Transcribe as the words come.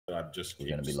just We're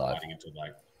keep going to be live. sliding into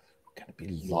like. Going to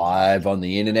be live on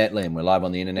the internet, Liam. We're live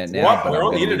on the internet now. What? But We're I'm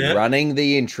on the going to be internet? running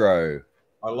the intro.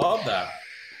 I love that.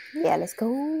 Yeah, let's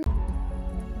go.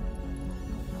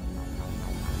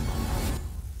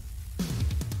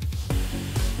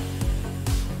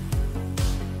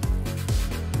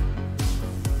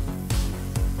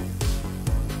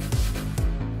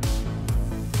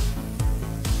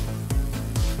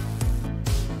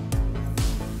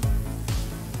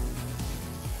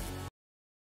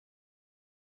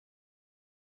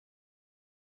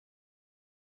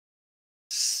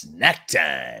 Snack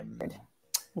time.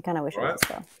 I kind of wish I was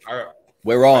though.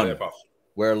 We're on.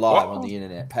 We're live on the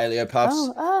internet. Paleo Puffs.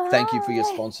 Oh, thank you for your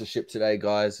sponsorship today,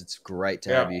 guys. It's great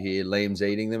to have you here. Liam's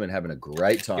eating them and having a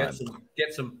great time.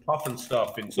 Get some puffin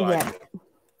stuff inside. Yeah.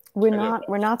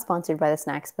 We're not sponsored by the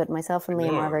snacks, but myself and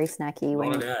Liam are very snacky.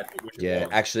 Yeah,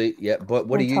 actually, yeah. But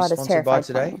what are you Todd sponsored by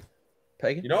today,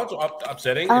 Pagan? You know what's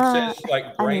upsetting? It says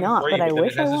like grain free, but I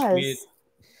wish it has I this was. weird,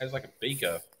 has like a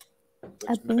beaker.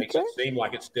 Which makes it seem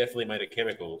like it's definitely made of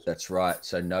chemicals. That's right.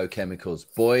 So no chemicals.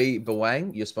 Boy Bawang,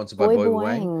 you're sponsored by Boy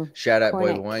Bawang. Shout out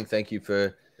Boy Bawang. Thank you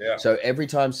for. Yeah. So every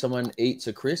time someone eats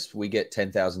a crisp, we get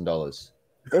 $10,000.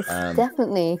 It's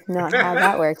definitely not how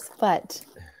that works, but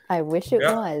I wish it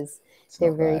was.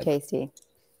 They're very tasty.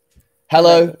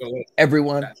 Hello,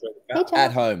 everyone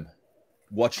at home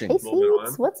watching. Hey,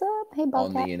 Seeds. What's up? Hey,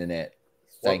 Bobcat. On the internet.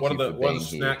 What are the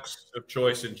snacks of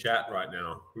choice in chat right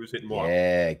now? Who's hitting what?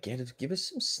 Yeah, give us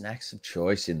some snacks of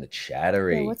choice in the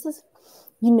chattery. Yeah, what's this?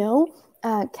 You know,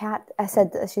 Kat,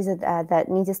 she said that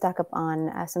needs to stock up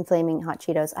on some flaming hot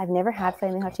Cheetos. I've never had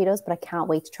flaming hot Cheetos, but I can't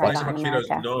wait to try that in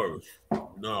America.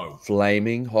 No.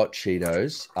 Flaming hot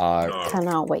Cheetos are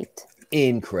cannot wait.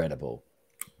 Incredible.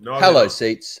 Hello,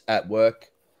 Seats at work.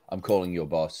 I'm calling your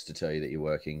boss to tell you that you're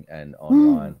working and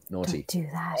online. Naughty. Don't do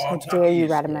that. How dare you,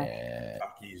 Radimer?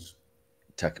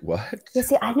 What? Yeah,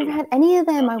 see, I've never had any of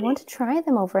them. I want to try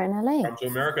them over in LA. Come to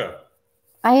America.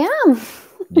 I am.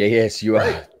 Yes, you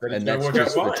are. And that's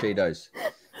just for Cheetos.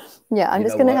 Yeah, I'm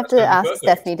just going to have to ask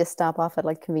Stephanie to stop off at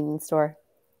like convenience store.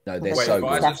 No, they're so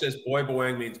good. It says Boy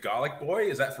Bawang means garlic boy.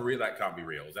 Is that for real? That can't be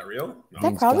real. Is that real? No.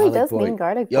 That probably does mean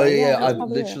garlic boy. Yeah.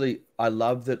 I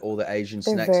love that all the Asian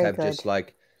snacks have just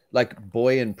like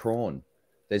boy and prawn.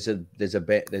 There's a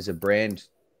brand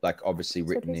like obviously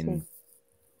written in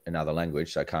another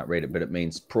language, so I can't read it, but it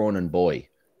means prawn and boy.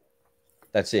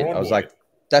 That's it. I was like,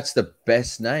 that's the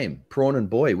best name, prawn and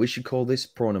boy. We should call this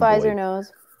prawn and boy. Pfizer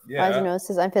knows. Yeah. Pfizer knows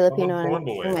says I'm Filipino.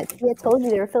 I told you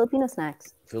they were Filipino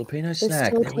snacks. Filipino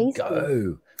snack. There we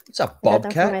go. What's up,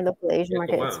 Bobcat? From my local Asian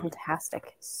market. It's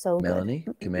fantastic. So Melanie,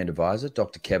 good. Commander Visor,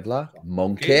 Dr. Kevlar,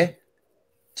 Monke,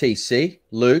 TC,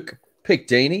 Luke, Pick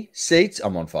Dini, Seats.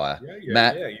 I'm on fire.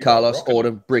 Matt, Carlos,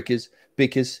 Autumn, Brickers,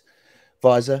 Bickers,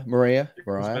 Visor, Mariah.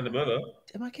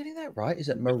 Am I getting that right? Is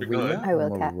it Maria? I will,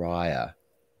 Mariah.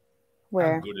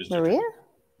 Where? Maria?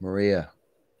 Maria.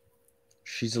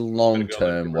 She's a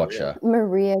long-term watcher.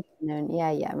 Maria.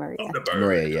 Yeah, Maria.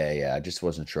 Maria, yeah. I just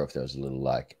wasn't sure if there was a little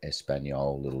like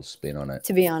Espanol little spin on it.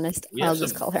 To be honest, I'll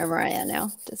just call her Mariah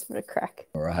now, just for the crack.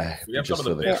 Mariah. We have just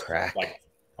some of the best,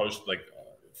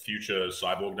 future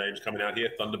cyborg names coming out here.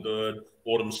 Thunderbird,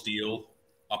 Autumn Steel,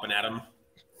 Up and Atom.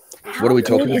 What are we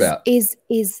talking about? Is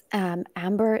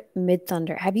Amber Mid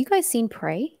Thunder? Have you guys seen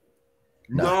Prey?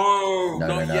 No,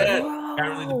 not yet.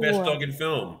 Apparently the best dog in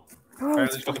film. Bro,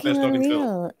 it's fucking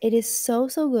unreal. It is so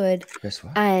good. Guess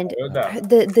what? And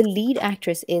the lead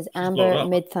actress is Amber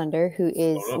Mid Thunder, who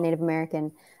is Native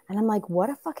American. And I'm like, what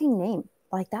a fucking name!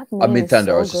 Like that name. Mid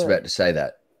Thunder. I was just about to say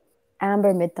that.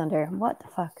 Amber Mid Thunder. What the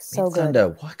fuck? So good. Mid Thunder.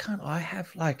 Why can't I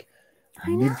have like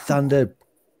Mid Thunder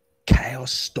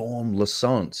Chaos Storm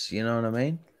Lasance? You know what I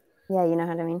mean? Yeah, you know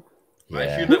what I mean.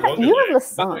 Yeah. You have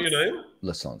Lasance.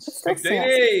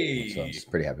 Lasance.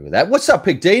 Pretty happy with that. What's up,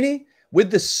 Pigdini? With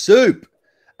the soup.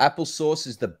 Applesauce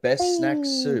is the best snack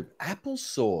soup.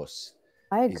 Applesauce.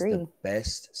 I agree. Is the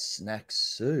best snack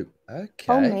soup. Okay.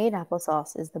 Homemade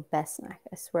applesauce is the best snack,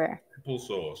 I swear.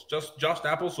 Applesauce. Just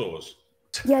applesauce.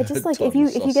 Yeah, just like if you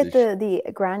get the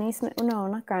Granny Smith, no,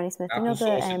 not Granny Smith. You know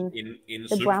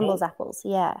the Brambles apples.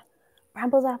 Yeah.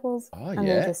 Brambles apples. Oh, and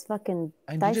then just fucking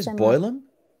and you just boil them?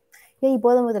 Yeah, you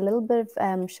boil them with a little bit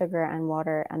of sugar and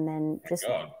water, and then just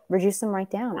reduce them right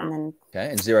down, and then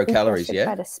and 0 calories.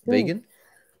 Yeah, vegan.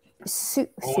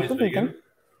 Super vegan.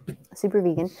 Super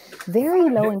vegan. Very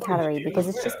low in calorie because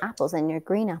it's just apples, and you're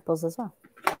green apples as well.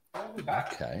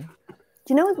 Okay. Do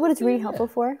you know what it's really helpful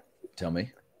for? Tell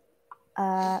me.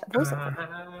 Voiceover.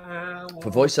 For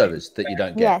voiceovers that you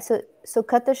don't get. Yeah, so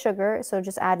cut the sugar. So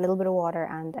just add a little bit of water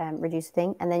and reduce the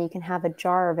thing, and then you can have a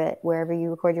jar of it wherever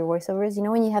you record your voiceovers. You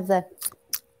know when you have the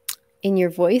in your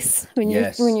voice when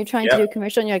you're trying to do a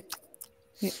commercial, and you're like,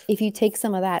 if you take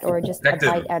some of that or just a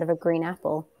bite out of a green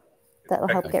apple, that'll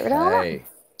help get rid of all that.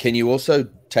 Can you also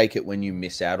take it when you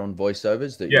miss out on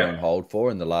voiceovers that you're on hold for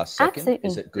in the last second? Absolutely.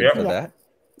 Is it good for that?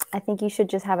 I think you should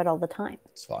just have it all the time.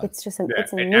 It's fine. It's just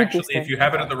it's a mood actually, booster. if you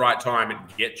have it at the right time, it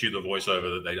gets you the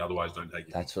voiceover that they otherwise don't take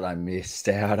you. That's what I missed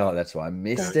out on. That's why I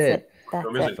missed it. I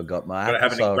forgot my apple. Gotta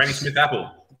have a Granny Smith apple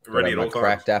ready at all times.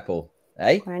 Cracked apple.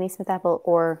 Eh? Granny Smith apple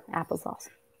or applesauce.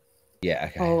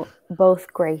 Yeah, okay. Oh,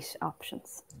 both great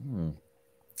options.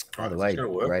 By the way,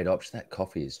 great option. That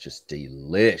coffee is just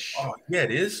delish. Oh, yeah,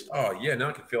 it is. Oh, yeah, now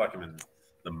I can feel like I'm in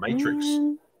the Matrix.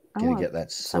 Gotta get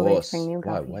that sauce.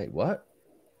 Wait, what?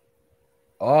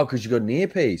 Oh, because you got an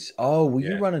earpiece. Oh, were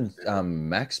you running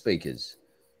Mac speakers?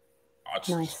 Oh, it's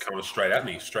just coming straight at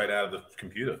me, straight out of the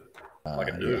computer. Like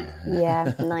a dude.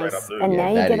 Yeah, nice. And now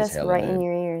you get us right in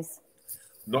your ears.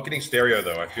 Not getting stereo,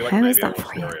 though. I feel like maybe I want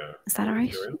stereo. Is that all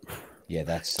right? Yeah,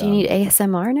 that's... Do you need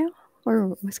ASMR now? Or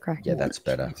what's cracked? Yeah, that's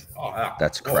better.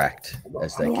 That's cracked,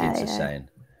 as the kids are saying.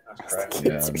 That's cracked. You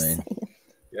know what I mean?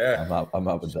 Yeah. I'm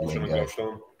up with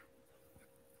that.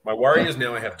 My worry is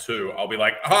now I have two. I'll be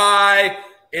like, hi,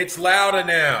 it's louder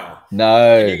now.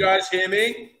 No. Can you guys hear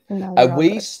me? No, are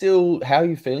we still... How are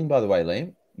you feeling, by the way,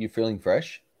 Liam? You feeling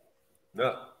fresh?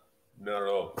 No, not at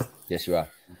all. Yes, you are.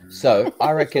 So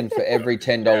I reckon for every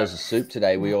 $10 of soup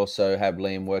today, we also have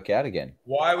Liam work out again.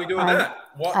 Why are we doing that?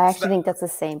 I actually think that's the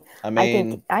same. I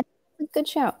mean, I think it's a good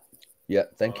shout. Yeah,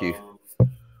 thank you.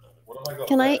 What have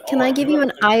I got? Can I give you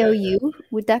an IOU?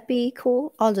 Would that be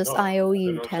cool? I'll just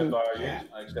IOU 10. I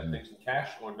accept things in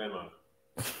cash or Venmo.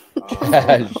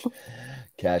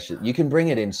 Cash. You can bring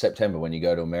it in September when you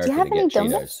go to America to get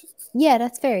Cheetos. Yeah,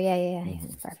 that's fair. Yeah.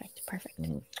 Perfect.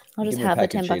 I'll just have the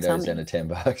 $10 on me. And a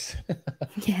 $10.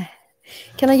 Yeah.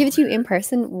 Can I give it to you in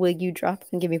person? Will you drop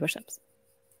and give me push-ups?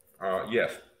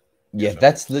 Yes. Yeah,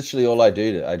 that's literally all I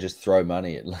do. I just throw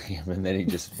money at Liam, and then he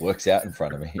just works out in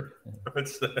front of me.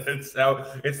 It's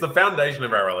the foundation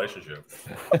of our relationship.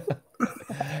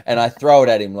 And I throw it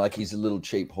at him like he's a little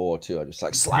cheap whore too. I just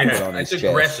like slap it on his chest.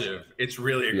 It's aggressive. It's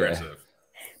really aggressive.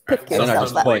 And then I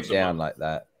just point down like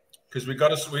that. Because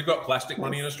we've got plastic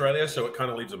money in Australia, so it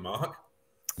kind of leaves a mark.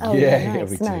 Oh, yeah,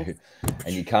 we do.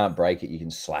 And you can't break it. You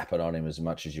can slap it on him as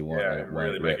much as you want. Yeah,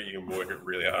 really make it. You can work it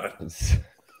really hard.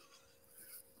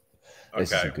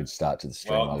 This is a good start to the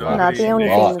stream. Well, not the only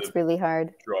thing that's really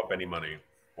hard. Drop any money.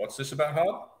 What's this about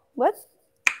hard? What?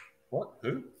 What?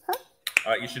 Who?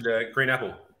 Huh? You should green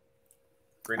apple.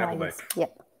 Green apple bake.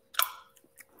 Yep.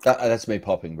 That's me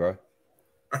popping, bro.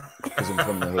 Because I'm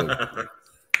from the hood.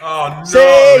 Oh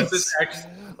no!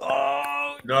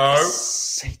 No.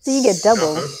 Seats. So you get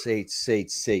double. Seats.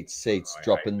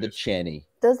 Dropping the chenny.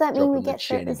 Does that mean we get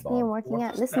shirtless being working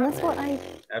out? Listen, that's what I...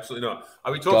 Absolutely not.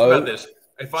 Are we talking about this?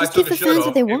 If I took a shirt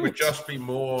off, it would just be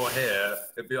more hair.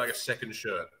 It'd be like a second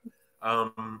shirt.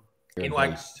 In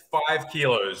like 5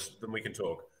 kilos, then we can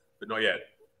talk. But not yet.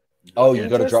 Oh, you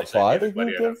got to drop 5? If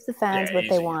you give the fans what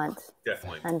they want.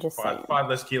 Definitely. I'm just saying. 5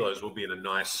 less kilos will be in a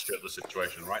nice shirtless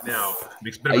situation. Right now,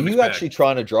 are you actually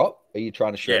trying to drop? Are you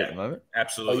trying to shirt at the moment?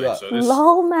 Absolutely. Oh, so this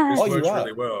works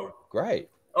really well. Great.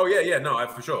 Oh, yeah. No,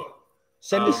 for sure.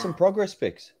 Send us some progress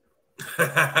pics.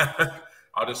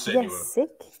 I'll just send you a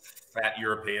fat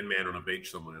European man on a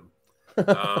beach somewhere.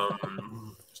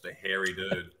 Just a hairy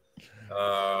dude.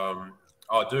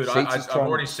 Dude, I'm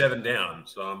already 7 down,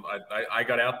 so I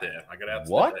got out there. I got out.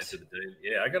 What?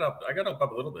 Yeah, I got up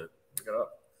a little bit. I got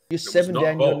up. You're 7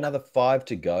 down. You got another 5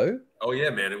 to go. Oh yeah,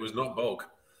 man, it was not bulk.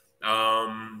 All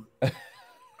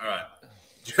right.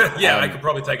 Yeah, I could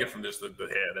probably take it from just the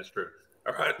hair. That's true.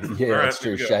 All right. Yeah, that's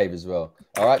true. Shave as well.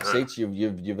 All right, Seats,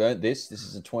 you've earned this. This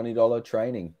is a $20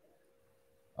 training.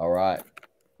 All right.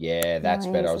 Yeah, that's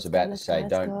better. I was about to say,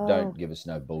 don't give us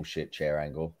no bullshit chair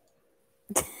angle.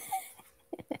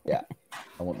 Yeah,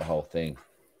 I want the whole thing.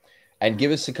 And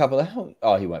give us a couple of...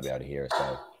 Oh, he won't be able to hear us,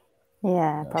 though.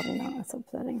 Yeah, probably not. That's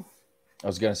upsetting. I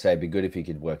was going to say it'd be good if he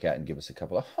could work out and give us a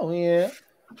couple of... Oh, yeah.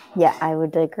 Yeah, I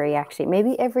would agree, actually.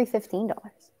 Maybe every $15.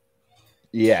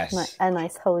 Yes. A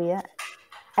nice yeah.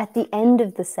 At the end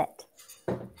of the set.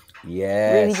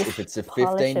 Yes. Really, if it's a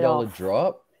 $15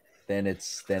 drop, then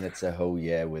it's a whole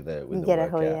yeah with a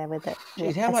whole yeah with it.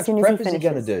 Jeez, how much prep is he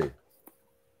going to do?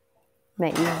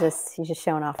 Mate, he's just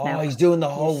showing off now. Oh, he's doing the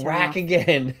whole rack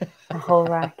again. The whole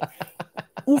rack.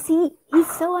 You see, he's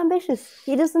so ambitious.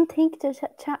 He doesn't think to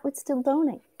chat with still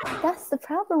boning. That's the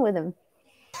problem with him.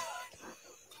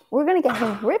 We're going to get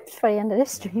him ripped by the end of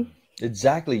this stream.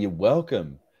 Exactly. You're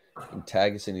welcome. You can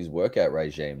tag us in his workout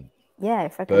regime. Yeah,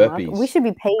 fucking burpees. We should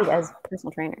be paid as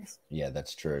personal trainers. Yeah,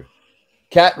 that's true.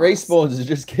 Cat respawns is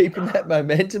just keeping that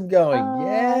momentum going.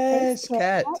 Yes,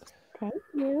 Cat. Thank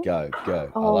you. Go.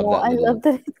 Oh, I love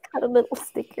that it's got a little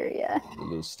sticker. Yeah. A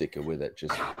little sticker with it.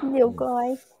 Just little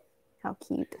guy. How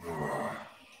cute.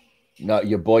 No,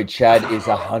 your boy Chad is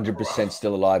 100%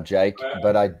 still alive, Jake.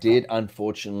 But I did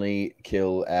unfortunately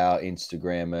kill our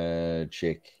Instagrammer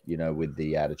chick, you know, with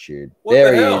the attitude.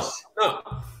 There he is. No.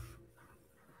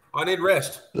 I need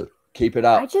rest. Keep it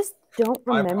up. I just don't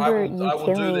remember you killing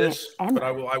will do this, Emma. but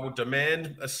I will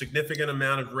demand a significant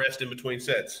amount of rest in between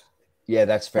sets. Yeah,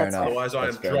 that's fair enough. Otherwise, I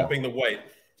am dropping the weight.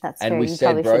 That's and fair. we You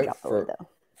said, bro,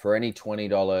 for any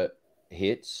 $20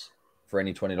 hits, for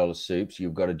any $20 soups,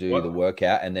 you've got to do the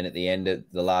workout, and then at the end of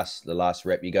the last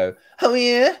rep, you go, oh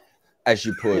yeah, as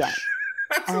you push. Yeah.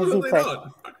 Absolutely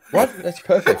not. What? That's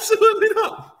perfect. Absolutely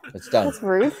not. It's done. That's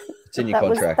rude. It's in your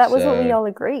contract. That was what we all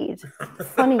agreed. It's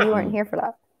funny you weren't here for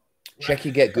that. Check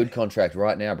your get good contract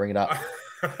right now. Bring it up.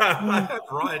 I have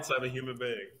rights. I'm a human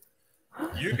being.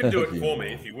 You can do it for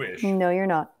me if you wish. No, you're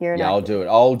not. You're not. I'll do it.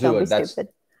 I'll do it. Stupid.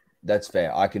 That's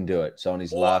fair. I can do it. So on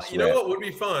his last You know rep. what would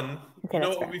be fun? Okay, you know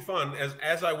what would be fun?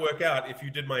 As I work out, if you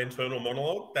did my internal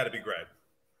monologue, that'd be great.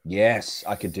 Yes,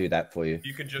 I could do that for you.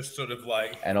 You could just sort of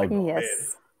like... And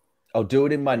I'll do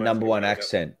it in my number one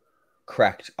accent.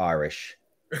 Cracked Irish.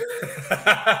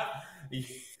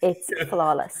 It's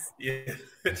flawless. Yeah,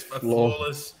 it's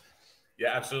flawless.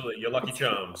 Yeah, absolutely. Your Lucky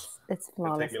Charms. It's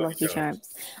flawless, Lucky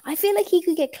Charms. I feel like he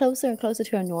could get closer and closer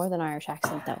to a Northern Irish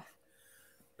accent, though.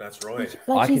 That's right.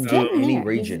 I can do any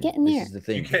region. This is the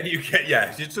thing. You can,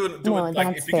 yeah. If you could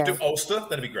do Ulster,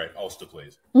 that'd be great. Ulster,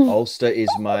 please. Ulster is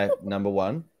my number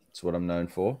one. It's what I'm known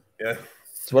for. Yeah.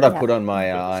 It's what I put on my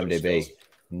IMDb.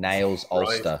 Nails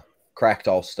Ulster. Cracked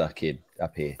Ulster kid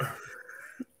up here.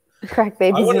 Crack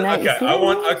babies unite. I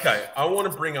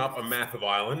want to bring up a map of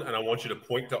Ireland, and I want you to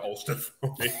point to Ulster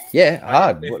for me. Yeah,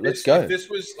 hard. Let's go. If this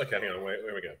was hang on,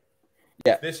 where we go?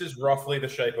 Yeah. This is roughly the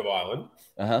shape of Ireland.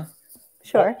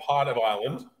 Sure. What part of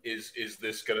Ireland is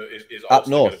Ulster up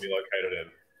north? Going to be located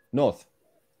in? North.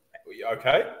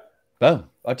 Okay. Boom.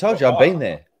 I told you I've been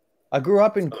there. I grew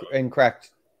up in Cracked.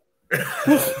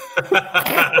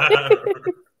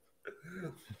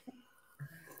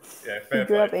 Yeah, fair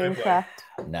grew up play, in Cracked.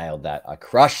 Nailed that. I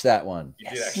crushed that one.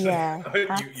 You did actually. Yeah.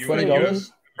 you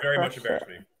 $20. Very much embarrassed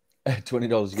me.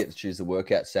 $20 to get to choose the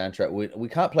workout soundtrack. We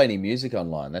can't play any music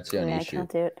online. That's the only issue. I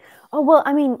can't do it. Oh, well,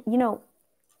 I mean, you know,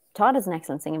 Todd has an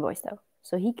excellent singing voice, though.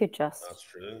 So he could just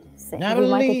sing. We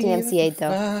might get DMCA'd,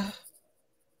 though.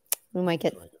 We might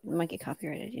get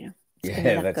copyrighted, you know.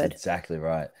 Yeah, that's exactly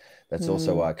right. That's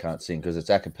also why I can't sing, because it's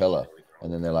a cappella.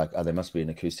 And then they're like, oh, there must be an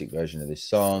acoustic version of this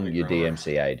song. You're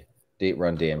DMCA'd.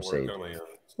 Run DMC'd.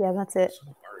 Yeah, that's it.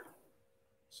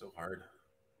 So hard. Are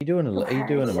you doing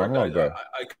a monologue, bro?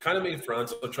 I kind of made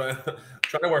friends. I'm trying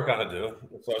to work out how to do it.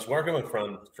 So I was working with a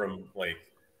friend from like,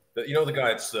 the guy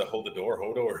that's Hold the Door,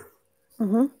 Hodor.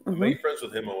 I made friends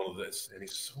with him on one of this, and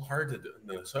he's so hard to do.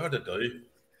 No, so hard to do.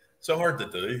 So hard to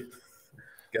do.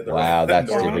 Wow,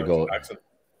 that's difficult.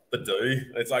 The do.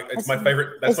 It's my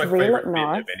favorite. That's my favorite bit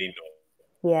of any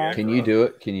note. Yeah. Can you do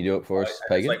it? Can you do it for us,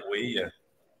 Pagan? It's like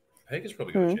Pagan's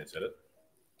probably got a chance at it.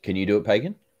 Can you do it,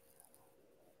 Pagan?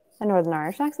 A Northern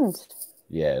Irish accent.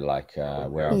 Yeah, like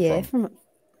where I'm from.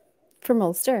 From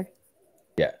Ulster.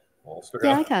 Yeah. Ulster.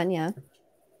 Yeah, I can. Yeah.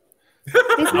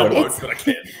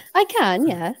 I can.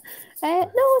 Yeah. No,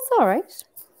 it's all right.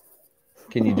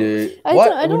 Can you do?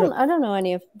 I don't know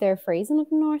any of their phrasing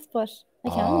up north, but I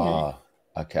can. Yeah.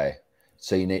 Okay.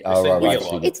 So you need.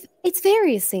 It's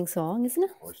various sing song, isn't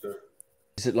it?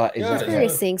 Is it like? It's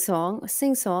various sing song.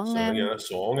 Song.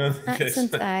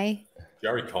 Accent. Aye.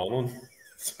 Jerry Conlon.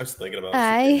 I was thinking about.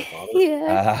 Aye.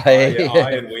 Yeah. I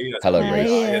and we. Hello, Grace.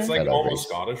 It's like almost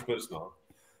Scottish, but it's not.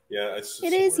 Yeah,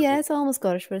 it is. Yeah, it's almost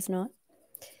Scottish, but it's not.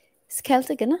 It's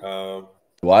Celtic, isn't it?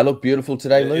 Do I look beautiful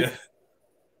today, Luke?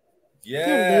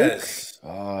 Yes.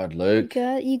 Oh, Luke.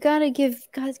 You gotta give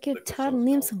Todd and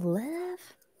Liam some love.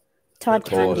 Todd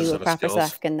can't do a proper South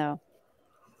African though.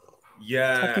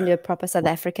 Yeah. Todd can do a proper South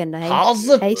African. How's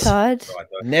it? Hey, Todd.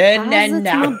 No.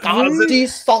 I can't do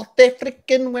South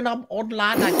African when I'm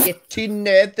online. I get too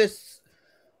nervous.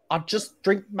 I just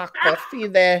drink my coffee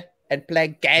there and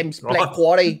play games, play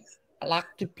Quarry. I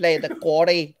like to play the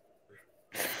Quarry.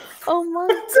 Oh my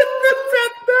god.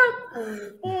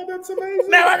 Oh, that's amazing.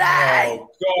 Melody! Oh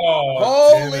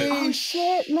god. Holy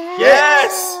shit, Mel.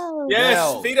 Yes.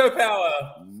 Mel. Veto power.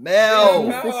 Mel.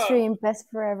 The stream best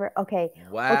forever. Okay.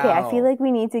 Wow. Okay, I feel like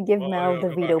we need to give Mel the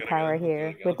veto power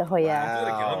here with the Hoya.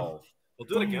 Wow. We'll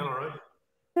do it again, all right?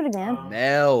 Do it again.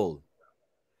 Mel.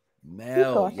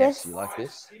 Yes, this. you like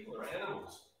this?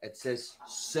 It says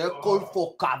circle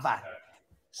for cover.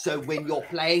 So when you're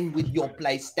playing with your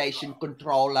PlayStation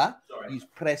controller, you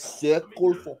press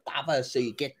circle for cover so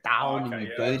you get down and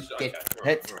you don't get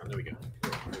hit. Right, there we go.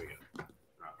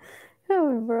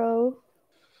 Oh, bro.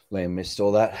 Liam missed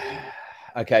all that.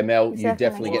 Okay, Mel, you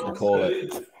definitely get to call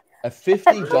it. A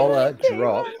 $50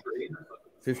 drop.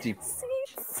 50.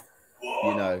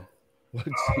 You know. What's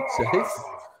it say?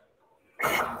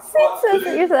 It says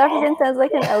that your South African sounds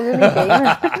like an elderly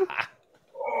gamer.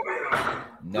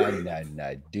 No.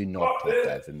 Do not talk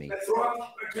over me.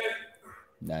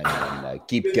 No.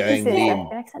 Keep going, Liam.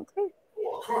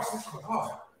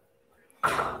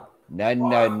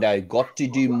 No. Got to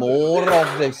do more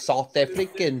of the South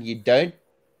African. You don't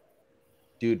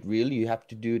do it real. You have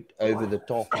to do it over the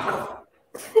top.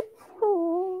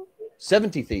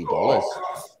 $73.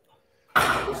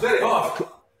 It's very hard.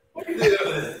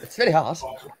 It's very hard.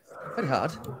 Very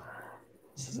hard.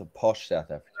 This is a posh South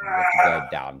African. You have to go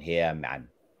down here, man.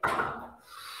 I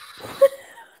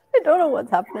don't know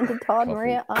what's happening to Todd,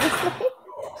 Maria, honestly.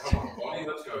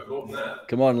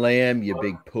 Come on, Liam, you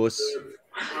big puss.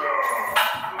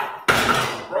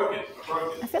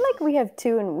 I feel like we have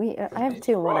two, and I have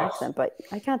two in one accent, but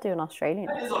I can't do an Australian.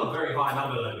 That is on a very high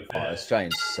number, though.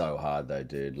 Australian's so hard, though,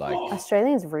 dude. Like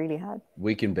Australian's really hard.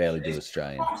 We can barely do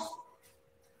Australian.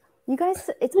 You guys,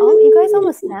 you guys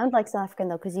almost sound like South African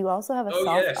though, because you also have a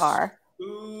soft R.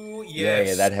 Ooh, yes.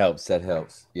 Yeah, that helps.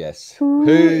 Yes.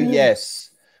 Yes.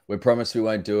 We promise we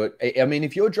won't do it. I mean,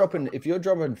 if you're dropping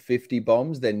 50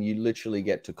 bombs, then you literally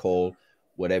get to call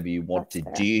whatever you want to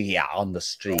do here on the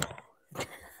street.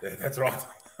 Yeah, that's right.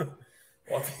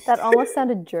 That almost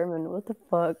sounded German. What the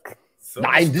fuck?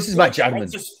 Nein, this is my German.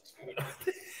 It's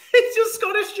just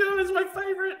Scottish German is my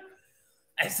favorite.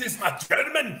 Es ist my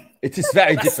German. It is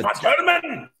very different. It's my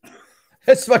German.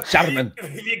 It's my German.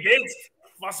 Wie geht's?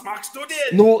 Was machst du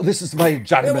denn? No, this is my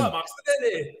German. Was machst du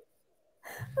denn?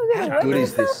 How good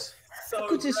is this? How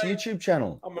good is this YouTube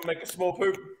channel? I'm gonna make a small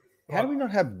poop. How do we not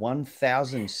have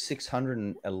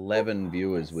 1,611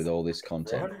 viewers with all this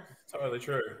content? Right? Totally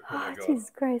true. Oh my God. Jesus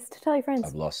Christ. Tell your friends.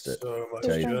 I've lost it. So much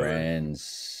Tell your German.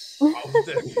 friends. Was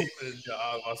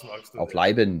machst du Auf denn?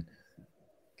 Leiben.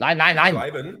 Nein.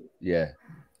 Leiben? Yeah.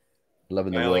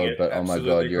 Loving the Nailing world, it. but oh my Absolutely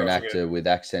God, you're an crushing actor with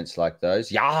accents like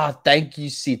those. Yeah, thank you,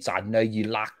 Sitz. I know you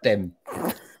like them.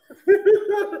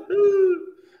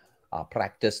 I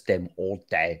practice them all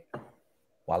day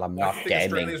while I'm not I think gaming.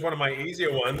 Australia is one of my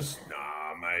easier ones.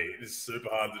 Nah, mate, it's super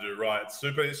hard to do right. It's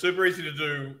super easy to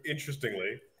do.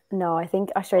 Interestingly, No, I think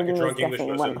Australian is drunk English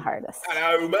definitely one of person. the hardest.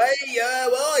 Hello, mate.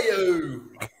 How are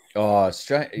you? Oh,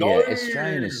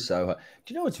 Australian is so hard.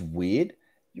 Do you know what's weird?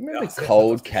 You remember Yeah,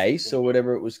 Cold Case or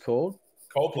whatever it was called?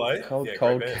 Coldplay. Cold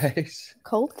Yeah, Case.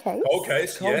 Cold case? Cold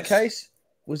Case. Cold Yes. Case.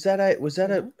 Was that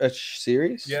a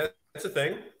series? Yeah, that's a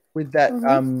thing. With that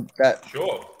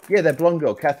Sure. that blonde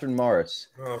girl, Catherine Morris.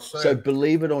 Oh, So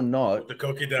believe it or not, the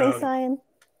cookie Hey, down. Cyan.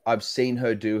 I've seen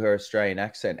her do her Australian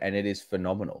accent, and it is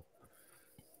phenomenal.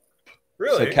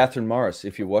 Really? So Catherine Morris,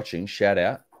 if you're watching, shout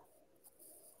out.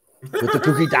 Put the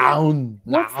cookie down.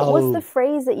 What's the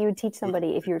phrase that you would teach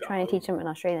somebody if you were trying to teach them an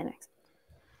Australian accent?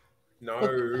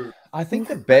 No. I think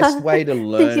the best way to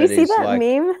learn Did you it see is that like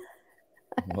meme?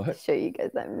 I'll what? show you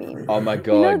guys that meme. Oh my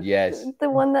God, You know, yes. The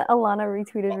one that Alana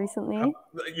retweeted recently.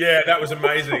 Yeah, that was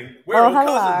amazing. We're Oh, all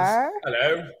hello. cousins.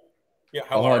 Hello. Yeah,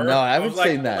 hello. Oh no, I haven't was like,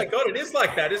 seen that. Oh my God, it is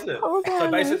like that, isn't it? Hold on, So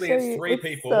let me basically, show it's you. three It's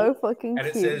people, so fucking and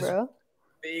it cute, says bro.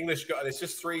 the English guy. It's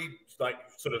just three like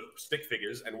sort of stick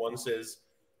figures, and one says,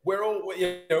 "We're all,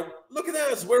 look at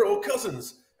us, we're all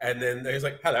cousins." And then he's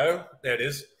like, "Hello." There it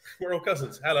is. We're all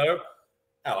cousins. Hello.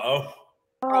 Hello.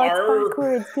 Oh, it's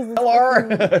backwards. 'Cause it's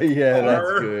Hello. fucking- Yeah, Hello.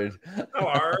 that's good.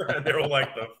 Hello. And they're all like,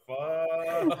 "The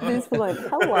fuck." This one, like,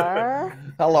 hello.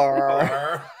 Hello.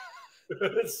 Hello.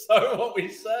 It's so what we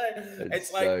say.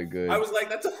 It's like so good. I was like,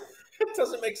 that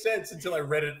doesn't make sense until I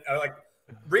read it. I like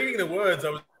reading the words. I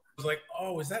was like,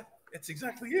 oh, is that? It's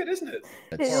exactly it, isn't it?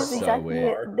 It's It is so exactly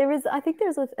weird. it. I think there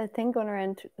was a thing going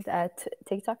around at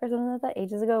TikTok or something like that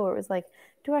ages ago where it was like,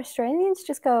 do Australians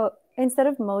just go, instead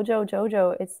of Mojo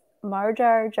Jojo, it's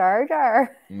Marjar Jar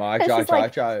Jar? My It's jar just jar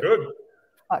like- jar. Good.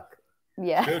 Fuck.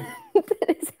 Yeah. Good.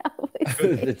 That is how we say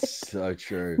it. It's so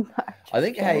true. Marjar I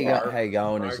think Jar how you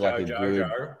Jar. going is like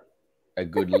a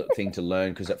good thing to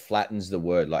learn because it flattens the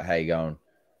word. Like, how you going?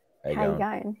 How you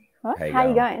going? What? How you How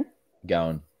you going? going?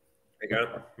 Going. There you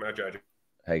go. Mojo.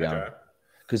 How you going? Mojo.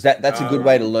 Because that's a good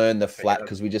way to learn the how you flat. going?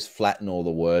 Because we just flatten all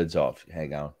the words off. How you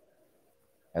going?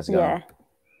 How's it going? Yeah.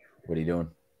 What are you doing?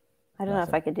 I don't know if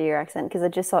Nothing. I could do your accent because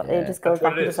it just goes That's back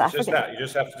what it into is. South It's just African. that. You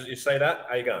just have to say that.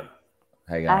 How you going?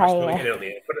 How you Hi. going? Put it in on the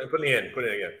end. Put it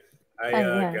in again. How you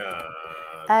Yeah.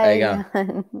 going? How you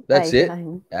going? That's it. How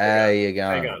you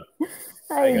going?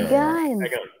 How you going?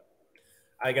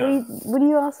 How you going? What do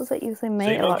you also say? You say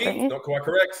mate a lot, don't you? Not quite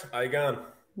correct. How you going?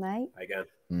 Mate. How you going?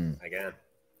 How you going?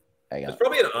 It's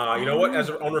probably an you know what? As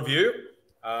on review,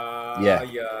 yeah.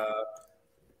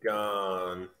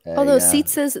 Gone. Although Seat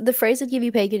says the phrase I'd give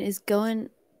you, Pagan, is going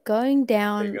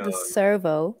down the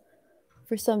servo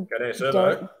for some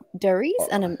durries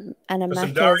and a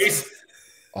Macca's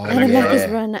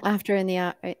run after in the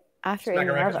Arvo.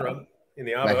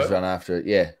 Macca's run after it,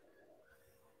 yeah.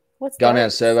 What's going down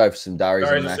servo for some durries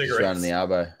and Macca's run in the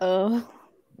Arvo. Oh.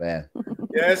 Yeah.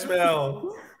 Yes,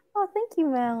 Mel. Oh, thank you,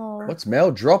 Mel. What's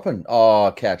Mel dropping?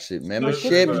 Oh, CouchSoup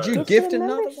membership. Did you gift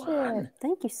another one?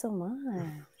 Thank you so much.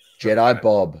 Jedi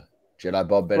Bob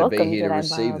better Welcome, be here Jedi to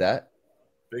receive Bob. that.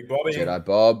 Big Bobby. Jedi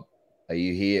Bob, are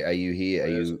you here? Are you here? Are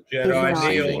you? Jedi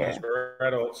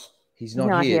Neil. He's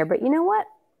not here. But you know what?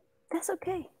 That's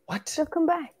okay. What? He'll come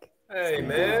back. Hey,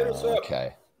 man, what's up?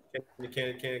 Okay.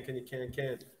 Can.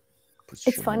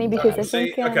 It's funny because I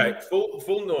think... okay,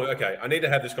 full noise. Okay, I need to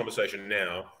have this conversation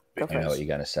now. I know what you're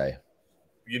going to say.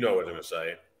 You know what I'm going to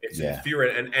say. It's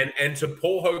infuriating. And to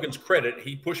Paul Hogan's credit,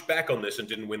 he pushed back on this and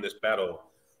didn't win this battle.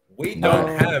 We don't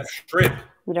have shrimp.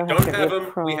 We don't have them.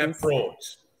 Prawns. We have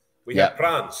prawns. We have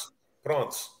prawns.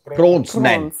 Prawns,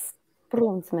 man.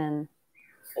 Prawns, man.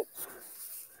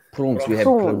 Prawns. We have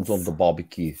prawns on the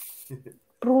barbecue.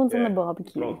 Prawns on the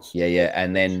barbecue. Prawns. Yeah.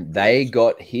 And then they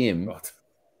got him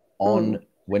on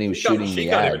when he was shooting the ad. She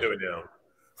can't even do it now.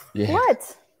 Yeah.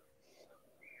 What?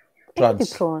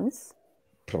 Prawns.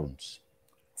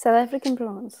 South African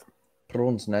prawns.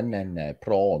 Prawns, no.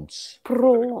 Prawns. No.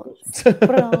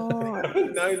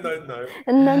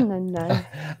 No.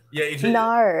 Yeah,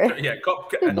 no. Yeah,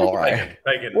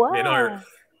 Pagan. Wow. You know,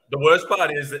 the worst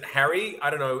part is that Harry, I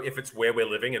don't know if it's where we're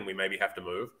living and we maybe have to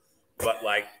move, but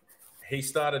like he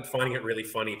started finding it really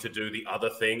funny to do the other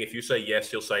thing. If you say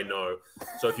yes, he'll say no.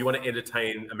 So if you want to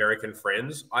entertain American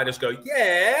friends, I just go,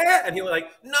 yeah. And he'll be like,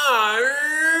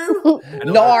 no.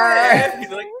 And no. Like, he's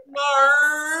like,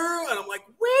 no. And I'm like,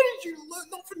 where did you learn?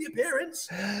 Not from your parents.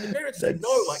 Your parents said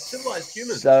no, like civilized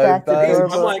humans. So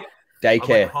I'm like,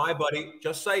 daycare. Hi, buddy.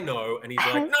 Just say no. And he's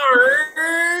like, no.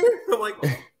 I'm like,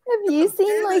 have you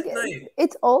seen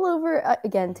it's all over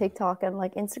again TikTok and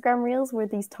like Instagram reels where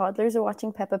these toddlers are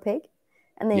watching Peppa Pig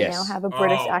and they now have a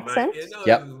British accent.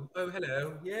 Yep. Oh,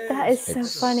 hello. Yeah. That is so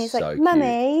funny. It's like,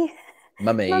 mummy. I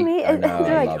know,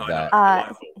 I love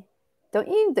that. Don't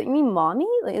you mean mommy?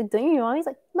 Like, don't you mean mommy? It's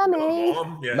like, mummy.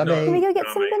 Can we go get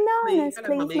some bananas,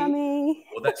 please, mummy?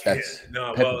 Well, that's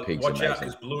Peppa Pig's watch amazing. out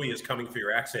because Bluey is coming for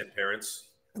your accent, parents.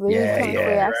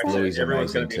 Bluey's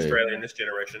everyone's going to be too. Australian in this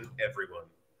generation. Everyone.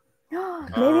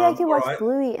 Maybe I could watch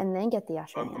Bluey and then get the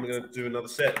Usher. I'm going to do another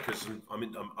set because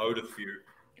I'm owed a few.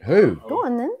 Who? Go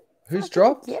on then. Who's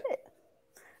dropped? Get it.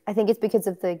 I think it's because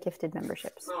of the gifted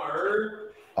memberships.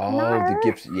 The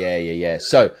gift. Yeah.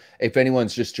 So if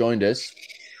anyone's just joined us,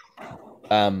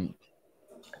 $10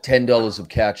 of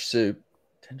CouchSoup.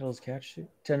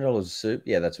 $10 of soup.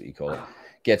 Yeah, that's what you call it.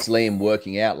 Gets Liam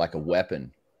working out like a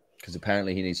weapon because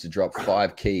apparently he needs to drop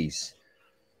 5 keys.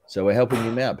 So we're helping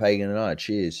him out, Pagan and I.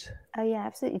 Cheers. Oh yeah,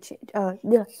 absolutely.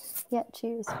 Yeah.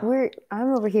 Cheers.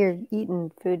 I'm over here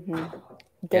eating food and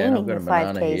gaining the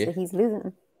 5Ks that he's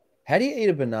losing. How do you eat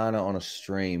a banana on a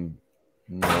stream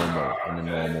in a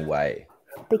normal way?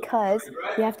 Because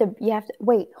you have to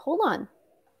wait. Hold on.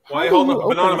 Why hold up a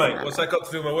banana, mate? What's that got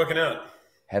to do with my working out?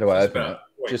 How do I open it?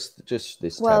 Just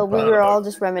this. Well, we were all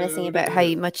just reminiscing about how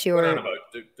much you were.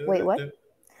 Wait, what?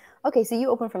 Okay, so you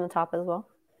open from the top as well.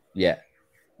 Yeah.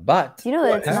 But do you know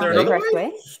that it's not the correct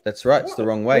way? That's right. It's the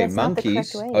wrong way.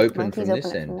 Monkeys open from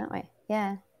this end. From that way.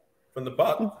 Yeah. From the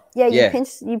butt. You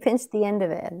pinch the end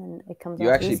of it, and then it comes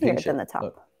out easier than the top.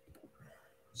 Look.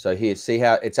 So here, see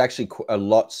how it's actually a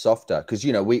lot softer because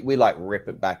we like rip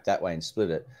it back that way and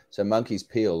split it. So monkeys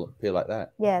peel like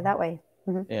that. Yeah, that way.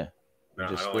 Mm-hmm. Yeah. No,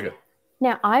 just split it.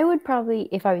 Now I would probably,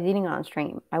 if I was eating on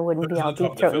stream, I wouldn't be all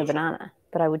deep throating the banana,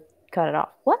 but I would cut it off.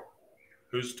 What?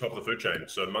 Who's top of the food chain?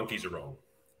 So monkeys are wrong.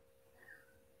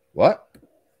 What?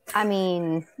 I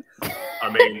mean.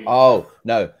 Oh,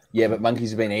 no. Yeah, but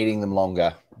monkeys have been eating them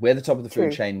longer. We're the top of the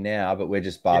food chain now, but we're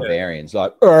just barbarians.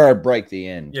 Like, break the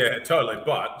end. Yeah, totally.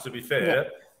 But to be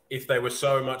fair, if they were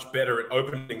so much better at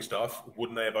opening stuff,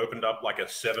 wouldn't they have opened up like a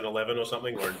 7-Eleven or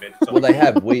something or invented something? Well, they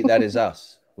have. That is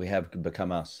us. We have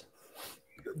become us.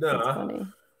 No.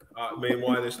 I mean,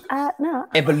 why this? No.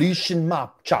 Evolution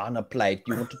map, China plate.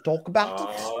 You want to talk about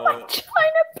it?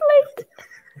 China plate.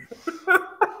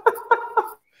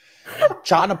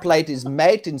 China plate is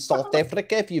made in South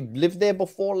Africa. If you've lived there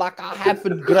before, like I have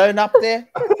and grown up there.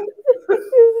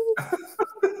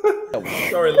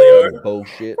 Sorry, Leo.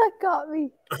 Bullshit. That got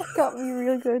me. That got me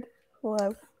real good.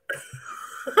 Wow.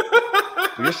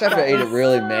 You just have to eat it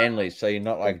really manly, so you're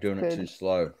not like doing it too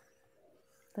slow.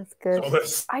 That's good.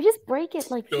 I just break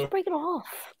it, like just break it off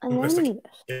and then eat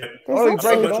it. You break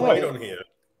it off. Weight on here.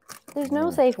 There's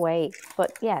no safe way,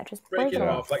 but yeah, just break it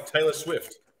off. Like Taylor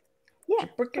Swift. Yeah,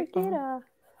 break it off.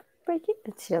 Break it.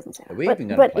 She doesn't say that. Are we even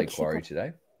going to play Quarry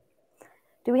today?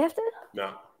 Do we have to?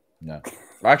 No.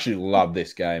 I actually love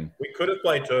this game. We could have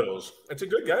played Turtles. It's a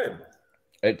good game.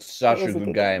 It's such a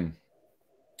good game.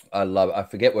 I love it. I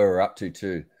forget where we're up to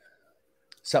too.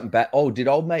 Something bad. Oh, did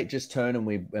old mate just turn and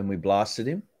we blasted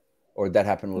him? Or did that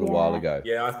happen a little while ago?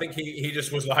 Yeah, I think he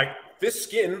just was like, this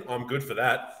skin, I'm good for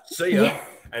that. See ya. Yeah.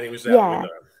 And he was out the window.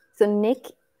 So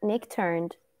Nick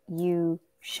turned, you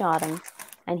shot him,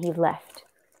 and he left.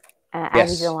 And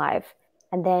he's alive.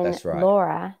 And then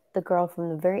Laura, the girl from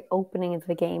the very opening of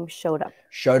the game, showed up.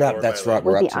 That's right.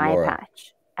 We're up to Laura. With the eye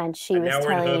patch. And she was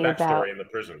telling you about... in the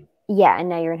prison. Yeah, and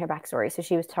now you're in her backstory. So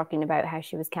she was talking about how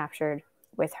she was captured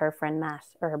with her friend Matt,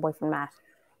 or her boyfriend Matt.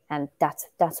 And that's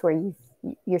where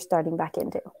you're starting back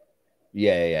into.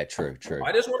 Yeah, true.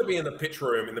 I just want to be in the pitch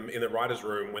room, in the writer's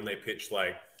room, when they pitch,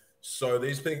 like, so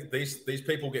these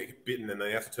people get bitten and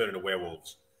they have to turn into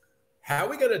werewolves. How are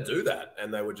we going to do that?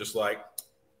 And they were just like,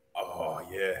 oh,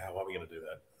 yeah, how are we going to do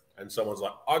that? And someone's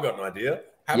like, I got an idea.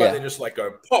 How about they just like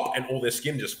go pop and all their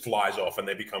skin just flies off and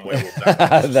they become werewolves?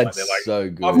 That's like, so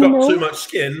good. I've got too much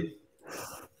skin.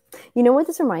 You know what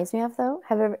this reminds me of, though?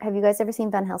 Have you guys ever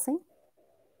seen Van Helsing?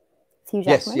 Hugh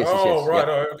Jackman? Yes. Oh, right.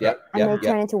 Okay. And they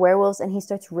turn into werewolves and he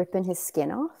starts ripping his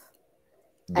skin off.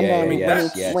 And then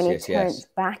when he turns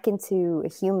back into a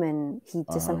human, he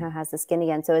just somehow has the skin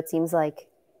again. So it seems like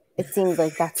that's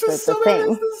the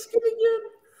thing.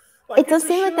 Like, it does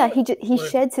seem like that. He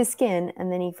sheds his skin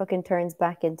and then he fucking turns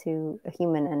back into a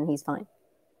human and he's fine.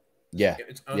 Yeah.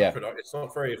 It's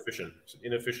not very efficient. It's an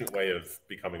inefficient way of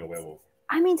becoming a werewolf.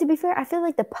 I mean, to be fair, I feel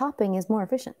like the popping is more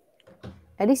efficient.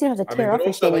 At least you don't have to tear off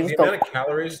your skin. Like, the amount of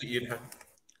calories that you'd have.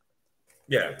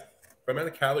 Yeah. The amount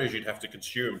of calories you'd have to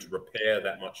consume to repair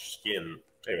that much skin.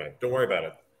 Anyway, don't worry about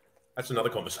it. That's another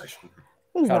conversation.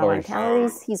 He's not on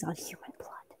calories. He's on human blood.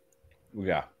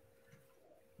 Yeah.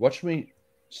 Watch me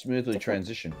smoothly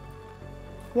transition.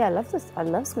 Yeah, I love this. I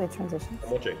love smooth transitions.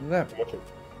 I'm watching. Yeah. I'm watching.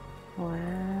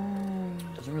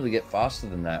 Wow. Doesn't really get faster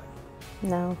than that.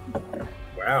 No.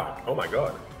 Wow. Oh my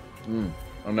god.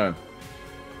 Oh no.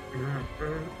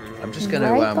 I'm just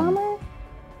gonna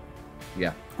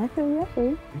yeah. I feel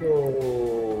you.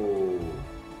 No.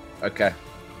 Okay.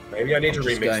 Maybe I need to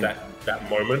remix that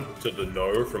moment to the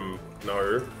from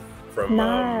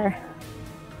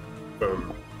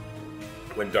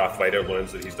when Darth Vader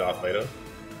learns that he's Darth Vader,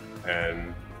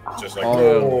 and just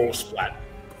like splat.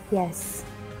 Yes.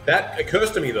 That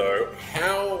occurs to me though.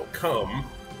 How come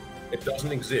it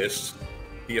doesn't exist?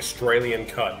 The Australian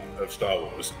cut of Star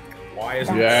Wars. Why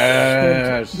isn't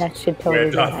that should totally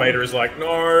where Darth Vader is like,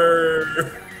 no.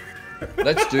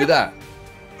 Let's do that.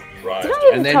 Right. Did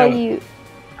I even tell you?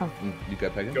 Oh. You go,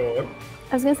 Peggy. Go on.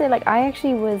 I was gonna say, like, I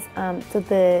actually was so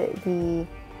the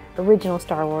original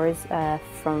Star Wars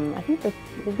from I think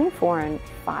between 4 and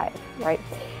 5, right?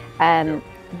 The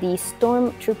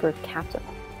Stormtrooper captain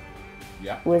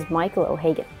was Michael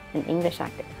O'Hagan, an English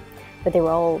actor, but they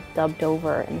were all dubbed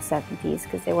over in the 70s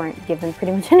because they weren't given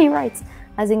pretty much any rights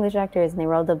as English actors, and they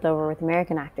were all dubbed over with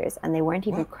American actors, and they weren't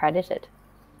even credited.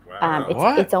 Wow.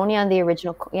 It's only on the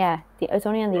original. It's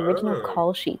only on the original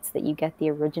call sheets that you get the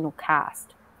original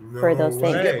cast for those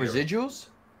things. You get residuals?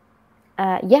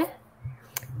 Yeah,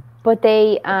 but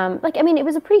they it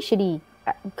was a pretty shitty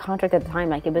contract at the time.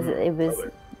 Like it was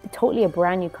totally a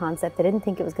brand new concept. They didn't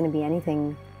think it was going to be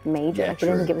anything major. They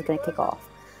didn't think it was going to kick off.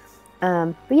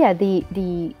 But yeah,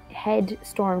 the head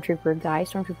stormtrooper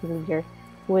leader,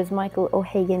 was Michael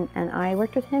O'Hagan, and I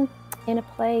worked with him in a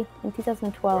play in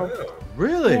 2012. Wow.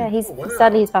 Really? Yeah,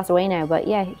 sadly he's passed away now, but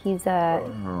yeah, he was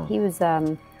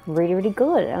really, really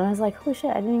good, and I was like, holy shit,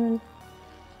 I didn't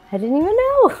even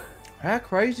know. How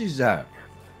crazy is that?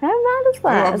 How mad is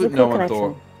that? No one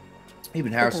thought.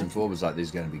 Even Harrison Ford was like, "This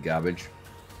is going to be garbage."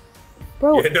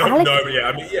 Bro,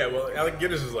 Alec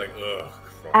Guinness is like, ugh.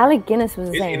 Alec Guinness was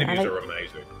His insane. interviews are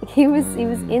amazing. He was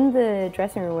in the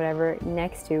dressing room or whatever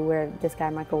next to where this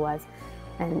guy Michael was,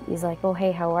 and he's like, "Oh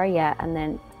hey, how are ya?" And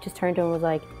then just turned to him and was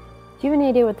like, "Do you have any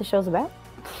idea what the show's about?"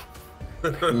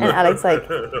 And Alec's like,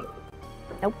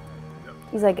 "Nope."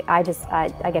 He's like, "I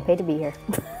get paid to be here."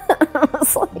 I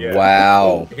was like,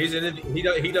 wow. He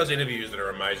does interviews that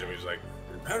are amazing. He's like,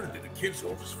 "How did the kids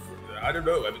all just? I don't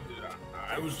know.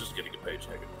 I was just getting a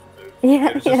paycheck."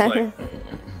 Yeah.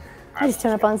 I just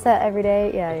turn up on set every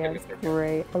day. Yeah, it's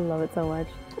great. I love it so much.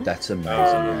 That's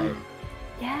amazing.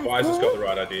 Yeah. Wise's got the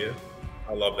right idea.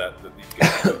 I love that.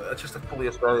 That's just a fully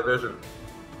Australian version.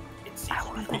 I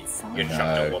want that so much. You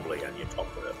chucked a wobbly and you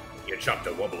topped her. You chucked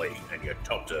a wobbly and you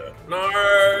topped her.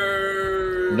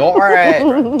 No! Nor it!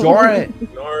 Darn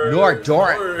it! No!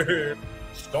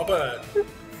 Stop it!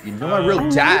 You're not my real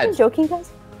dad. I'm joking, guys.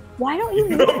 Why don't you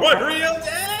You're my real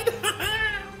dad!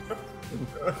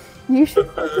 You should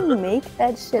fucking make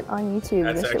that shit on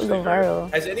YouTube. This shit will go viral.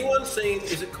 Has anyone seen,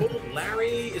 is it called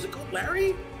Larry? Is it called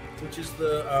Larry? Which is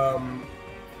the,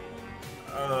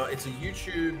 it's a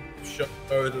YouTube show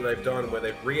that they've done where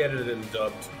they've re-edited and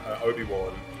dubbed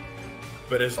Obi-Wan.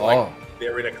 But it's like,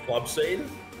 they're in a club scene.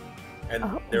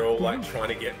 And they're all like trying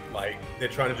to get, like, they're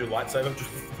trying to do lightsaber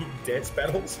dance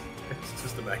battles. It's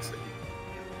just amazing.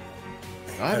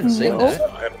 I haven't seen that.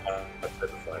 I haven't had a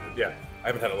lightsaber fight. Yeah, I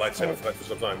haven't had a lightsaber fight for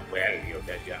some time. Okay,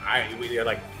 yeah.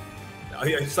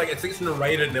 It's like it's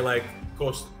narrated, and they're like, of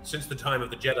course, since the time of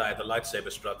the Jedi, the lightsaber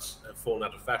struts have fallen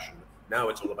out of fashion. Now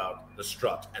it's all about the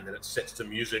strut, and then it sets to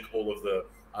music all of the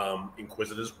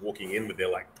Inquisitors walking in with their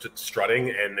like strutting,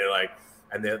 and they're like,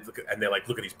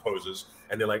 look at these poses,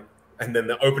 and they're like, and then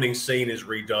the opening scene is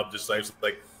redubbed as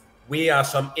like. We are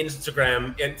some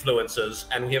Instagram influencers,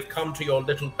 and we have come to your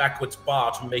little backwards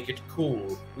bar to make it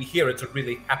cool. We hear it's a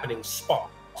really happening spot.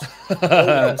 All you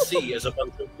can see is a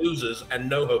bunch of losers and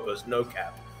no-hopers, no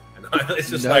cap. And it's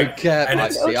just no like... cap. And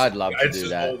I'd love to do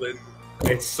that.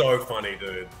 It's so funny,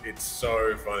 dude. It's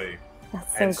so funny.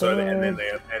 That's so good. And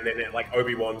then like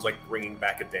Obi-Wan's like bringing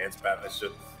back a dance battle.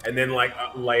 And then like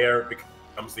Leia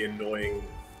becomes the annoying...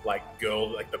 like girl,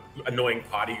 like the annoying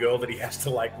party girl that he has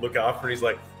to like look after. And he's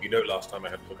like, last time I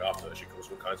had to look after her, she caused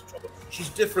all kinds of trouble. She's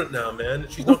different now, man.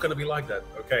 She's not going to be like that.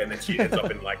 Okay, and then she ends up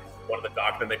in like one of the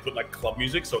dark. And they put like club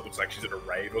music, so it looks like she's in a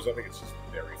rave or something. It's just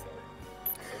very funny.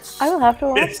 I will have to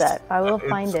watch that. I will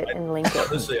find it and link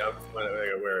it. Let's see.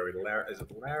 Where are we? Larry, is it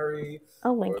Larry?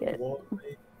 I'll link it.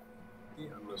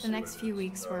 The next few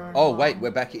weeks were... Oh, wait, we're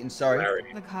back in. Sorry.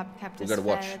 The cop kept us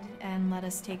fed and let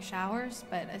us take showers,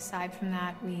 but aside from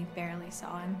that, we barely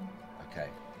saw him. Okay.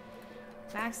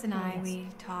 Max and I, we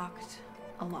talked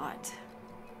a lot.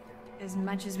 As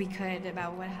much as we could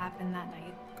about what happened that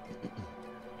night.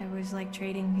 It was like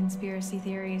trading conspiracy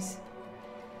theories.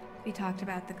 We talked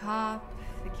about the cop,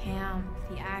 the camp,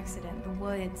 the accident, the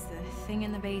woods, the thing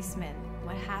in the basement,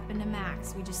 what happened to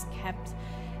Max. We just kept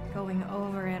going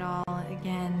over it all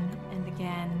again and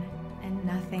again, and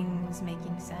nothing was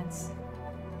making sense.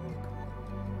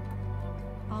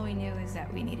 All we knew is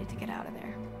that we needed to get out of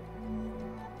there.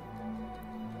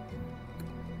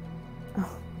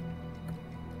 Oh.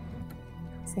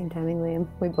 Same timing, Liam.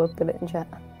 We both put it in chat.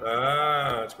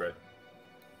 That's great.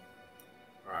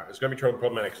 All right, it's going to be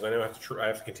problematic because I know I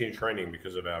have to continue training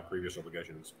because of our previous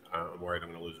obligations. I'm worried I'm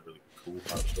going to lose a really cool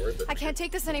part of the story. But I can't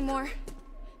take this anymore.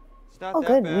 Oh,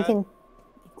 good. We can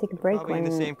take a break when...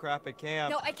 the same crap at camp.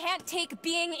 No, I can't take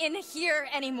being in here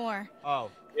anymore.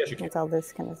 Oh. Yes, you can. It's all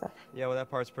this kind of stuff. Yeah, well,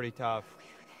 that part's pretty tough.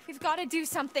 We've got to do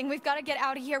something. We've got to get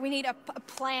out of here. We need a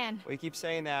plan. We keep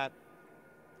saying that,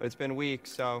 but it's been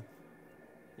weeks, so,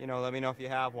 let me know if you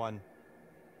have one.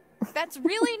 That's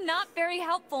really not very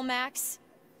helpful, Max.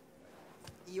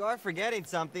 You are forgetting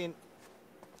something.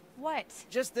 What?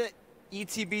 Just the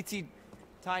itsy-bitsy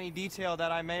tiny detail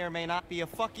that I may or may not be a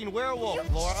fucking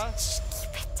werewolf, Laura.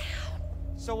 Keep it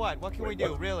down. So what? What can we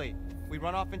do, really? We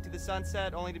run off into the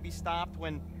sunset only to be stopped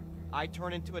when I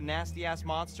turn into a nasty-ass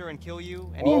monster and kill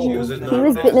you? And he was bitten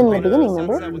in the beginning,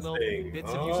 remember? With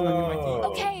bits of you stuck in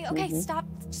my teeth. Okay, stop.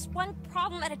 Just one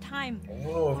problem at a time.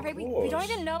 All right, we don't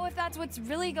even know if that's what's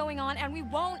really going on, and we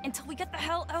won't until we get the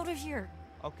hell out of here.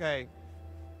 Okay.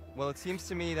 Well, it seems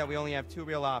to me that we only have two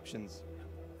real options.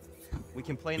 We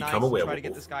can play nice and try to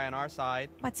get this guy on our side.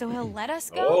 What, so he'll let us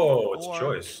go? Oh, it's a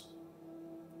choice.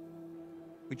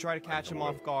 We try to catch him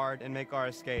off guard and make our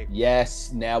escape.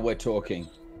 Yes, now we're talking.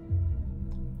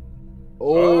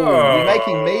 Oh, you're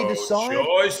making me decide?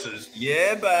 Choices.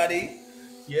 Yeah, buddy.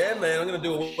 Yeah, man, I'm going to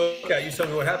do a workout. You tell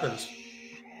me what happens.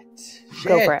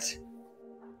 Go for it.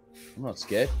 I'm not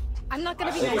scared. I'm not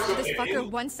going to be nice to this fucker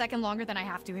 1 second longer than I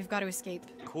have to. We've got to escape.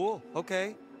 Cool.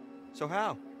 Okay. So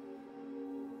how?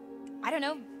 I don't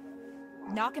know.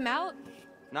 Knock him out?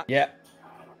 Yeah.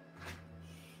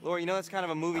 Laura, that's kind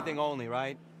of a movie thing only,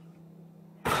 right?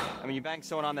 I mean, you bang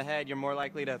someone on the head, you're more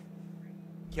likely to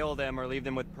kill them or leave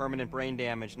them with permanent brain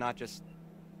damage, not just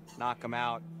knock them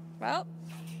out. Well,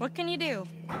 what can you do?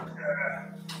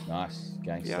 Nice.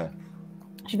 Gangster.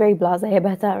 Yeah. She's very blasé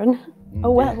about that one.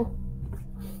 Oh, well.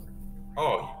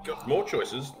 Oh, you got more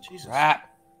choices. Jesus. Rap.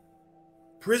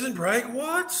 Prison Break?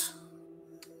 What?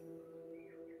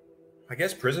 I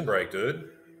guess Prison Break, dude.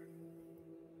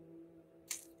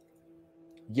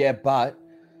 Yeah, but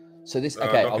so this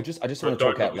okay. I just want to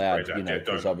talk out loud, you know,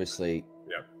 because obviously,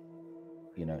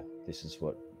 you know, this is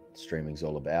what streaming's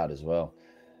all about as well.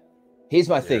 Here's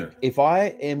my thing: if I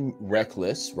am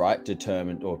reckless, right,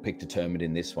 determined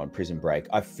in this one, Prison Break,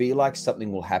 I feel like something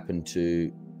will happen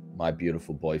to my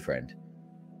beautiful boyfriend.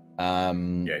 Yeah,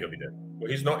 he'll be dead.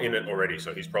 Well, he's not in it already,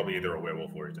 so he's probably either a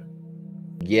werewolf or he's dead.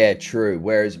 Yeah, true.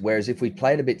 Whereas if we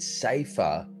played a bit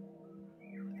safer,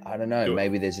 I don't know,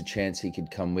 maybe there's a chance he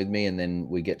could come with me and then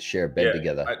we get to share a bed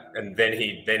together. And then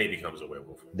he becomes a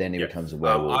werewolf. Then he becomes a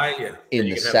werewolf in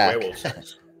the sack.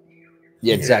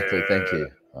 Yeah, exactly. Thank you.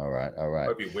 All right.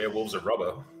 Hope your werewolves are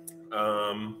rubber.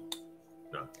 No,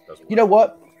 doesn't work. You know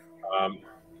what?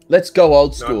 Let's go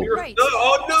old school. Right.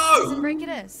 Oh no! Prison Break it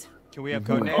is. Can we have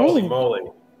code names? Holy moly!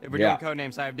 If we're doing code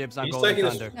names, I have dibs on Golden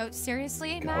Thunder. No,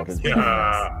 seriously, Max?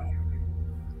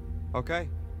 Okay.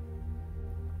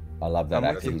 I love that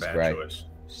actor. He's great.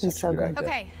 He's so good.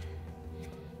 Okay.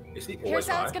 Here's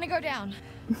how it's gonna go down.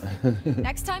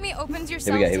 Next time he opens your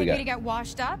cell ticket to get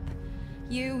washed up,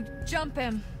 you jump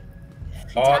him,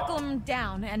 tackle him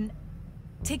down, and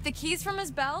take the keys from his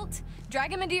belt,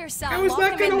 drag him into your cell,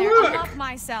 lock him in there, unlock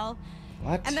my cell.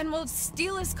 What? And then we'll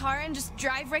steal his car and just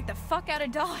drive right the fuck out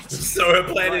of Dodge. So her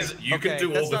plan is you can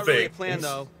do all the things. That's not really a plan,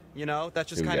 though. You know, that's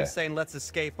just kind of saying let's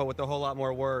escape, but with a whole lot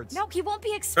more words. No, he won't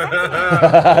be expecting it.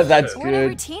 That's We're good. in a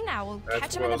routine now. We'll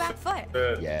catch him in the back foot.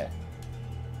 Yeah.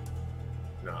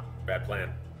 No, bad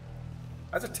plan.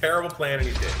 That's a terrible plan, and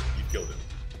he's dead. You killed him.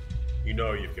 You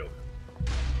know you've killed him.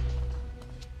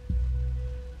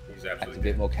 He's absolutely That's a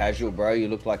bit more casual, bro. You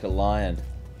look like a lion.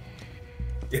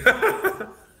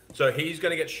 So he's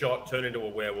going to get shot, turn into a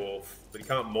werewolf, but he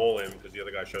can't maul him because the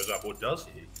other guy shows up. Or does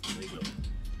he? He will.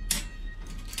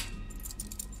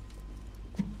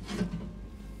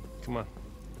 Come on.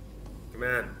 Come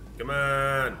on. Come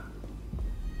on.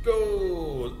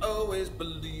 Go. Always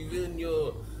believe in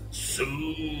your soul.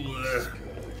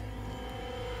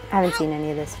 I haven't seen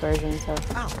any of this version, so.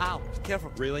 Ow, ow. Careful.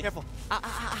 Really? Careful.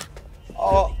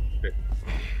 Oh.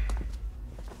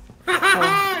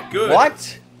 Good.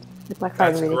 What?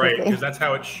 That's great, because that's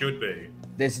how it should be.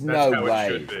 There's no way. It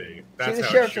should be. That's See, the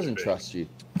how sheriff it should doesn't be. trust you.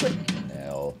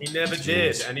 Hell. He never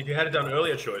did, and if you had done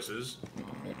earlier choices,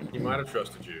 he might have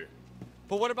trusted you.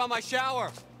 But what about my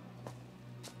shower?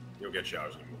 You'll get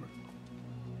showers anymore.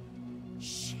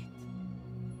 Shit.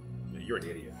 Yeah, you're an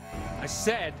idiot. I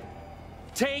said,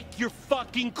 take your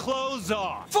fucking clothes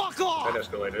off. Fuck off! That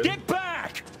escalated. Get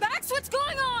back! Max, what's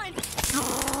going on?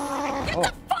 Get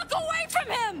the fuck away from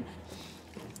him!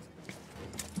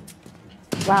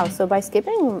 Wow, so by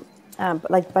skipping,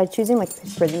 like by choosing like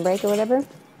Prison Break or whatever,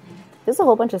 there's a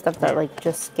whole bunch of stuff that like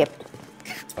just skipped.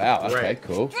 Wow, okay, Right.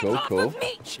 cool.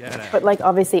 But like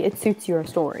obviously it suits your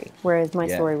story, whereas my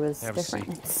story was different.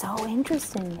 It's so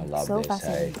interesting. I love so this,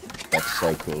 fascinating. hey. That's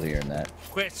so cool hearing that.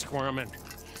 Quit squirming.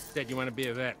 Said you want to be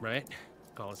a vet, right?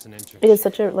 Call us an intern. It is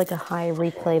such a like a high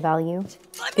replay value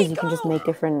because you can just make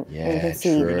different. And you can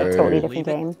see a totally different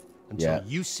game. Until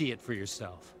you see it for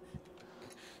yourself.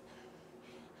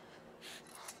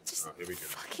 Just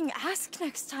fucking ask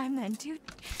next time, then, dude.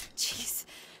 Jeez.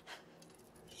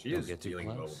 She is dealing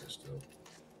well with this still.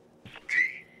 T,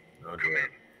 come in.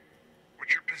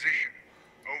 What's your position?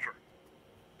 Over.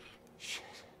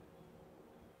 Shit.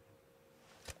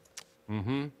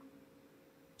 Mm-hmm.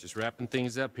 Just wrapping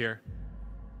things up here.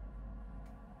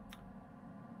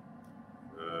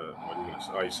 What are you gonna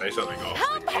say? Oh, you say something. Oh,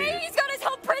 Help! Hey, he's got his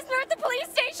whole prisoner at the police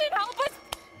station. Help us!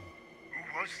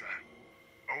 Who was that?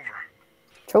 Over.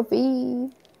 Trophy.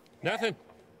 Nothing.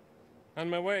 On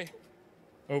my way.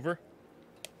 Over.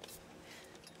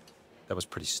 That was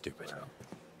pretty stupid.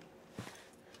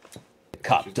 The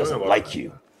cop doesn't like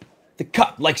you. The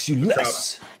cop likes you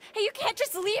less. Hey, you can't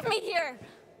just leave me here.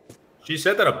 She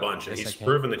said that a bunch, and he's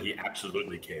proven that he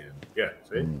absolutely can. Yeah,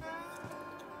 see?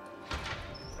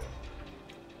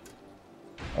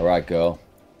 All right, girl.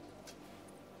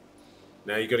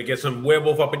 Now you got to get some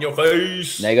werewolf up in your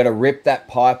face. Now you got to rip that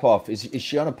pipe off. Is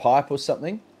she on a pipe or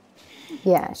something?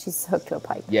 Yeah, she's hooked to a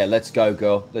pipe. Yeah, let's go,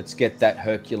 girl. Let's get that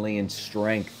Herculean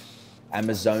strength.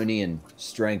 Amazonian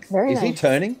strength. Very Is he nice.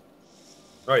 turning?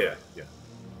 Oh, yeah, yeah.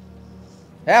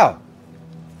 How?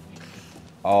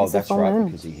 Oh, It's a that's full right, moon.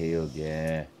 because he healed,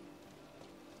 yeah.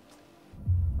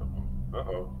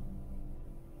 Uh-oh.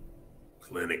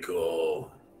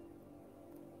 Clinical.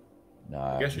 No.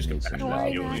 I guess she's he needs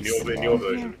compassionate some in love. your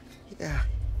version. Yeah.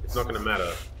 It's not going to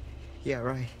matter. Yeah,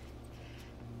 right.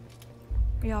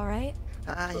 Are you all right? It's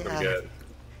not going to Yeah. get...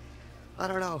 I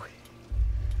don't know.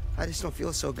 I just don't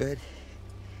feel so good.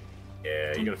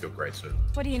 Yeah, you're gonna feel great soon.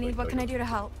 What do you need? What can I do to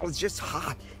help? Oh, it's just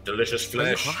hot. Delicious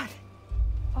flesh. Hot?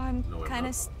 Oh, I'm No, I'm kind not.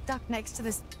 of stuck next to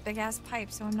this big-ass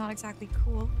pipe, so I'm not exactly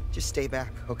cool. Just stay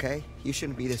back, okay? You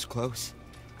shouldn't be this close.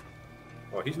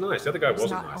 Oh, he's nice. The other guy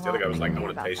wasn't not nice. a The other guy lot was like, I to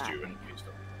want to about taste that, you. right? And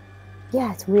stuff.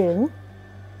 Yeah, it's weird, isn't it?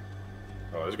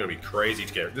 Oh, this is gonna be crazy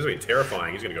to get. This is gonna be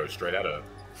terrifying. He's gonna go straight at her.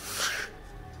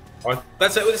 Oh,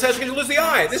 that's it. This is how she's gonna lose the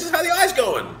eye. This is how the eye's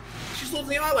going. She's losing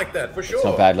the eye like that for sure. It's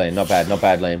not bad, Liam. Not bad. Not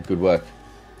bad, Liam. Good work.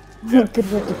 Yeah.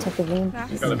 Good work, Detective Liam.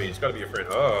 It's gotta be your friend.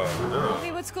 Oh no.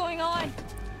 Hey, what's going on?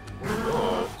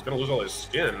 Oh, he's gonna lose all his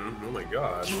skin. Oh my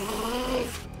god.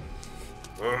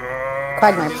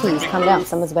 Quagmire, please calm down.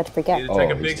 Someone's about to freak out. Need to take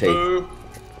a his big teeth. boo.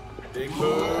 Big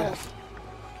boo.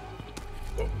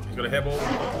 Oh, he's got a hairball.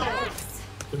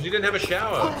 Because he didn't have a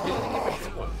shower. He didn't have a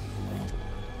shower.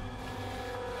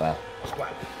 Wow.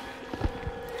 Splat.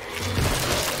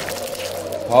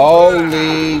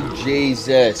 Holy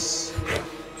Jesus.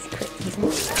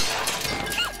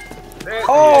 There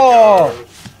Oh! you go.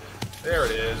 There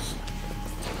it is.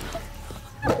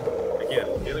 Again,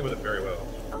 dealing with it very well.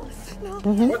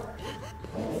 What?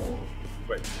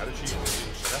 Wait, how did she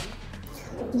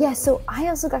Yeah, so I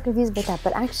also got confused about that,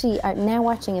 but actually, now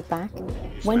watching it back,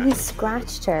 when he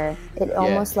scratched her, it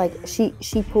almost like she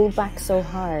pulled back so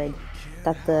hard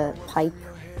that the pipe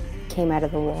came out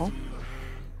of the wall,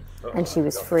 and she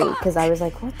was free. Because I was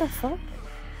like, what the fuck?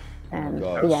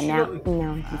 But yeah, now I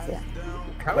can see that.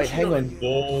 How Wait, is she hang not on. in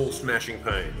ball smashing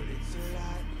pain?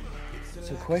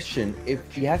 So, question: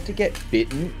 if you have to get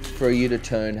bitten for you to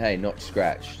turn, hey, not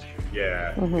scratched.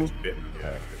 Yeah, it's bitten.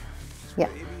 Yeah. Yeah.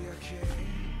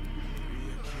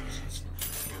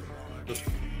 It's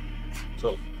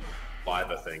a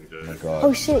liver thing, dude. Oh God.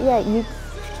 Oh shit! Yeah, you.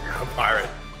 A pirate.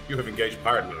 You have engaged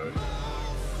pirate mode.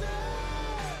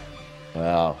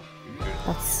 Wow.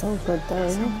 That's so good, though. So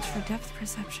Isn't it? much for depth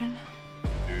perception.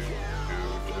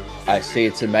 I see.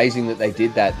 It's amazing that they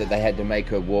did that. That they had to make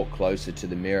her walk closer to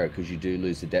the mirror because you do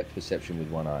lose the depth perception with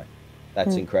one eye.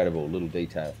 That's incredible. Little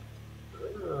detail.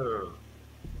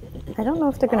 I don't know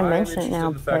if they're going to I'm mention it interested now,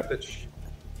 in the fact but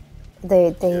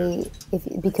that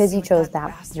because you chose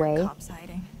that way,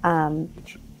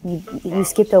 you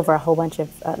skipped over a whole bunch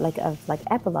of like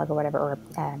epilogue or whatever, or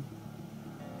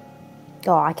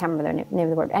I can't remember the name of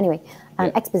the word. Anyway,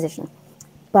 exposition.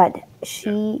 But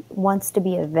she wants to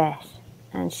be a vet,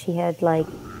 and she had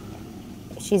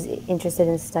she's interested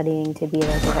in studying to be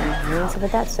like a veterinarian and stuff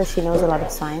like that. So she knows a lot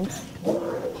of science,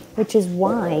 which is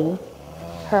why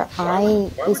her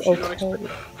eye is okay.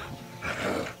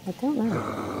 I don't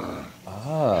know.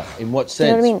 In what You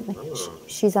sense? know what I mean? Like,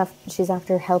 she's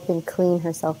after helping clean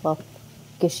herself up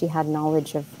because she had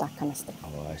knowledge of that kind of stuff.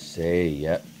 Oh, I see.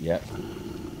 Yep.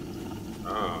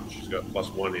 she's got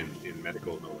 +1 in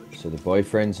medical knowledge. So the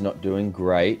boyfriend's not doing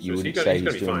great. You wouldn't say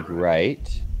he's doing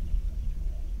great.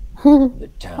 Oh,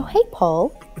 hey,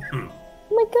 Paul. Oh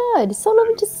my God, so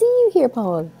lovely to see you here,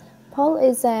 Paul. Paul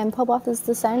is Paul Both is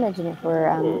the sound engineer for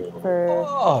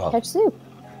CouchSoup.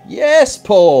 Yes,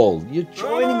 Paul, you're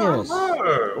joining us.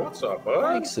 Hello. What's up, bud?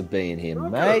 Thanks for being here,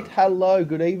 mate. Hello,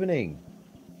 good evening.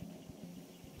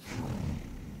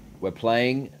 We're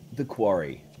playing the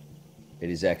Quarry. It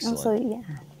is excellent. Also, yeah,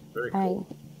 Very cool.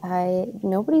 I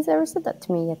nobody's ever said that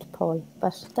to me yet, Paul,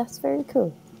 but that's very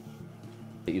cool.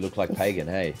 You look like Pagan,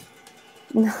 hey?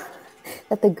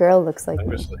 That the girl looks like me.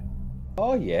 Obviously.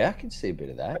 Oh yeah, I can see a bit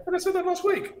of that. But I said that last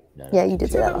week. No, Yeah, you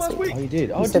did say that last week. Oh, you did.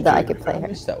 Oh, You said did that you? I could play her. I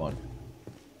missed that one.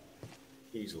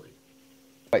 Easily.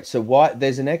 Wait, so why?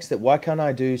 There's an X that. Why can't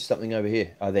I do something over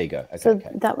here? Oh, there you go. Okay, So okay.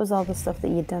 that was all the stuff that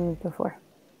you'd done before.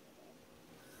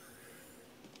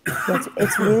 Yeah,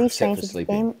 it's really strange for with the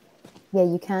sleeping. game. Yeah,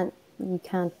 you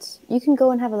can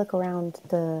go and have a look around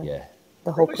the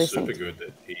whole Probably precinct. super good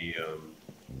that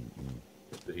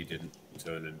he didn't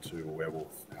turn into a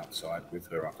werewolf outside with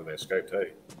her after they escaped.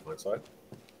 Hey, hindsight.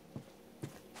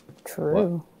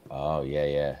 True. Oh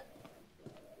yeah.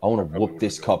 I want to whoop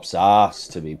this cop's ass,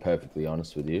 to be perfectly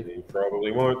honest with you. He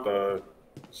probably won't though.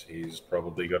 He's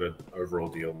probably got an overall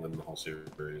deal in the whole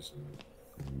series.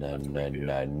 No,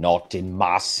 not in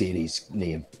my cities,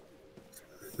 Liam.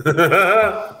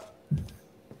 Have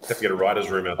to get a writer's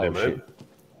room out there, Oh, man. shit.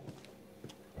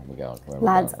 Where am I going?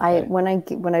 Lads, Okay. when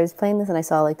I was playing this and I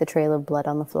saw like the trail of blood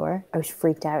on the floor, I was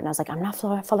freaked out and I was like, I'm not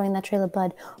following that trail of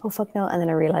blood. Oh fuck no! And then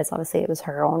I realized obviously it was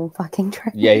her own fucking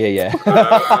trail. Yeah.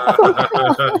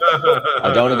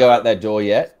 I don't want to go out that door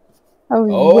yet. I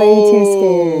was way too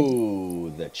scared. Oh,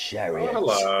 the chariot.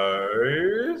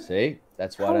 Hello. See,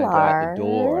 that's why I don't go out the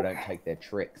door. I don't take their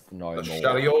tricks no The more.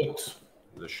 chariot.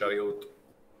 The chariot.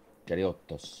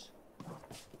 Chariotos.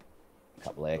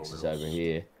 Couple of X's over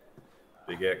here.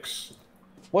 Big X.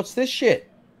 What's this shit?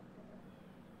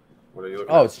 What are you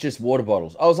looking Oh, at? it's just water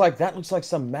bottles. I was like, that looks like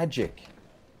some magic.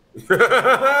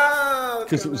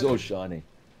 Because it was all shiny.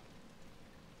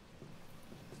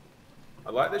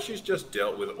 I like that she's just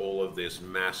dealt with all of this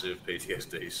massive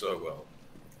PTSD so well.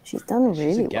 She's done really well.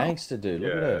 She's a gangster, dude.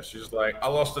 Look at her. She's like, I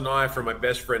lost an eye from my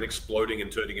best friend exploding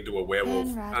and turning into a werewolf,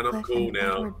 and I'm cool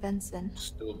now. Edward Benson.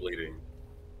 Still bleeding.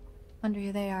 Wonder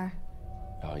who they are.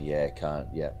 Oh, yeah, can't.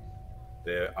 Yeah.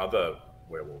 They're other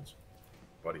werewolves.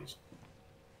 Buddies.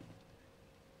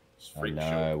 I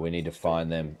know. We need to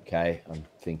find them, okay? I'm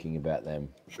thinking about them.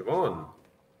 Siobhan.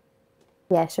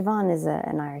 Yeah, Siobhan is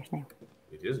an Irish name.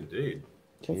 It is indeed.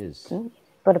 She is.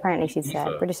 But apparently she's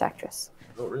a British actress.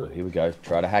 Oh, really? Here we go.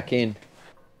 Try to hack in.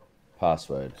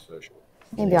 Password.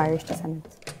 Maybe Irish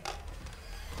descendants.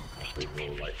 Big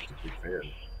fan. Wait,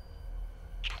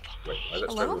 why is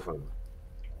that straight on the phone?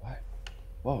 What?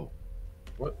 Whoa.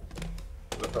 What?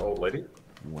 Is that the old lady?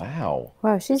 Wow.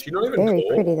 Wow, she's very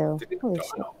pretty, though. Holy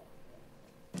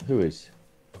shit. Who is?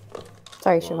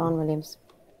 Sorry, Siobhan Williams.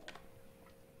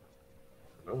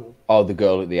 Oh, the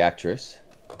girl, the actress.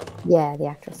 Yeah, the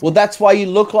actress. Well, that's why you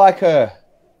look like her.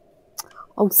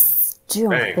 Oh,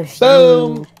 stop it.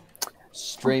 Boom.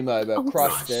 Stream over.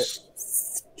 Crushed it.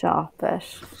 Stop it.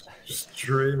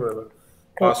 Stream over.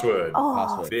 Password. Oh,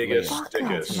 Password. Biggest stickers.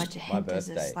 Not so much a hint My as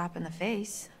a birthday. slap in the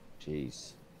face.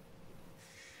 Jeez.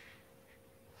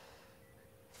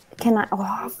 Can I?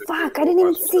 Oh, fuck! I didn't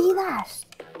even see that.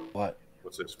 What?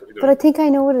 What's this? What are you But doing? I think I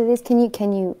know what it is. Can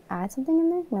you add something in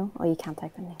there? No. Oh, you can't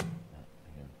type anything.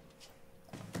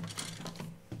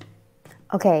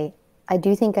 Okay, I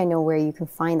do think I know where you can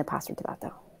find the password to that,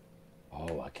 though.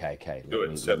 Oh, okay. Do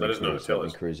it. Let us know. Tell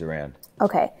us. Cruise around.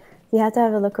 Okay, you have to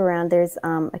have a look around. There's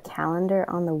a calendar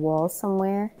on the wall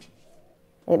somewhere.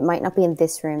 It might not be in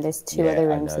this room. There's two other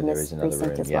rooms in this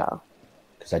precinct as well.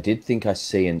 Because I did think I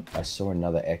saw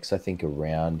another X, I think,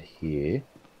 around here.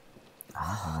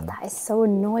 Oh, that is so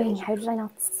annoying. How did I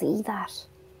not see that?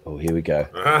 Oh, here we go.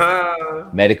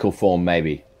 Medical form,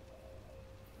 maybe.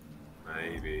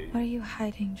 Maybe. What are you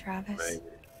hiding, Travis?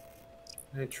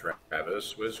 Maybe. Hey,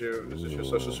 Travis, is this your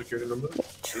social security number?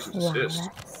 Please assist.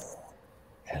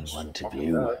 L1 to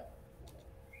view.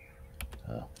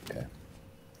 Oh, okay.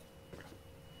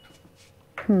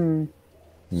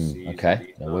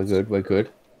 Okay, no, we're good.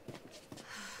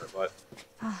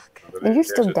 Fuck. And you're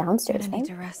still downstairs, I right? need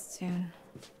to rest soon.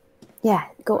 Yeah,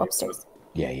 go upstairs.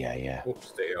 Yeah.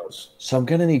 Upstairs. So I'm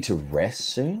gonna need to rest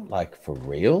soon, like for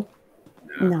real.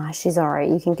 Nah, she's all right.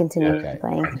 You can continue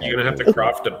playing. You're gonna have to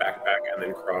craft a backpack and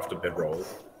then craft a bedroll.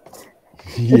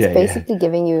 It's basically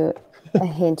giving you a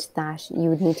hint that you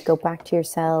would need to go back to your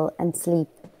cell and sleep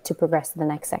to progress to the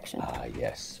next section. Ah,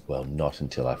 yes. Well, not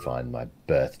until I find my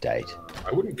birth date.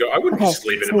 I wouldn't be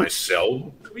sleeping in my cell.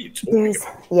 What are you talking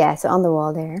about? Yeah, so on the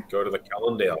wall there. Go to the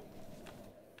calendar.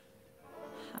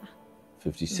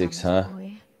 56, huh?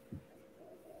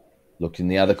 Looked in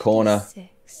the other corner.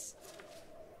 6.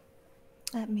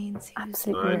 That means he was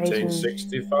Absolutely.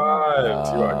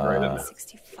 1965. You are great at that.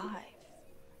 65.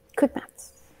 Quick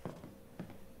maths.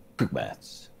 Quick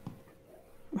maths.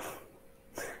 Nice.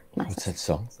 What's that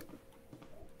song?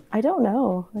 I don't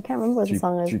know. I can't remember what the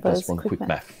song is. 3 but plus it's 1 quick math.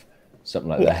 math. Something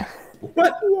like that.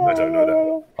 What? I don't know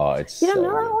that. Oh, it's You don't so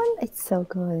know that good. one? It's so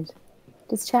good.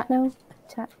 Does chat know?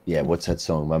 Chat. Yeah, what's that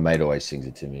song? My mate always sings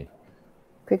it to me.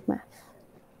 Quick math.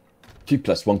 3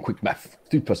 plus 1 quick math.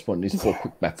 3 plus 1 is 4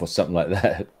 quick math or something like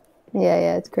that.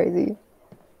 Yeah, it's crazy.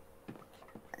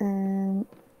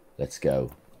 Let's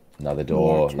go. Another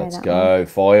door. try Let's that go. one.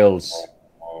 Foils.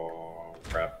 Oh,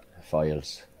 crap.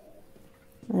 Foils.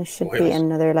 There should be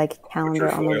another calendar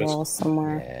on the wall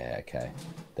somewhere. Yeah, okay.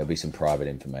 There'll be some private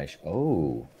information.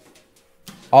 Oh,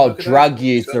 drug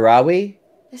user, are we?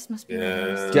 This must be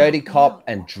Dirty cop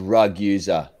and drug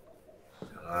user.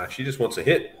 She just wants a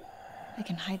hit. I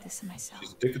can hide this in myself.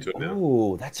 She's addicted to it now.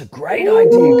 Oh, that's a great idea,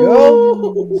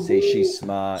 girl. See, she's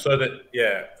smart. So that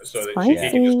she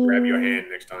can just grab your hand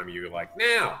next time you're like,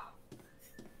 now.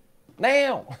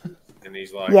 And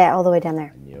he's like, Yeah, all the way down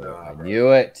there. I knew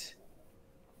it.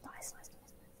 Nice.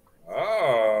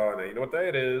 oh, now you know what day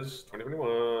it is.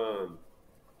 2021.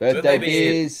 Birthday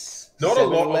beers. Not a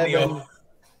lot on the 7-Eleven. off.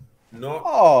 Not.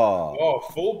 Oh. Oh,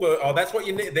 full birth. Oh, that's what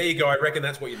you need. There you go. I reckon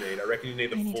that's what you need. I reckon you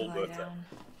need the full birthday.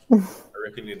 I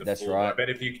reckon you need the That's full. right. I bet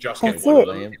if you just That's get one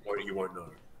of it. them, you won't know.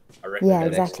 I reckon Yeah,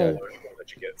 that's exactly. the one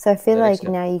that you get. So I feel The like next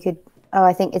one. now you could. Oh,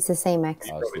 I think it's the same X.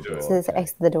 Oh, it's the door, So it's okay.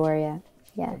 X to the door, yeah.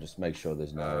 I'll just make sure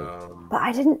there's no. But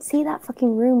I didn't see that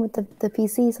fucking room with the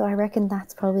PC, so I reckon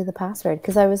that's probably the password.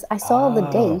 Because I saw the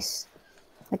date,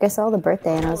 Like I saw the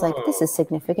birthday and I was like, this is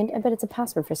significant. I bet it's a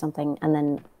password for something. And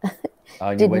then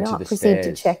and did not proceed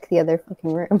to check the other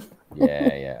fucking room.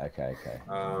 Yeah. Okay.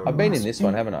 I've been in this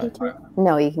one, haven't I?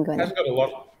 No, you can go in there.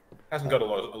 Hasn't got a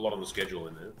lot on the schedule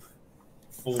in there.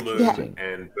 Full moon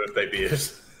and birthday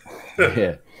beers.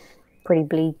 Yeah. Pretty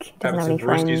bleak. Having some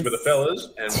brewskis with the fellas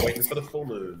and waiting for the full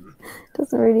moon.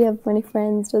 Doesn't really have many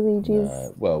friends, does he?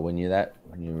 Jeez. Well, when you're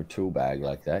a tool bag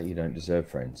like that, you don't deserve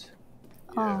friends.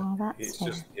 Yeah. Oh, that's it's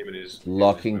just him and his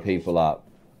locking people up.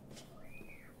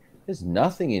 There's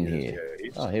nothing in here.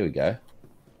 Oh, here we go.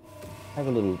 Have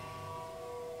a little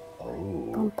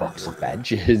box of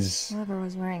badges. Whoever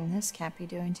was wearing this can't be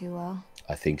doing too well.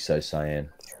 I think so, Cyan.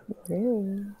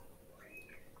 Really?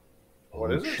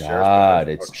 What is it? Charred.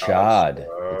 It's charred.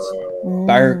 It's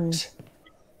burnt.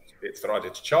 It's right.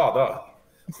 It's charred.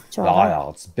 It's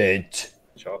burnt.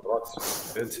 Charred. Burnt.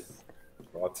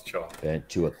 Right, charred. Burnt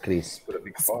to a crisp.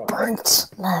 It's burnt.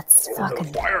 That's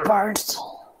fucking burnt.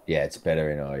 Yeah, it's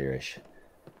better in Irish.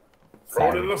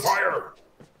 Throw it in the fire.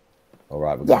 All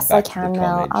right, we're going back I to can the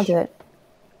now. I'll do it.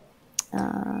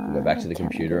 We'll go back to the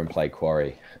computer and play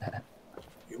Quarry.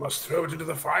 You must throw it into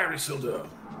the fire, Isildur.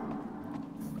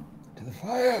 To the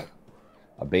fire.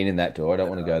 I've been in that door. I don't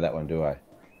want to go that one, do I? I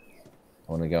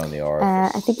want to go in the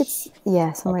orifice. I think it's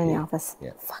somewhere in the office.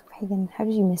 Yeah. Fuck, Megan, how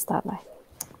did you miss that? Like,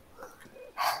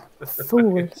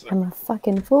 fool! I'm a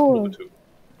fucking fool.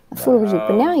 I fooled you,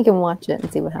 but now you can watch it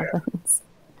and see what happens.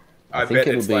 I think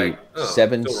it'll be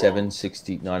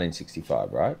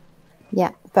 1965, right?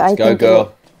 Yeah, but I think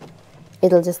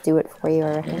it'll just do it for you,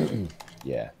 I reckon.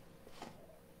 Yeah.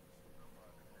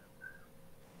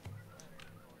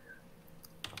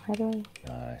 How do I?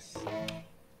 Nice.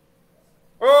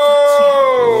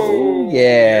 Oh!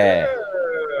 Yeah.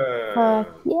 Yeah.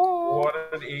 What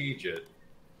an idiot.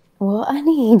 What an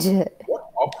idiot.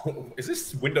 What? Is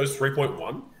this Windows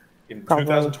 3.1 in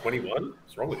 2021?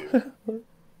 What's wrong with you?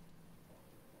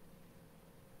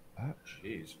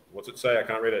 Jeez. What's it say? I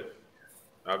can't read it.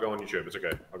 I'll go on YouTube. It's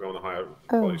okay. I'll go on the higher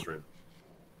quality stream.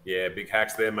 Yeah, big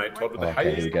hacks there, mate. Todd with the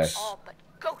hacks. All but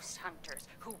ghost hunters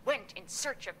who went in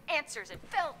search of answers and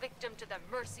fell victim to the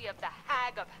mercy of the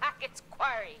hag of Hackett's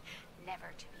Quarry.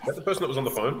 Never to Is that the person that was on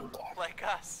the phone? Like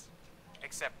us.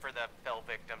 Except for the fell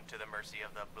victim to the mercy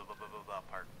of the blah blah blah blah blah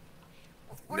part.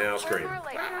 Now scream. We're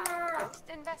like ghost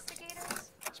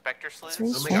investigators? Spectre sleuths?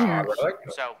 Oh my God, I like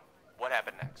that. So, what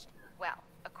happened next? Well,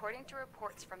 according to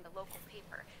reports from the local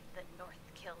paper, the North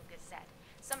Kill Gazette,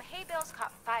 some hay bales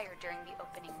caught fire during the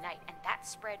opening night, and that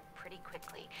spread pretty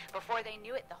quickly. Before they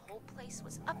knew it, the whole place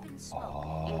was up in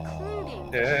smoke,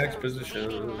 including the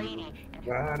exposition. lady and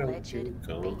Why her don't alleged you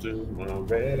come baby. to my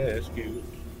rescue?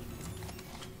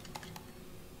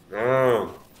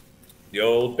 Oh, the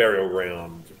old burial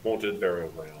ground, haunted burial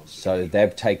ground. So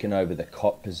they've taken over the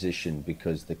cop position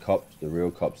because the real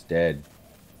cop's dead.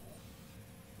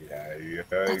 Yeah.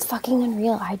 That's fucking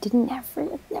unreal. I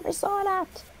never saw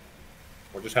that.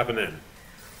 What just happened then?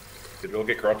 Did it all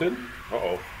get corrupted?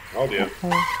 Uh-oh. Oh, dear.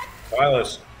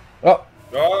 Silas. Oh.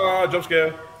 Oh, jump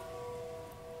scare.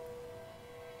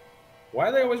 Why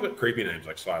are they always got creepy names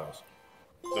like Silas?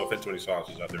 No offense to any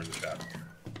Silases out there in the chat.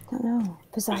 I don't know.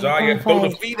 Bizarre bona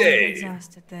I'm fide.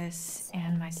 exhausted this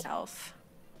and myself.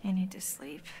 I need to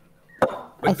sleep.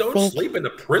 But don't sleep in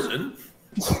the prison.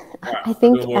 I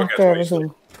think after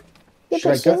everything. Yeah,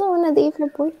 but she doesn't want to leave her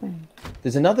boyfriend.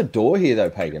 There's another door here, though,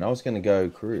 Pagan. I was going to go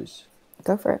cruise.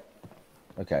 Go for it.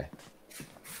 Okay.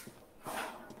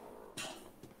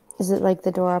 Is it like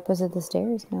the door opposite the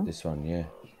stairs? No. This one, yeah.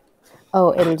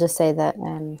 Oh, it'll just say that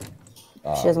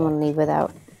she doesn't want to leave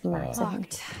without Max.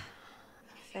 Locked.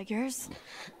 Figures.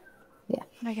 Yeah.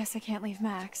 But I guess I can't leave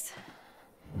Max.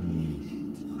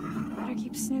 Better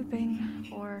keep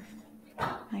snooping, or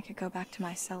I could go back to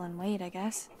my cell and wait, I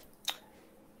guess.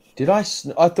 Did I?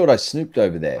 I thought I snooped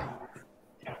over there.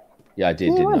 Yeah, I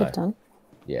did. Didn't I? Done.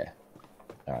 Yeah.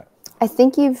 All right. I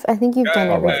think you've done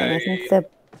everything. I think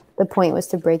the point was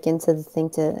to break into the thing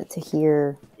to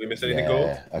hear. Did we miss anything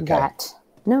cool? Okay. That.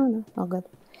 No, all good.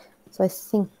 So I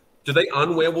think. Do they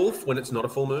unwerewolf when it's not a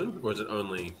full moon, or is it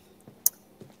only?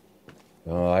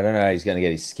 Oh, I don't know. He's going to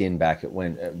get his skin back. It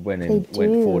went 4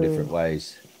 different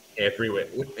ways. Everywhere.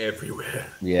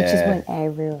 Yeah. It just went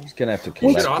everywhere. He's going to have to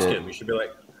collect collect it. You should ask it. him. You should be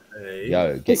like, hey.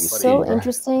 Yo, get It's your so skin,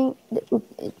 interesting.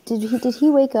 Did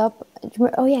he wake up?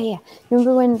 Oh yeah.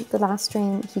 Remember when the last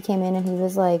stream he came in and he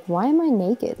was like, "Why am I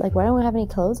naked? Like, why don't I have any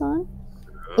clothes on?"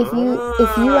 If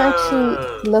you actually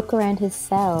look around his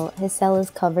cell is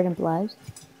covered in blood.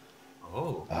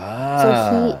 Oh.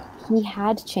 So he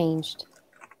had changed,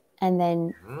 and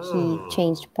then he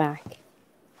changed back.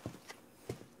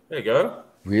 There you go.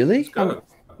 Really? Go.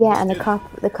 Yeah, and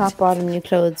the cop brought him new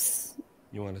clothes.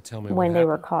 You want to tell me when they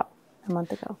were caught a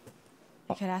month ago?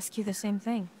 I could ask you the same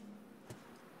thing.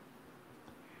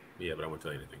 Yeah, but I won't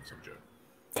tell you anything. Some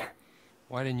joke.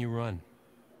 Why didn't you run?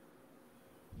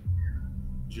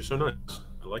 You're so nice.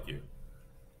 I like you.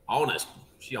 Honest.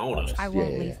 She honest. I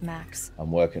won't leave Max.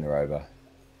 I'm working her over.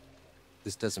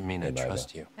 This doesn't mean I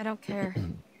trust you. I don't care.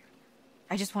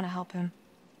 I just want to help him.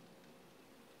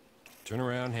 Turn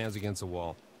around, hands against the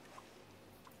wall.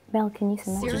 Mel, can you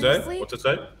send that? What's it say? What's it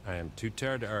say? I am too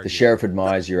tired to argue. The sheriff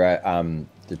admires your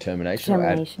determination.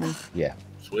 Determination. Yeah.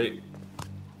 Sweet.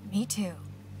 Me too.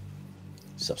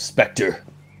 Spectre.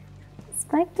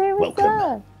 Spectre, what's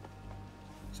up?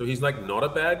 So he's like not a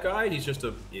bad guy. He's just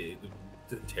a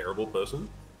terrible person.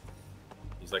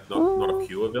 He's like not a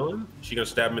pure villain. Is she gonna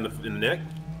stab him in the neck?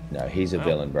 No, he's a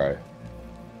villain, bro.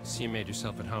 See, you made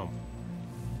yourself at home.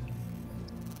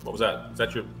 What was that? Is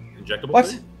that your injectable? What?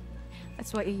 Thing?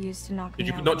 That's what you used to knock me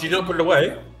out. Did you not put it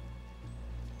away?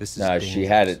 This is no, she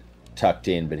had it tucked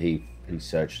in, but he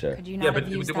searched her. Could you not have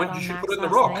used that on Max put it in the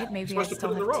last rock. night? Maybe You're I supposed to still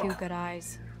put it in the have rock. two good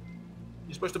eyes.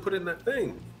 You're supposed to put it in that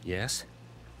thing. Yes?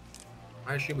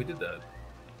 I assume we did that.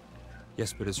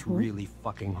 Yes, but it's really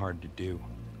fucking hard to do.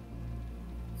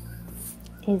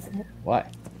 Is it?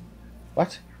 Why?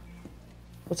 What?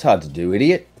 What's hard to do,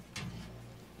 idiot?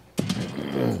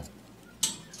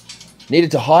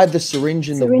 Needed to hide the syringe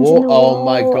in the wall. Oh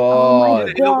my god!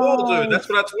 In the wall, dude. That's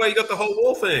why you got the whole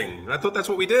wall thing. I thought that's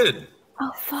what we did.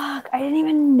 Oh fuck! I didn't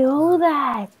even know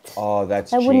that. Oh,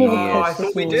 that's wouldn't even Oh, I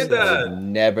thought we did I that. would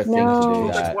never think to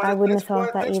do that. I wouldn't have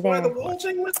thought that That's either. why the wall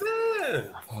thing was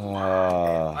there.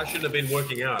 Oh, I shouldn't have been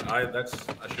working out. I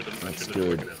should have been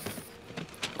working out.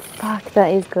 Fuck,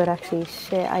 that is good actually.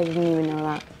 Shit, I didn't even know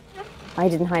that. I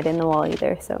didn't hide it in the wall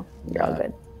either, so you're all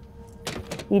good.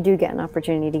 You do get an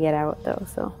opportunity to get out though,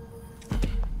 so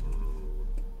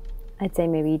I'd say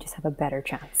maybe you just have a better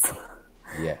chance.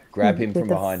 Yeah, grab him from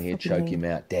behind here, choke him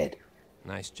out, dead.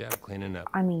 Nice job cleaning up.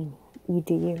 I mean, you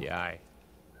do you. The eye.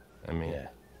 I mean, yeah.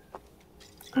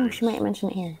 Oh, she might mention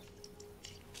it here.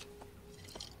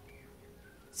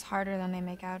 It's harder than they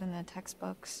make out in the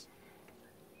textbooks.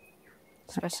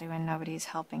 Especially when nobody's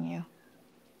helping you.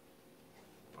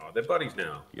 Oh, they're buddies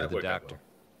now. You're the doctor.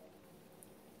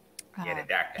 Yeah, the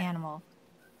doctor. Animal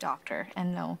doctor.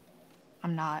 And no,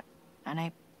 I'm not. And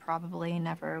I probably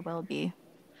never will be.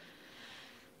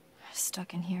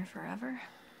 Stuck in here forever.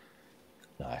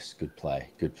 Nice, good play,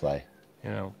 good play. You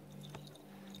know,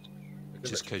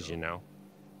 just because you know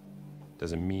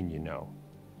doesn't mean you know.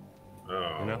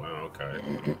 Oh, you know? Well,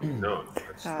 okay. No.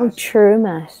 Oh, true,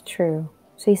 Matt, true.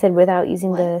 So you said without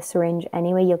using the syringe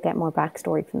anyway, you'll get more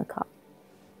backstory from the cop.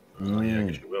 Oh, yeah, I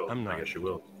guess you will. I'm not. I guess you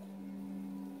will.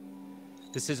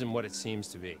 This isn't what it seems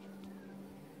to be.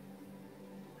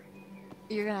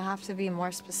 You're gonna have to be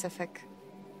more specific.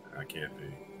 I can't be.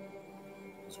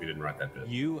 So we didn't write that bit.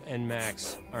 You and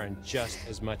Max are in just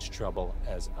as much trouble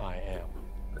as I am.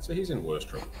 I'd say he's in worse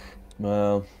trouble.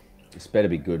 Well, this better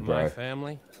be good, bro. My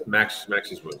family? Max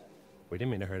is worse. We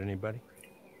didn't mean to hurt anybody.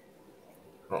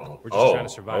 Uh-oh. We're just trying to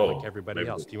survive like everybody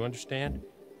else. Do you understand?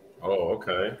 Oh,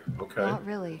 okay. Okay. Not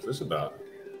really. What's this about?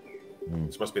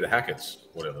 This must be the Hackett's,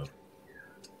 whatever.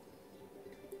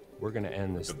 We're gonna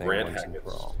end this The thing Grand once and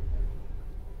Hackett's. for all.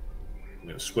 I'm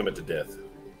gonna swim it to death.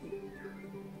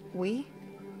 We?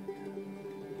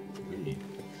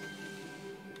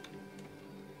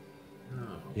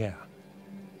 Yeah.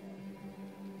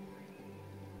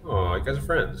 Oh, you guys are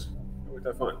friends. Worked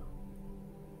out fun.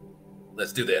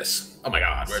 Let's do this. Oh my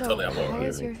god, we're totally on How board.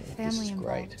 is your family This is involved?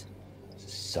 great. This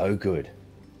is so good.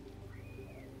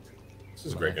 This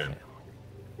is a great game.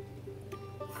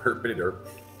 Herpity derp.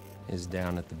 Is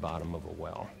down at the bottom of a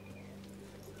well.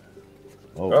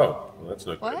 Oh, well, that's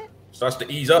not good. What? Starts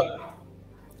to ease up.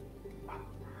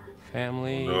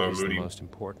 Family No, is the Moody. most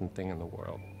important thing in the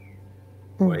world.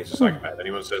 Well, he's a psychopath.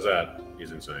 Anyone says that,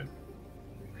 he's insane.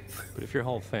 But if your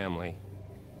whole family,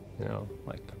 you know,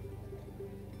 like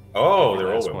Oh, they're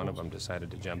all last women. one of them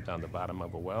decided to jump down the bottom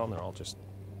of a well, and they're all just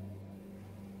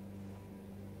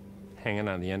hanging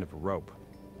on the end of a rope.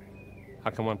 How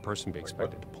can one person be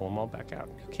expected to pull them all back out?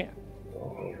 You can't.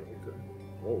 Oh, okay.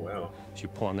 Oh, wow. If you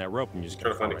pull on that rope, and you're just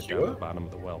Trying gonna to fall find right a down to cure? the bottom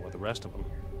of the well with the rest of them.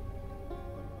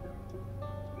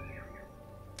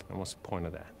 And what's the point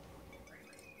of that?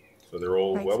 So they're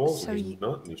all Right, werewolves, so and you- he's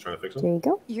not, and he's trying to fix them? There you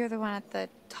go. You're the one at the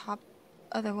top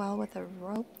of the well with a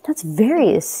rope? That's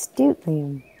very astute,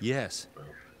 Liam. Yes.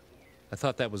 I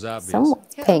thought that was obvious.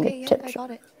 Someone's paying I attention.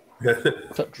 got it.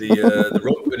 The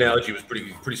rope analogy was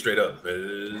pretty straight up.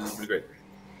 Pretty great.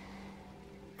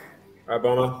 All right,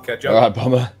 Bomber, catch up. All right,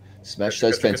 Bomber. Smash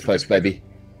those Catch up, fence catch up, posts, catch up. baby.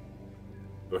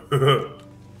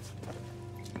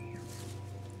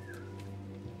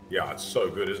 Yeah, it's so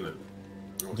good, isn't it?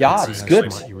 Yeah, it's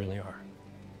good. You really are.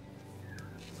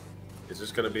 Is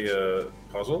this going to be a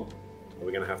puzzle? Are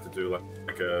we going to have to do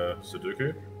like a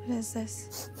Sudoku? What is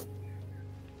this?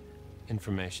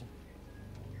 Information.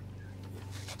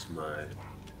 It's my.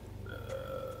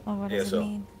 Well, what does it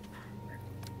mean?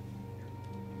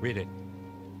 Read it.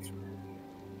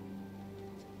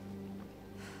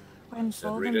 When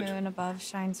full the moon above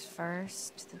shines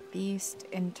first, the beast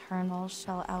internal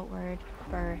shall outward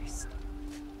burst.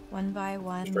 One by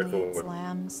one leads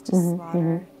lambs to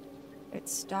slaughter. It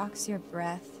stalks your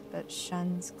breath, but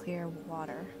shuns clear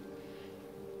water.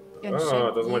 And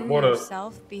should doesn't you like water.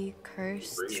 yourself be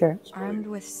cursed, armed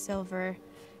with silver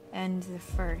and the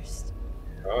first.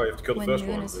 Oh, you have to kill the first one.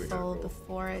 When moon is full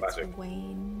before its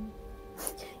wane.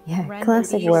 Yeah,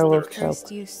 classic werewolf trope.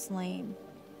 You slain.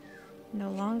 No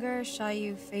longer shall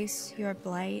you face your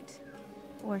blight,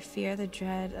 or fear the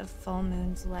dread of full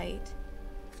moon's light.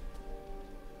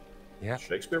 Yeah.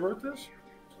 Shakespeare wrote this?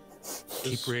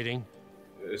 Keep reading.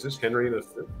 Is this Henry the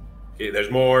Fifth? Okay,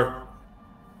 there's more.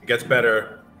 It gets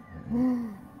better.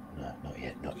 No, not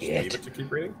yet. Not yet. Leave it to keep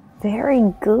reading. Very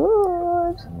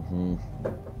good.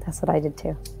 That's what I did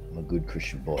too. I'm a good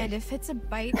Christian boy. And if it's a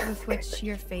bite with which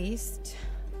you're faced,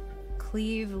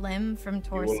 cleave limb from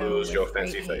torso. You will lose your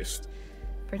fancy face. face.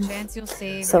 Perchance you'll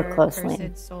save So your close, cursed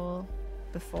Liam. soul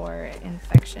before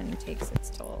infection takes its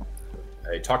toll.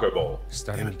 A taco bowl.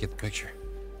 Starting to get the picture.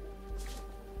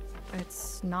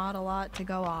 It's not a lot to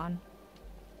go on.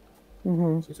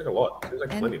 Seems like a lot. Seems like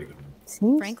plenty to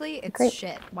go. Frankly, it's great.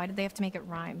 shit. Why did they have to make it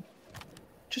rhyme?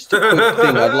 Just a quick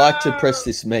thing. I'd like to press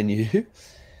this menu.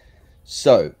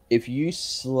 So, if you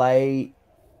slay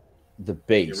the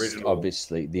beast,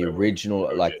 obviously, the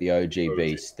original, like the OG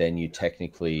beast, then you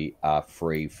technically are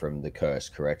free from the curse,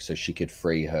 correct? So she could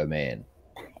free her man.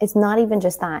 It's not even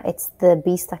just that. It's the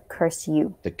beast that cursed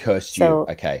you. The cursed So-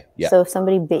 you. Okay. Yeah. So if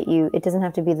somebody bit you, it doesn't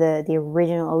have to be the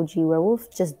original OG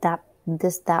werewolf, just that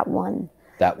one.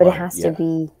 That But one. it has yeah. to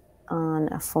be on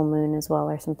a full moon as well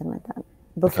or something like that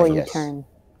before you yes. turn.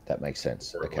 That makes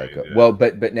sense. Or Okay, like, good. yeah. Well,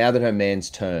 but now that her man's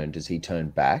turned, does he turn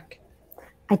back?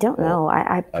 I don't know.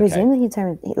 I presume that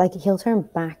he'll turn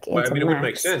back into Well, I mean, it would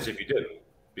make Max. sense if you didn't.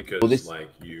 Because, Wait,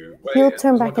 He'll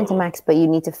turn there's back one into going on. Max, but you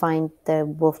need to find the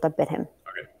wolf that bit him.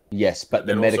 Yes, but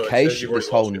the Then also it says medication, you've already this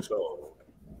whole, lost your soul.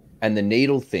 and the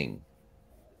needle thing.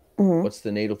 Mhm. What's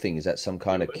the needle thing? Is that some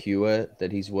kind of cure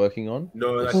that he's working on?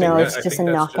 No, I think No, that- it's I just a think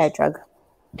that's knockout drug.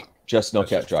 Just that's knockout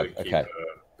just to drug. keep, Okay.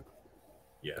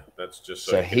 yeah, that's just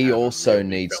So he can he have a also really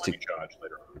needs to- felony charge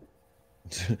later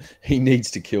on. He needs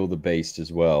to kill the beast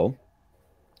as well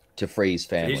to free his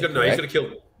family. He's gonna correct? kill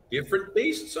different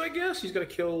beasts, I guess. He's gonna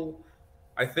kill.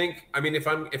 I think. I mean, if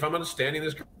I'm understanding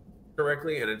this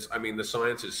correctly, and it's. I mean, the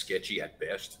science is sketchy at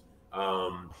best.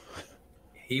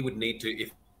 He would need to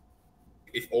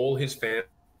if all his family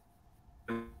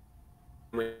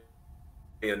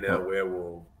are now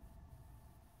werewolves.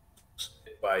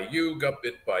 By you, got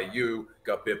bit by you,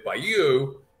 got bit by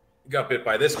you, got bit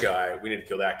by this guy. We need to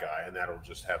kill that guy, and that'll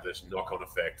just have this knock-on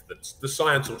effect. That the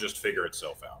science will just figure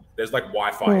itself out. There's like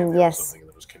Wi-Fi in there or yes. something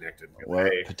that was connected. Well,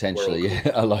 Hey, potentially, we're all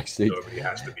yeah. I like Seed. Nobody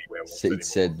has to be werewolves Seed anymore.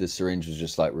 said the syringe was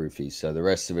just like roofies. So the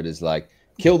rest of it is like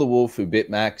kill the wolf who bit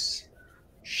Max.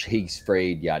 He's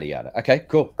freed. Yada yada. Okay,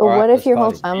 cool. But All right, what if let's your whole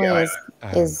party. family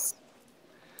Yeah, is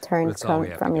turned that's all we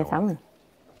have from to your go on. family?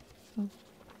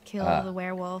 Kill the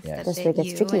werewolf yeah. that Just bit gets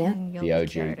you, tricky, yeah. and you'll The be OG,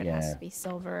 cured. It has yeah. to be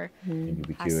silver. And you'll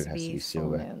be Has cured. to Has to be be full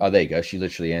silver. moon. Oh, there you go. She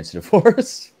literally answered it for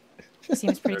us.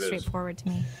 Seems pretty There it is. straightforward to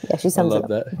me. Yeah, she I sums it love up.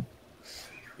 that.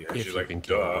 Yeah, If she's you like, can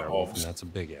kill a duh, werewolf, off. and that's a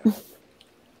big if.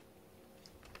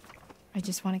 I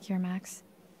just want to cure Max.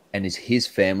 And is his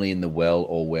family in the well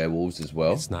all werewolves as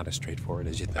well? It's not as straightforward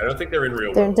as you think. I don't think they're in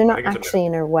real. They're world. not I think it's a actually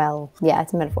in a well. Yeah,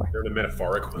 it's a metaphor. They're in a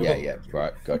metaphorical. Yeah, yeah.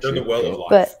 Right. Got They're in you. the well of Cool.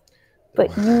 life.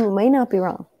 But you may not be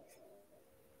wrong.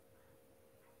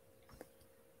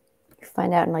 You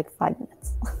find out in like 5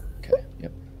 minutes. Okay.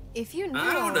 Yep. If you knew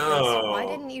I all don't this, know. why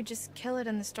didn't you just kill it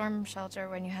in the storm shelter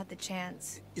when you had the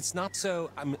chance? It's not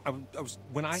so. I was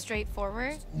when I.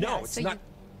 Straightforward? No, Yeah, it's so not.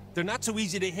 They're not so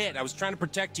easy to hit. I was trying to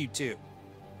protect you too.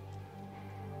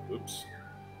 Oops.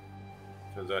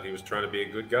 Turns out he was trying to be a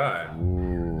good guy,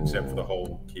 except for the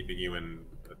whole keeping you in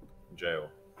jail.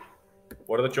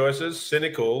 What are the choices?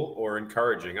 Cynical or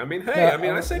encouraging? I mean, hey,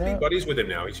 No, I say be no. buddies with him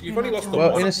now. You've only lost the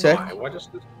Well, one in a sec. guy. Why just?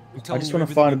 I'm telling just you wanna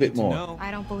everything find a you bit need to more. know.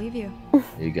 I don't believe you. There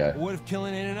you go. What if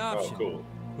killing ain't an option? Oh, cool.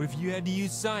 What if you had to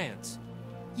use science?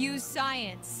 Use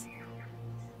science.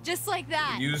 Just like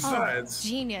that. Use science.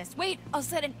 Genius. Wait, I'll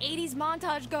set an 80s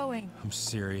montage going. I'm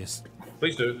serious.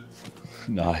 Please do.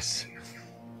 Nice.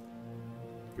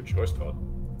 Good choice, Todd.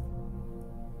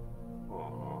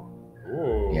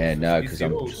 Ooh, yeah, no, because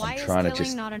I'm trying to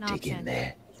just not an dig option? in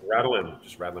there. Just rattle him.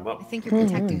 Just rattle him up. I think you're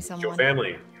protecting It's someone. your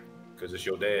family. Because it's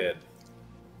your dad.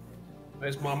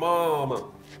 It's my mama.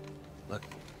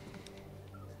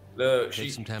 Look, she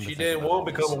didn't want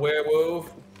to become a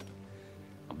werewolf.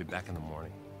 I'll be back in the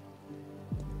morning.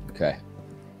 Okay.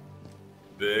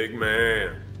 Big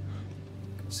man.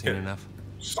 Seen enough?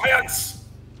 Science!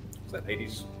 Is that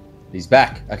 80s? He's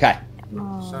back. Okay.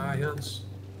 Science.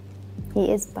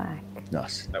 He is back.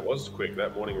 Nice. That was quick.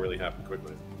 That morning really happened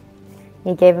quickly.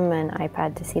 He gave him an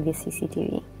iPad to see the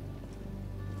CCTV.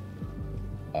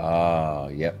 Oh,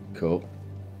 yep. Cool.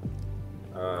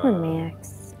 Poor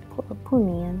Max. Poor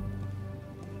man.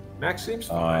 Max seems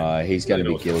fine. He's going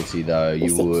to be guilty, though.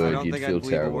 You would. I don't You'd think feel I'd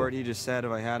believe terrible. a word he just said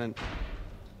if I hadn't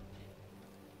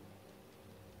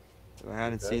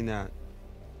seen that.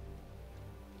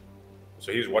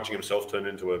 So he was watching himself turn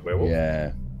into a werewolf?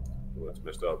 Yeah. Oh, that's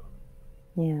messed up.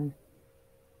 Yeah.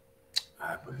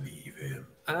 I believe him.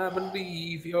 I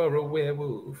believe you're a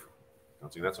werewolf.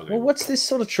 Can't sing that song Well, anymore. what's this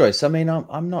sort of choice? I mean,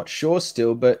 I'm not sure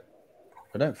still, but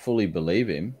I don't fully believe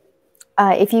him.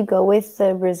 If you go with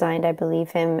the resigned, I believe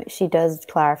him, she does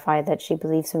clarify that she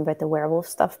believes him about the werewolf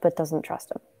stuff, but doesn't trust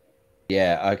him.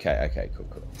 Yeah, okay, cool.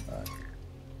 All right.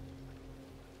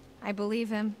 I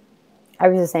believe him. I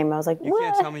was the same. I was like, You what?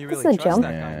 can't tell me you This really is a trust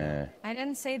jump. that guy. I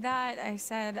didn't say that. I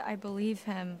said I believe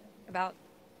him about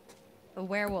the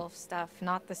werewolf stuff,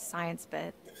 not the science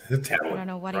bit. I don't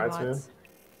know what he wants.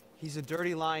 He's a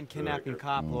dirty lying kidnapping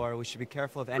cop, Laura. We should be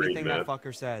careful of anything that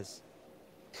fucker says.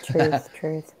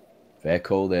 Truth. Fair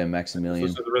call there, Maximilian.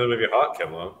 Listen to the rhythm of your heart,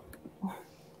 Kevlar.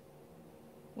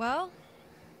 Well,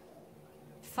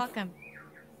 fuck him.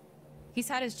 He's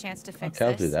had his chance to fix Okay,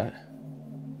 I'll this. do that.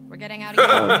 We're getting out of here.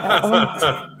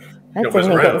 That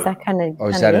didn't make it. Was that kind of? Oh,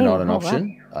 is that not an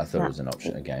option? I thought it was an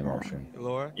option, a game option.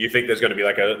 Laura? You think there's going to be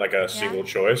like a single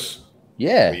choice?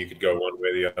 Yeah. Where you could go one way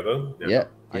or the other? Yeah.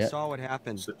 I saw what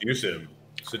happened. Seduce him.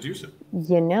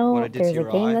 You know, there's a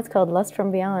game that's called Lust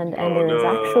from Beyond, and there is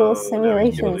actual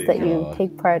simulations that you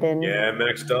take part in. Yeah,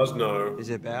 Max does know. Is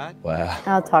it bad? Wow.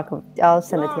 I'll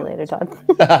send it to you later, Todd.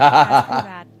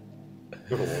 That's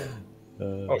pretty bad.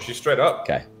 Oh, she's straight up.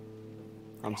 Okay.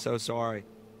 I'm so sorry.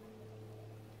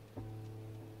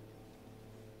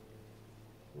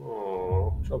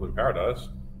 Oh, trouble in paradise.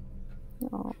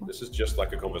 Oh. This is just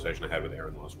like a conversation I had with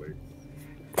Aaron last week.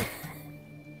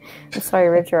 I'm sorry, I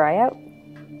ripped your eye out.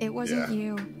 It wasn't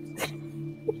you.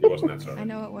 He wasn't that sorry. I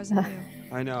know it wasn't you.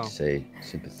 I know. See,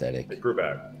 sympathetic. It grew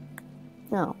back.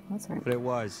 No, that's all right. But it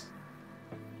was.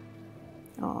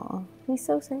 Aw, he's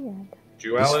so sad.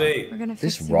 Duality. We're gonna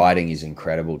This fix you. writing is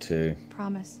incredible too.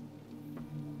 Promise.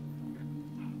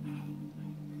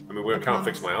 I mean, we can't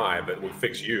fix my eye, but we'll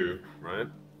fix you, right?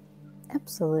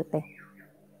 Absolutely.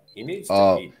 He needs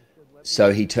to eat.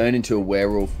 So he turned into a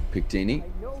werewolf, Pictini,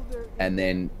 and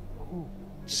then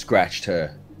scratched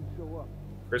her.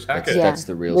 Chris Hackett. Yeah, That's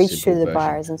the real reached simple through the version.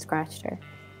 bars and scratched her.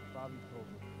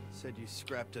 Said you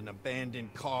scrapped an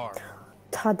abandoned car.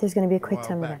 Todd, there's going to be a quick A while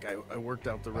time back, event. I worked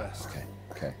out the rest.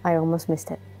 Okay. I almost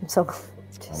missed it. I'm so.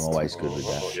 I'm always good with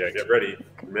Oh, that. yeah, get ready.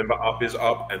 Remember, up is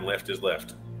up and left is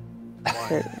left.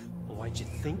 Why'd you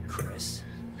think, Chris?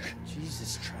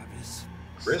 Jesus, Travis.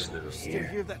 Chris knew. Still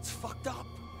here? That's fucked up.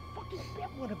 Fucking bet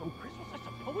one of them, Chris. What's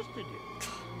I supposed to do?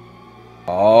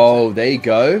 Oh, there you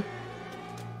go.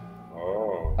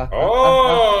 Oh.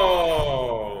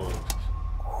 Oh.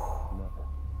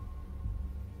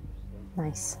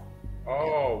 Nice.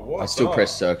 Oh, what? I still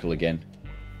press circle again.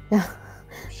 Yeah.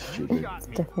 Stupid. It's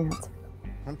definitely not.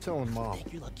 I'm telling Mom.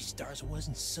 Thank your lucky stars it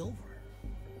wasn't silver.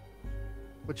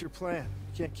 What's your plan?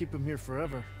 You can't keep him here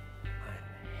forever.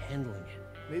 I'm handling it.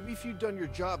 Maybe if you'd done your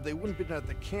job, they wouldn't have been at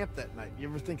the camp that night. You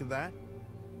ever think of that?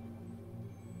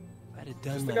 If I'd have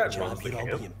done the my guy job, runs the you'd all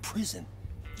camp. be in prison.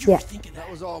 Did you Yeah. ever think of that?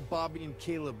 That was all Bobby and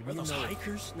Caleb. Are You those know it.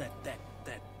 hikers?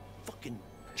 That fucking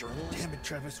journalist? Damn it,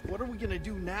 Travis. What are we gonna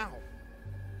do now?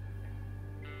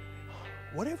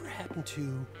 Whatever happened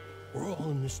to we're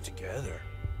all in this together?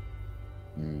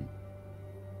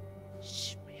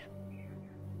 Shh, man.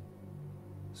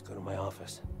 Let's go to my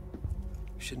office.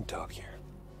 We shouldn't talk here.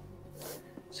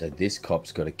 So this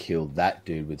cop's got to kill that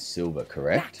dude with silver,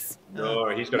 correct? No,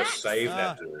 he's got to save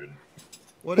that dude.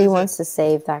 What He is wants to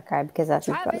save that guy because that's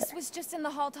his brother. Travis was just in the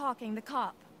hall talking, the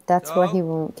cop. That's why he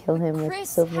won't kill him with Chris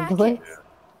silver Hackett. bullets.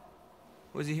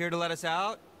 Was he here to let us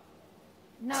out?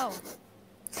 No,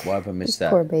 Why have I missed that?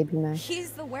 Poor baby Max.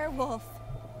 he's the werewolf,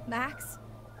 Max.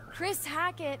 Chris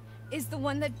Hackett is the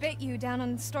one that bit you down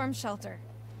on the storm shelter.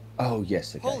 Oh,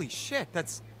 yes. Okay. Holy shit,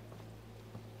 that's...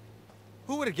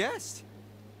 Who would have guessed?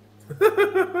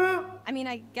 I mean,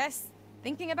 I guess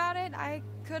thinking about it, I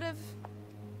could have...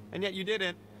 And yet you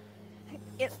didn't.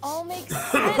 It all makes sense.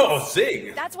 Oh,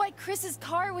 Zig! That's why Chris's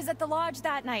car was at the lodge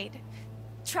that night.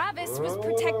 Travis was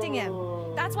protecting him.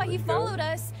 That's why he followed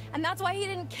us, and that's why he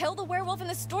didn't kill the werewolf in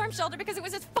the storm shelter, because it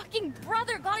was his fucking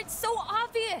brother. God, it's so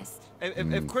obvious.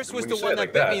 If Chris was When the you say one it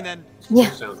like that bit that, me, then...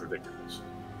 Yeah. It sounds ridiculous.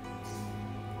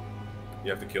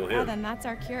 You have to kill Well, him. then that's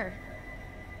our cure.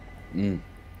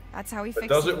 That's how we But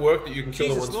fix does it. it work that you can kill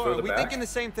the Jesus, ones Laura, are further we back? thinking the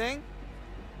same thing?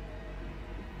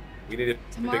 We need a Big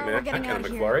Tomorrow we're Mac getting and out a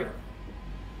of here. McFlurry.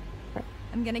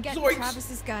 I'm gonna get Zoinks.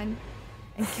 Travis's gun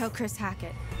and kill Chris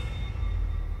Hackett.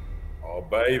 Oh,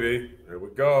 baby. Here we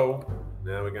go.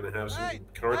 Now we're going to have some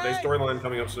current day storyline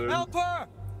coming up soon. Help her!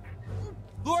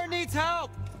 Laura needs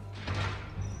help!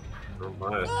 Oh,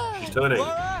 my. She's turning.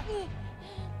 Laura!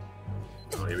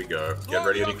 Oh, here we go. Get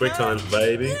ready, any quick times,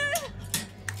 baby.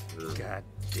 God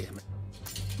damn it.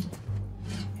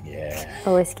 Yeah.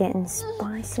 Oh, it's getting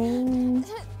spicy.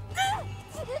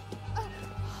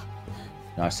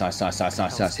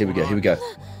 Nice. Here we go.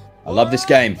 I love this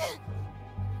game.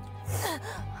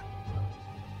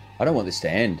 I don't want this to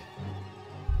end.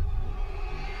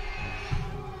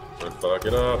 Don't fuck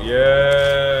it up.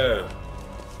 Yeah.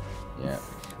 Yeah.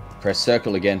 Press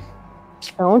circle again.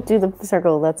 Don't do the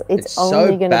circle. It's only so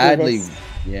gonna badly. be this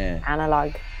Yeah.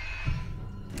 analog.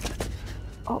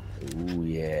 Oh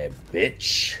yeah,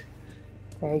 bitch.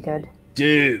 Very good.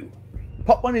 Dude.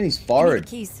 Pop one in his forehead.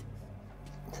 Keys.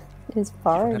 His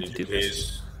forehead. Need your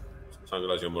keys.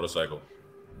 Sunglass your motorcycle.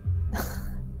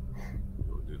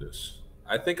 We'll do this.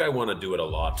 I think I want to do it a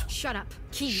lot. Shut up.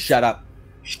 Keys. Shut up.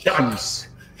 Shut up. Keys.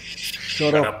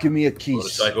 Shut up. Give me a keys.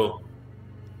 Motorcycle.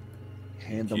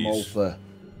 Hand them Keys. over.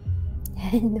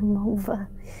 Hand them over.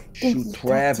 Shoot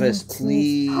Travis,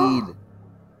 please. I'm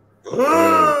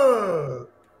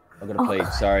gonna plead.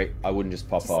 Sorry, I wouldn't just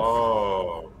pop off.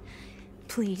 Oh.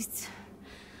 Please.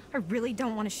 I really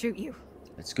don't want to shoot you.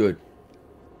 It's good.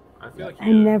 I feel like I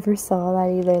you. never saw that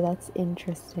either. That's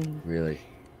interesting. Really.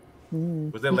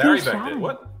 Was there Larry back there?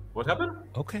 What? What happened?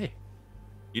 Okay.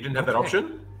 You didn't have that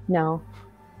option? No.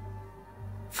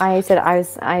 I said I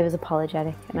was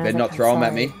apologetic. And I was Better like, not throw "I'm them at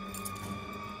sorry." me.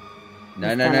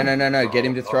 No. Get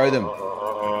him to throw them.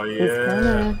 Oh, He's yeah.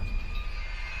 gonna.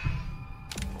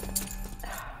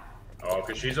 Oh,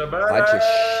 because she's a bad. I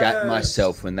just shat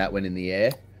myself when that went in the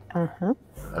air. Uh-huh.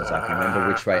 I was like, remember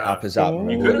which way up is up. You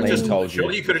You What could have Liam just told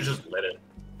surely you. you could have just let it.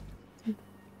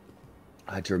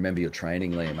 I had to remember your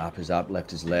training, Liam. Up is up,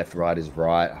 left is left, right is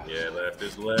right. Yeah, left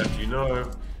is left, you know.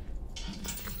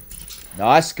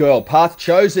 Nice girl. Path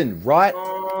chosen. Right.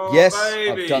 Oh, Yes,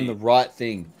 baby. I've done the right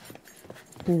thing.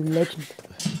 You legend.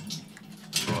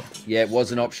 Yeah, it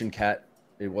was an option, Kat.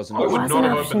 It was an I would option. not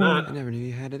have option. opened I that. never knew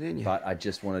you had it in you. But I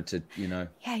just wanted to, you know,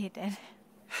 Yeah, you did.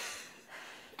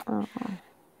 Oh.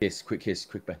 kiss, quick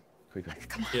bang. Quick bang.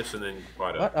 Kiss and then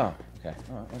fight What? it. Oh, okay.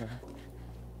 All right, whatever.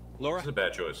 Laura, That's a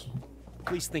bad choice.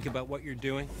 please think about what you're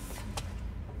doing.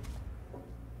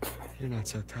 You're not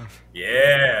so tough.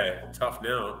 Yeah, tough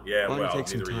now. Yeah, Why don't you well, take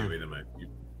some neither are time? you either, mate. You...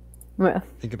 Well,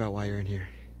 Think about why you're in here.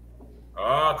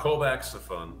 Ah, callbacks are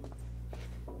fun.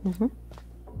 Mm-hmm.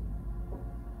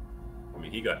 I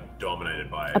mean, he got dominated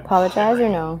by it. Apologize or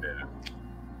no? Yeah.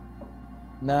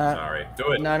 Nah. Sorry.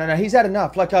 Do it. No. He's had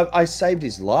enough. Like, I saved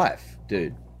his life,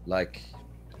 dude. Like,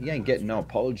 he ain't getting no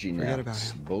apology now. Forget about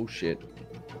It's him. bullshit.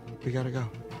 We gotta go.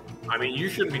 I mean, you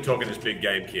shouldn't be talking this big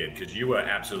game, kid, because you were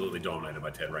absolutely dominated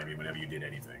by Ted Raimi whenever you did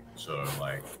anything. So,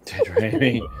 like, Ted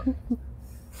Raimi.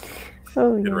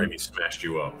 Oh, Ted yeah. Raimi smashed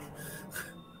you up.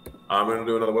 I'm going to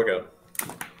do another workout.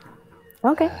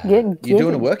 Okay, good. You're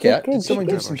doing a workout? Good, Did someone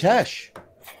good. give some cash?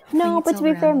 No, Think but it's to be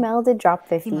over, fair, Emma. Mel did drop He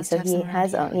 50, must so have he some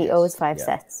has around he owes 5 Yeah.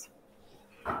 sets.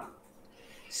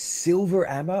 Silver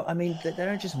ammo? I mean, they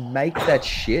don't just make that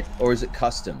shit, or is it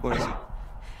custom? What is it?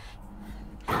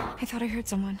 I thought I heard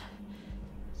someone.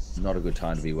 Not a good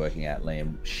time to be working out,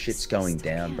 Liam. Shit's going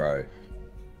down, bro.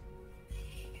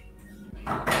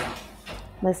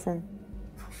 Listen,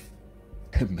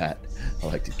 Matt, I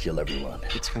like to kill everyone.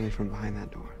 It's coming from behind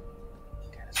that door.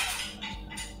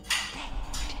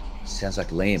 Sounds like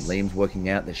Liam. Liam's working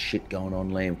out. There's shit going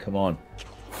on, Liam. Come on.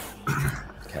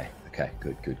 Okay,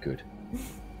 good.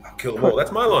 I'll kill them all.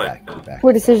 That's my line. Back.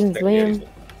 poor decisions, Take me Liam. anything.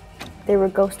 They were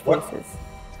ghost What? voices.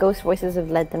 Ghost voices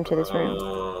have led them to this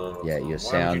room. Yeah, your Why would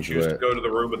sounds you choose were- to go to the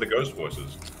room with the ghost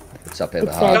voices? It's up there, the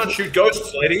It You heart. can't shoot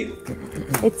ghosts, lady.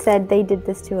 It said they did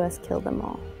this to us, kill them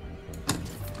all.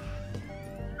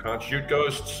 Can't shoot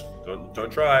ghosts.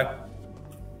 Don't try.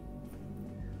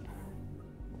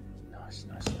 Nice.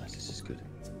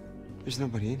 There's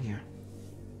nobody in here.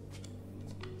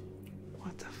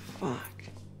 What the fuck?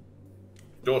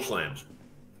 Door slams.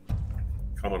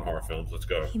 Come on, horror films, let's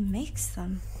go. He makes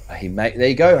them. There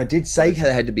you go. I did say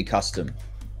they had to be custom.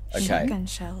 Okay. Shotgun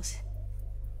shells.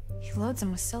 He loads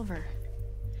them with silver.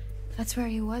 That's where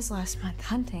he was last month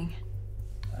hunting.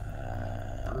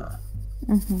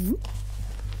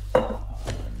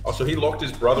 Oh, so he locked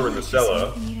his brother in the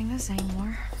cellar. He's not eating this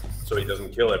anymore. So he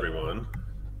doesn't kill everyone.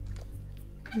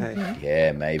 Hey.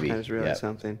 Yeah, maybe. I just realized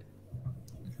something.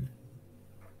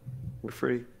 We're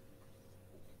free.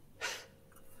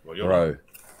 Well, you're Bro, not.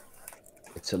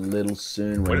 it's a little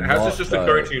soon. Wait, how's this just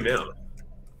occurring to you now?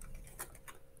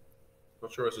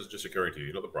 Not sure this is just occurring to you.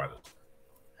 You're not the brightest.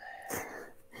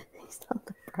 He's not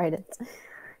the brightest.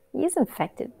 He's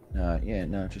infected. No,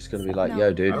 just gotta be like,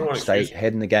 yo, dude, stay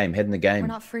head in the game, We're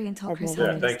not free until Chris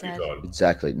Hammond is dead. Todd.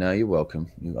 Exactly. No, you're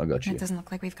welcome. I got you. It doesn't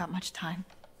look like we've got much time.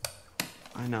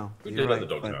 I know. We did let the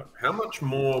dogs out. How much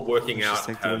more working out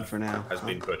for now, has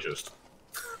been purchased?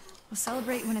 We'll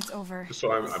celebrate when it's over. Just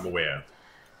so I'm aware.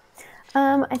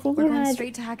 I think We're you going had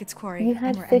straight to Hackett's Quarry. you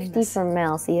had and we're ending 50 this from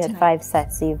Mel, so you had tonight. 5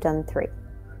 sets, so you've done 3.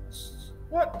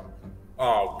 What?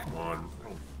 Oh, come on.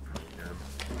 Oh,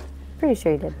 Pretty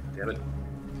sure you did. damn it.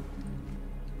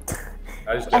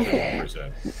 I just definitely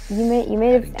reset. You may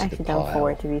have actually done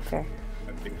 4, to be fair.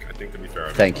 I think to be fair.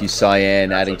 Thank you,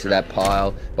 Cyan, adding to that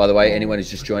pile. By the way, anyone who's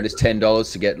just joined us,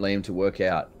 $10 to get Liam to work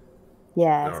out.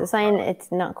 Yeah, so sign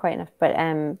it's not quite enough, but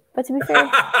to be fair,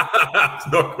 it's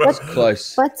not quite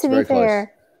close. But to It's be very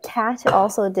fair, Kat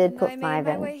also did put 5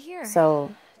 in, here.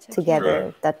 so together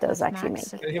True. that does actually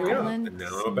Max make And here we are. And now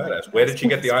I'm a badass. Where did she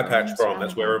get the eye patch from?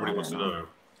 That's where everybody wants to know.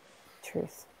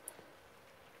 truth.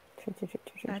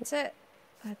 That's it.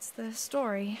 That's the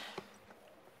story.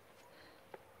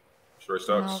 Story And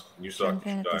sucks. I'll You suck. jump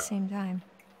in at Die. the same time.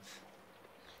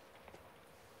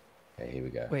 Okay, here we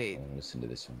go. Wait. I'll listen to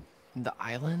this one. The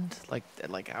island? Like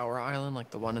our island? Like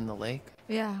the one in the lake?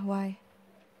 Yeah, why?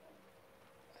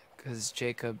 Because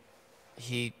Jacob,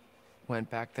 he went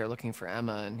back there looking for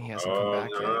Emma and he hasn't come back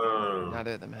no. yet.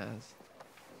 Neither of them has.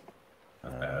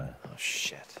 Not bad. Oh,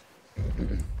 shit.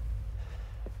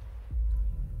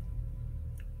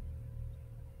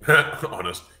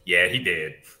 Honest. Yeah, he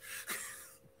did.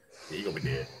 He gonna be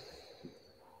dead.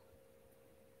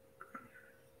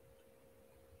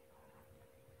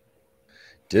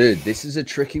 Dude, this is a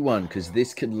tricky one because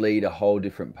this could lead a whole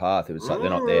different path. It was like, they're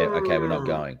not there. Okay, we're not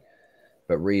going.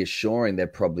 But reassuring, they're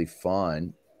probably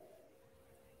fine.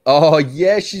 Oh,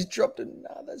 yeah, she's dropped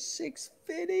another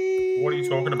 650. What are you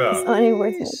talking about? It's only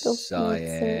worth it.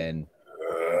 Cyan.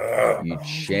 You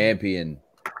champion.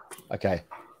 Okay.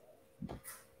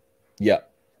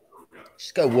 Yep.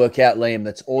 Just go work out, Liam.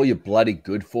 That's all you're bloody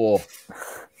good for.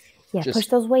 Yeah, Just- push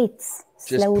those weights.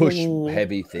 Just slowly. push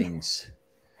heavy things.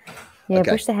 Yeah,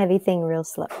 Okay. push the heavy thing real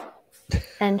slow.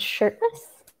 And shirtless?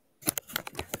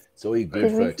 It's all you're good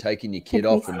Did we- for. Taking your kid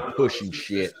off and pushing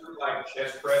shit. Like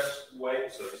chest press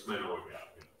weight, so this may not work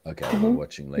out. Okay, we're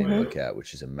watching Liam work out,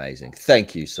 which is amazing.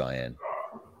 Thank you, Cyan.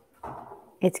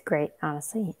 It's great,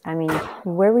 honestly. I mean,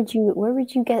 where would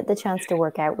you get the chance to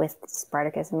work out with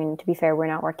Spartacus? I mean, to be fair, we're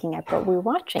not working out, but we're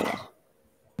watching it.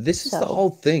 This is the So- whole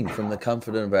thing from the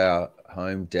comfort of our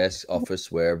home, desk,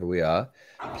 office, wherever we are,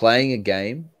 playing a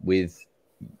game with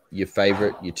your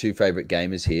two favorite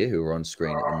gamers here who are on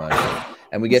screen at the moment,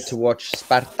 and we get to watch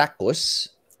Spartacus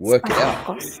work it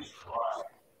out.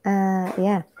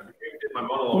 Yeah. My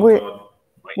monologue, We're- Todd.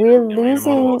 we're Your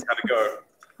losing- monologue's gotta go.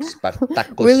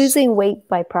 Spartacus. We're losing weight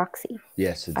by proxy.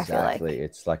 Yes, I feel like, exactly.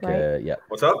 It's like right? yeah.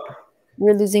 What's up?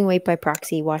 We're losing weight by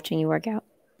proxy watching you work out.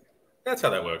 That's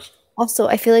how that works. Also,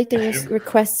 I feel like there's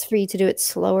requests for you to do it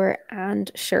slower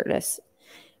and shirtless.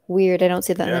 Weird. I don't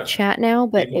see that in Yeah. the chat now,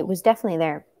 but it was definitely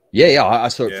there. Yeah. I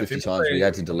saw it Yeah, 50 people times. say- We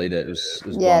had to delete it. It was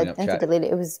Yeah, blowing I up had to chat. delete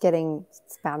it. It was getting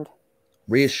spammed.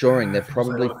 Reassuring, they're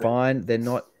probably fine. They're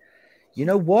not. You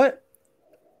know what?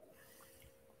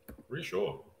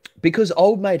 Reassure. Because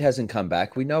old mate hasn't come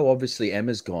back. We know obviously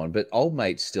Emma's gone, but old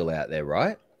mate's still out there,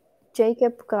 right?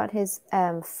 Jacob got his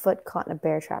foot caught in a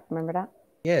bear trap. Remember that?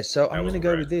 Yeah. So I'm was going to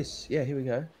go great. with this. Yeah. Here we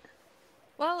go.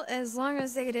 Well, as long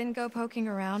as they didn't go poking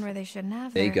around where they shouldn't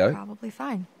have, There you they're go. probably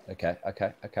fine. Okay.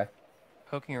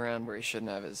 Poking around where he shouldn't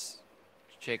have is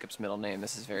Jacob's middle name.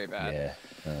 This is very bad.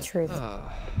 Yeah. Truth.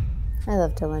 Oh. I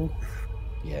love Dylan.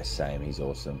 Yeah. Same. He's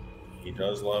awesome. He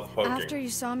does love poking. After you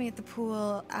saw me at the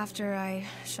pool, after I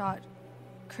shot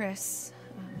Chris,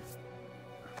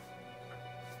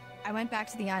 I went back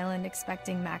to the island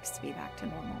expecting Max to be back to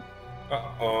normal.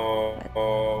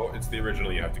 Oh, it's the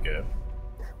original you have to get.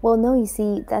 Well, no, you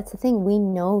see, that's the thing. We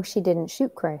know she didn't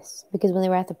shoot Chris because when they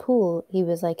were at the pool, he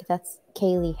was like, "That's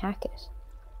Kaylee Hackett."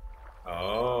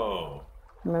 Oh.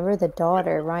 Remember the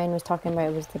daughter? Ryan was talking about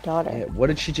it was the daughter. Yeah. What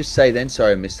did she just say then?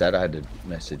 Sorry, I missed that. I had a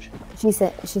message. She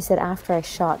said after I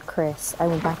shot Chris, I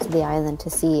went back to the island to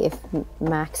see if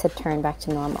Max had turned back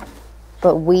to normal.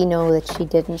 But we know that she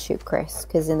didn't shoot Chris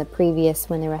because in the previous,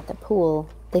 when they were at the pool,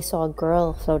 they saw a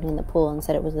girl floating in the pool and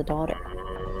said it was the daughter.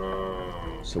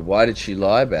 So why did she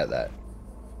lie about that?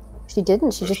 She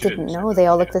didn't. She just didn't know. They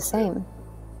all look the same.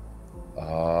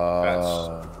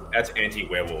 Oh. That's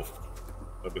anti-werewolf.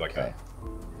 It'll be like that.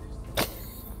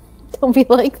 Don't be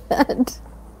like that.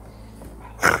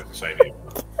 Same here.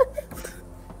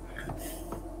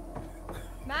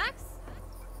 Max?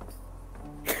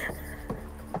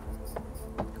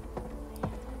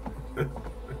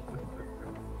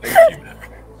 Thank you, Max.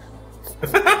 We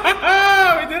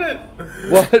did it!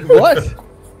 What?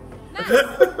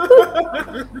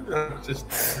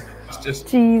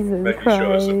 Jesus making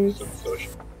Christ. sure some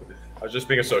social. I was just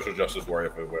being a social justice warrior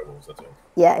for werewolves. That's all.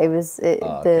 Yeah, it was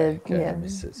Okay. yeah,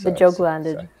 Sorry, the joke sorry.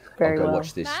 landed very I'll go well.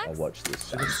 watch this. I'll watch this.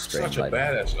 Such a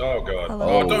badass. Oh god.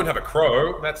 Hello. Oh, don't have a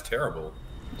crow. That's terrible.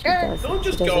 Don't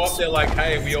just go up there like,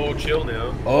 hey, we all chill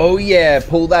now. Oh yeah,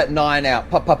 pull that 9 out.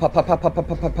 Pop, pop, pop, pop, pop, pop, pop,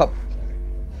 pop, pop.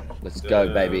 Let's go,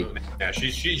 baby. Yeah,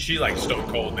 she like stone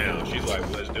cold now. She's like,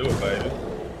 let's do it, baby.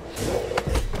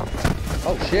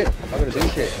 Oh shit! I gotta do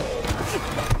shit.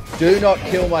 Do not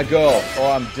kill my girl,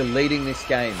 or I'm deleting this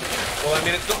game. Well, I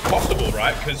mean, it's not possible,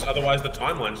 right? Because otherwise the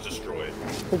timeline's destroyed.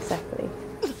 Exactly.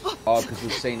 Oh, because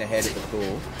we've seen ahead at the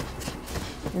pool.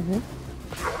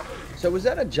 So was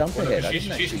that a jump ahead?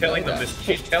 She's telling them this.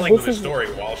 She's telling them the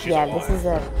story while she's alive.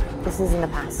 This is in the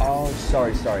past. Oh,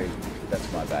 sorry.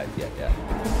 That's my bad. Yeah.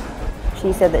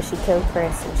 She said that she killed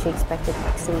Chris and she expected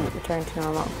Max to return to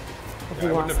normal. Yeah,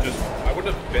 I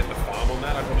wouldn't have bet the farm on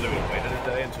that. I probably would have waited a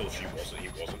day until he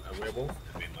wasn't a werewolf.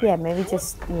 Yeah, maybe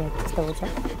just double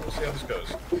check. We'll see how this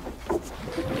goes.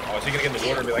 Oh, is he gonna get in the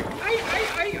water and be like, I?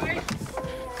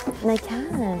 They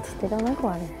can't. They don't like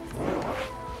water.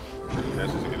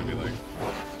 That's just gonna be like.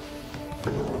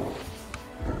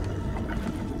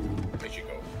 Where'd you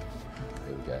go?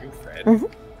 Here we go. You Fred.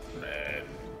 Fred.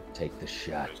 Take the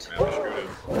shot.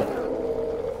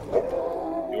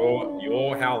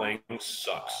 Your howling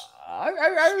sucks.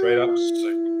 Straight up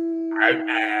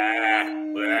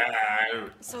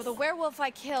So the werewolf I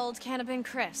killed can't have been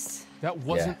Chris. That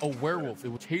wasn't a werewolf. It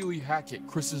was Kaylee Hackett,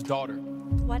 Chris's daughter.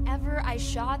 Whatever I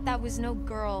shot, that was no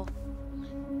girl.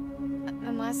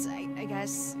 Unless, I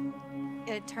guess,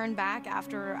 it turned back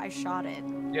after I shot it.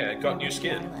 Yeah, it got new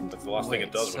skin. That's the last thing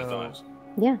it does when it dies.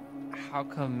 Yeah. How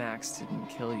come Max didn't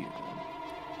kill you?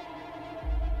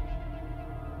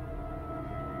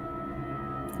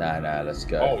 Nah, let's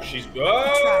go. Oh,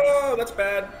 oh, that's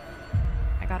bad.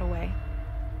 I got away.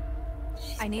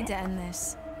 I need to end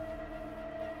this.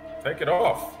 Take it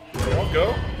off. Come on,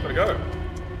 go. Gotta go.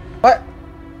 What?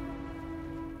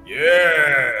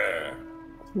 Yeah.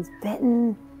 He's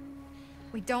bitten.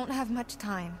 We don't have much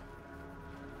time.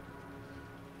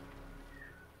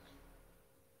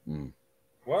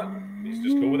 What? He's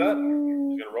just cool with that?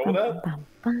 He's gonna roll with that?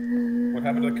 What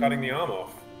happened to cutting the arm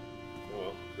off? Oh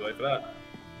well, too late for that.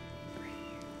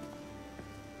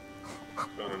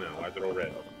 What's going on now? Why is it all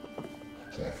red?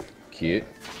 Cute.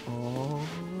 Oh,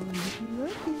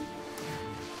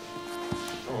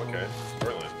 okay.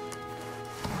 Storyline.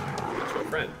 It's her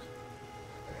friend.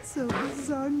 So this is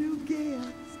our new gal.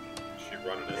 She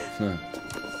running it.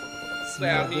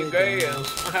 Our new girls.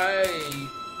 Hey.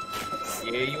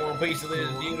 Yeah, you want a piece of this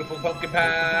beautiful pumpkin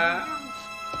pie?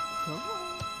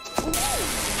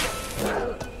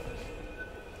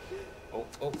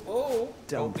 Oh.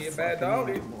 Don't be a bad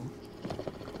doggy.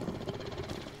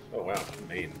 Oh, wow.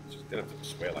 Mean. Just didn't have to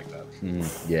swear like that.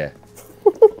 Yeah.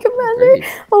 Commander.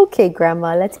 Okay,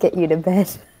 Grandma, let's get you to bed.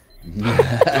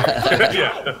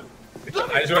 Yeah.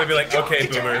 I just want to be like, okay,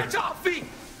 Boomer.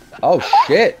 Oh,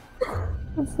 shit.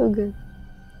 That's so good.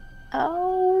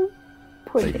 Oh,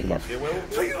 poor baby.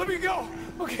 Please let me go.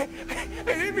 Okay, I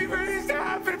didn't mean for this to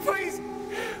happen.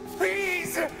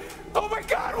 Please. Oh my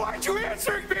God, why aren't you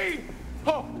answering me?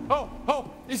 Oh.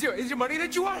 Is your money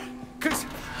that you want? Cause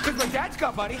my dad's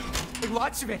got money, like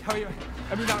lots of it. I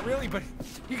mean, not really, but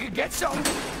you could get some,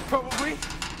 probably.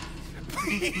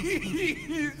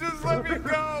 Please, just let me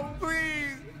go,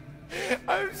 please.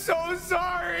 I'm so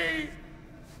sorry.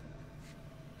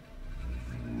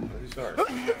 Sorry.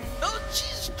 Oh,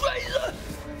 Jesus Christ!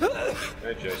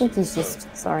 I think he's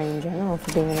just sorry in general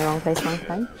for being in the wrong place wrong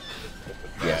time.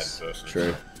 Yes,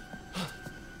 true.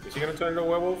 Is he gonna turn into a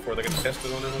werewolf, or are they gonna test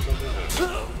it on him or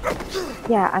something?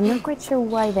 Yeah, I'm not quite sure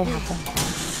why they happen.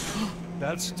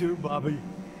 That's Stu, Bobby.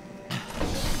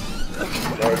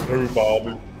 That's who,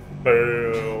 Bobby.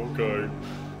 Okay.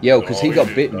 Yo, because he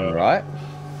got bitten, right?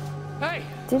 Hey!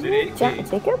 Didn't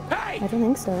Jacob? I don't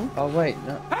think so. Oh, wait,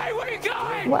 no. Hey, where you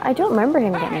going? Well, I don't remember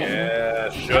him getting it. Yeah,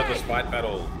 shirtless fight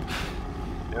battle.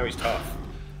 Now he's tough.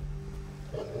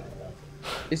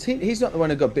 Is he's not the one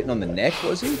who got bitten on the neck,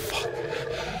 was he?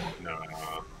 No.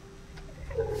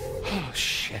 Oh,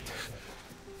 shit.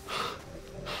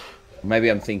 Maybe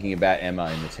I'm thinking about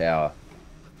Emma in the tower.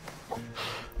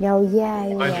 Yo, yeah,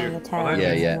 in the tower.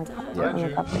 Yeah. On the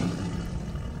puppet.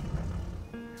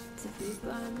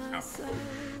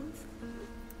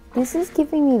 This is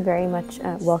giving me very much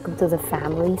Welcome to the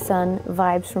Family Son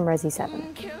vibes from Resi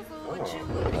 7.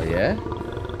 Oh, yeah?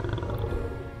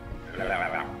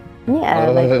 Yeah,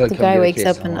 like the guy wakes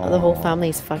up and the whole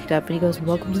family's fucked up, and he goes,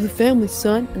 "Welcome to the family,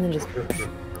 son," and then just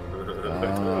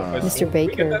Mr.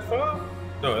 Baker. That far?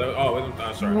 No,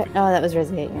 sorry. Oh, that was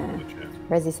Resi 8, yeah.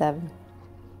 Resi 7.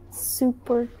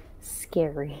 Super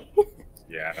scary.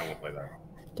 Yeah, I don't want to play that.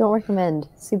 Don't recommend.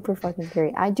 Super fucking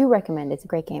scary. I do recommend. It's a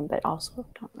great game, but also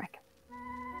don't recommend.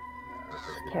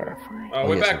 Terrifying. Oh,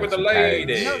 we're back with the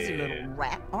lady. Nosy little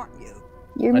rat, aren't you?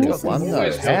 You're missing one though.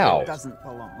 something. How? Doesn't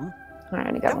belong. I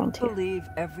already got one Don't too. believe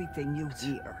everything you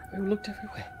hear. We looked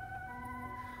everywhere.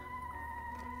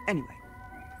 Anyway,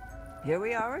 here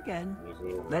we are again.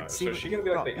 Let's see what you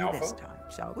brought me this time,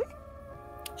 shall we?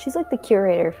 She's like the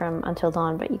curator from Until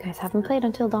Dawn, but you guys haven't played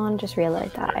Until Dawn. Just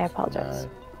realized that. I apologize.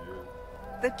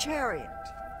 The chariot.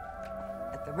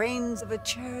 At the reins of a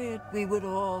chariot, we would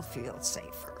all feel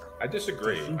safer. I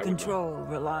disagree. In control,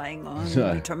 relying on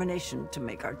determination to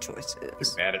make our choices.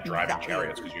 You're bad at driving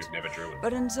chariots because you've never driven.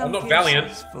 But in some I'm not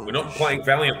cases, Valiant. We're not playing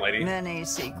Valiant, lady. Many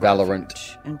seek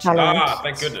Valorant. Ah,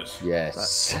 thank goodness.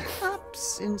 Yes. But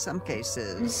perhaps in some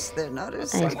cases, they're not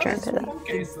as I safe was trying as to we that.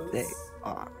 think they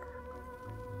are.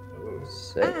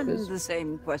 And the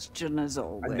same question as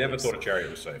always. I never thought a chariot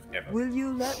was safe, ever. Will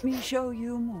you let me show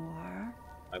you more?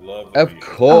 I love Of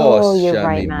course, Oh, you're show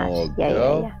right, me Matt. more, Yeah.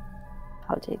 girl.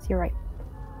 Apologies, you're right.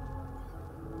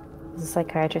 He's a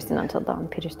psychiatrist in Until Dawn,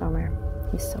 Peter Stormare.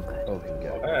 He's so good. Oh, here we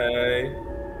go. Hey.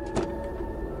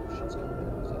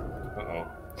 Uh-oh.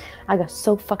 I got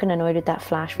so fucking annoyed with that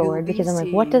flash forward because I'm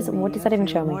like, what does that even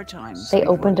show me? They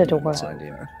opened a door.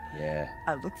 Yeah.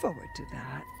 I look forward to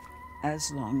that.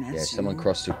 As long as Yeah, someone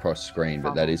crossed across screen,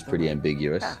 but that is pretty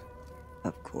ambiguous.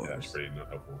 Of course. Yeah, that's pretty not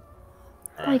helpful.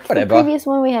 Like Whatever. the previous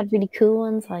one, we had really cool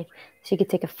ones, like she could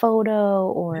take a photo,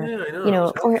 or you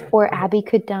know, or Abby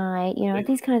could die, you know,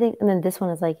 these kind of things. And then this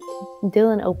one is like,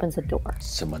 Dylan opens a door.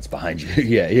 Someone's behind you.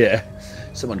 Yeah.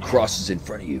 Someone crosses in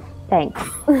front of you. Thanks.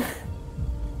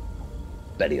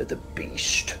 Belly of the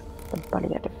beast. The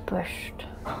body of the bush.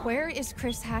 Where is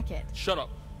Chris Hackett? Shut up.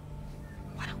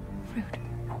 Wow, rude.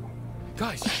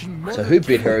 Guys, she So who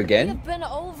bit her again? We've been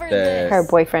over Her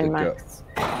boyfriend, the girl. Max.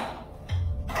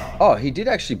 Oh, he did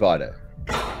actually bite her.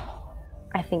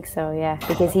 I think so, yeah.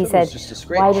 Because he it said, was just a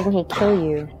scratch. why didn't he kill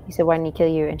you? He said, why didn't he kill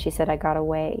you? And she said, I got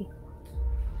away.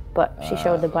 But she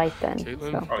showed the bite then.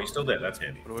 So. Oh, he's still dead. That's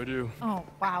handy. What do I do? Oh,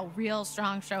 wow. Real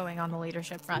strong showing on the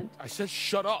leadership front. I said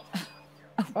shut up.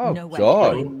 Oh, no way.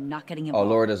 God. I'm not getting Oh, involved.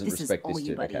 Laura doesn't This is respect all this you,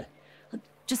 dude. buddy. Okay.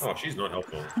 Just Oh, she's not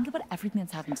helpful. think about everything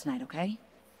that's happened tonight, okay?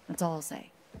 That's all I'll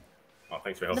say. Oh,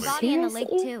 thanks for The helping. body in the lake,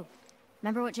 too.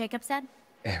 Remember what Jacob said?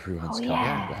 Everyone's Oh, coming,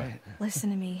 yeah. right?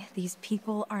 Listen to me. These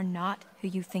people are not who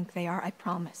you think they are, I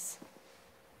promise.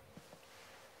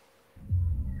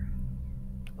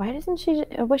 Why doesn't she?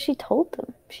 Well, she told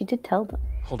them. She did tell them.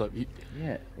 Hold up.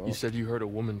 Yeah. Well, You said you heard a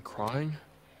woman crying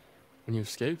when you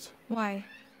escaped? Why?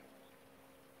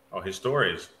 Oh, his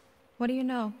stories. What do you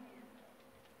know?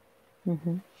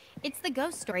 It's the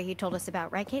ghost story you told us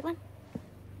about, right, Caitlin?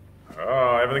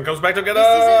 Oh, everything comes back together.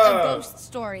 This isn't a ghost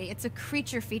story. It's a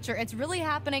creature feature. It's really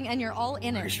happening, and you're all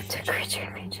in it. It's a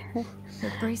creature feature. The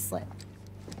bracelet.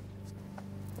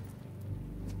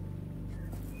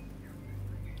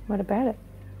 What about it?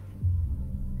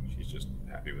 She's just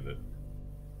happy with it.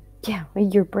 Yeah,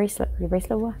 your bracelet. Your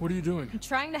bracelet what? What are you doing? I'm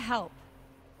trying to help.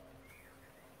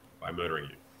 By murdering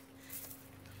you.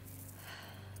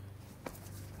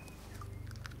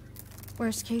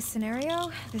 Worst case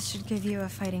scenario, this should give you a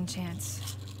fighting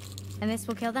chance. And this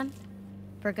will kill them?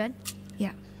 For good?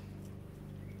 Yeah.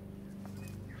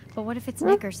 But what if it's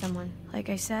Nick or someone? Like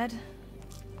I said,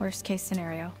 worst case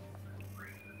scenario.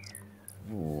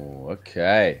 Ooh,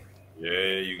 okay. Yeah,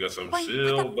 you got some Wait, put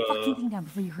that fucking silver. thing down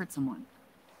before you hurt someone.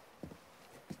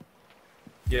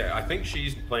 Yeah, I think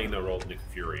she's playing the role of Nick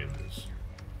Fury in this.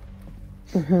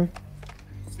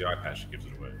 It's the eye patch that gives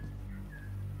it away.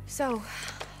 So,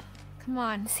 Come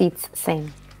on. Seats,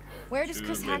 same. Where does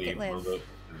Chris Hackett live?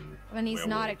 When he's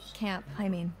not at camp, I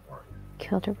mean.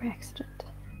 Killed her by accident.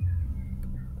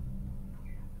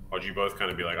 Would you both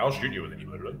kind of be like, I'll shoot you, and then you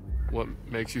murdered him? What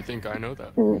makes you think I know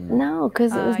that? No,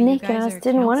 because it was Nick and I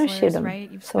didn't want to shoot him.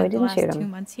 Right? So I didn't shoot him. 2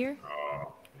 months here?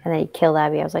 And then he killed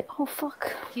Abby. I was like, oh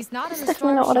fuck. He's not in the That's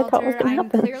storm not what I thought was shelter. gonna I'm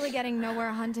happen. clearly getting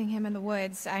nowhere hunting him in the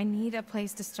woods. I need a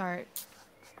place to start.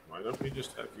 Why don't we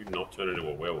just have you not turn into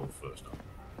a werewolf first off?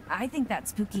 I think that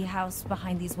spooky house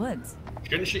behind these woods.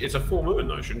 Shouldn't she? It's a full moon,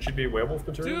 though. Shouldn't she be a werewolf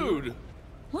material? Dude!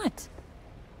 What?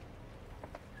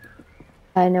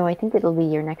 No, I think it'll be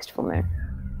your next full moon.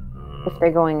 If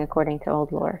they're going according to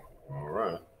old lore. All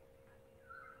right.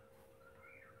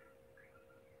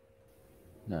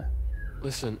 No.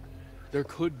 Listen, there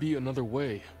could be another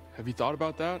way. Have you thought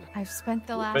about that? I've spent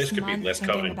the last face could be month less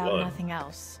covered thinking in about blood. nothing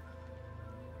else.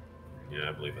 Yeah,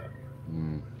 I believe that.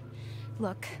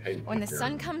 Look, Hey, when the Karen.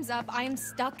 sun comes up, I am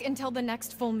stuck until the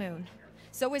next full moon.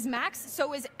 So is Max,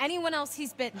 so is anyone else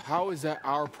he's bitten. How is that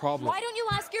our problem? Why don't you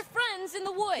ask your friends in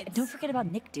the woods? Don't forget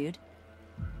about Nick, dude.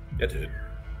 Yeah, dude.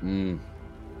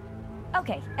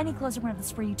 Okay, any closer, one of us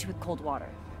spray you two with cold water.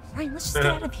 Ryan, let's just get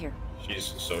out of here.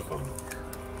 She's so fun.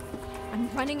 I'm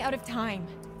running out of time.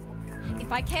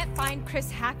 If I can't find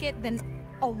Chris Hackett, then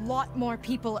a lot more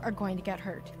people are going to get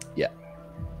hurt. Yeah.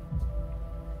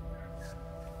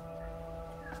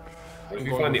 What if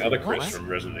you find the other Chris from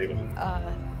Resident Evil?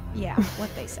 Yeah, what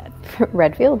they said.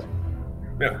 Redfield?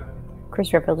 Yeah.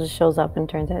 Chris Redfield just shows up and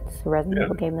turns out it's a Resident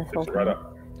Evil game this whole Right time.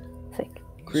 up. Sick.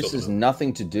 Chris has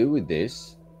nothing to do with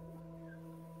this.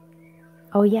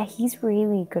 Oh yeah, he's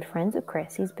really good friends with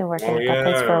Chris. He's been working at that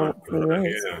place for a few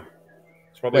years. Yeah.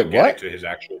 It's probably Wait, organic what? to his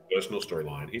actual personal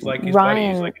storyline. He's like his buddy.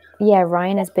 He's like,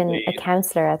 Ryan has been a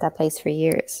counselor at that place for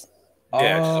years.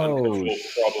 yeah, it's Oh, uncontrolled,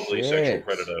 probably sexual shit.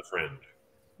 predator friend.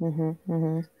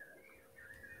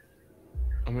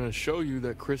 I'm gonna show you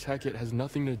that Chris Hackett has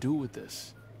nothing to do with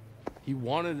this. He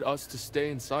wanted us to stay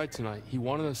inside tonight. He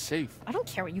wanted us safe. I don't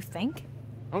care what you think.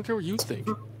 I don't care what you think.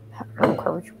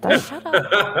 Shut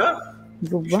up.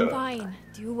 You're Fine.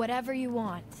 Do whatever you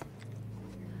want.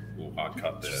 Ooh, hard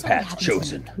cut there. Path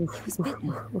chosen. Yeah,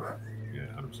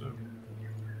 100%.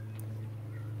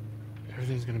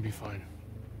 Everything's gonna be fine.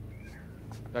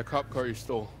 That cop car you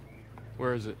stole,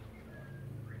 where is it?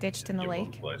 Ditched in the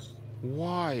lake.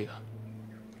 Why?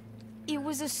 It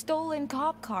was a stolen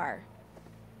cop car.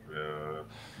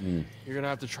 You're gonna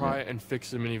have to try and fix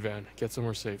the minivan. Get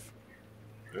somewhere safe.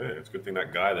 Yeah, it's a good thing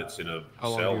that guy that's in a How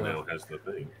long cell do you now have? has the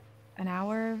thing. An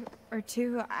hour or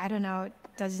two? I don't know. It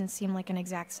doesn't seem like an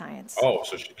exact science. Oh,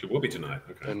 so she will be tonight.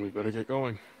 Okay. Then we better get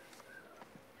going.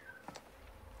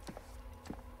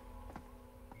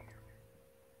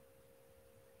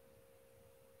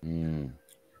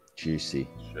 Juicy.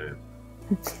 Shame.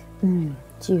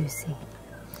 Juicy.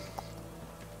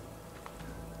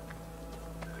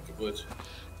 Think it would.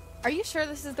 Are you sure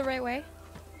this is the right way?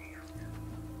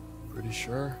 Pretty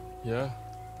sure. Yeah.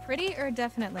 Pretty or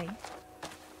definitely?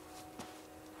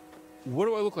 What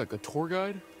do I look like? A tour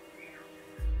guide?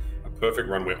 A perfect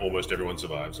run where almost everyone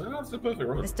survives. Oh, it's a perfect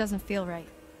run. This doesn't feel right.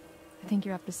 I think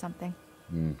you're up to something.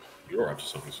 You're up to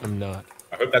something. I'm not.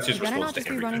 I hope that's his You better response not to just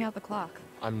be everything. running out the clock.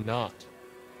 I'm not.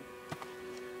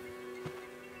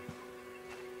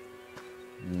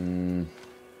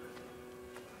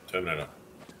 Terminator.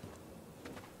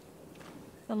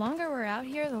 The longer we're out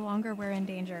here, the longer we're in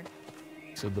danger.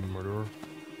 Said the murderer.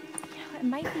 It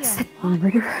might be a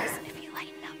Murderer. if you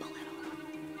lighten up a little.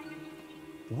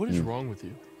 What is wrong with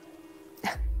you?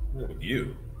 What with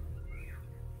you?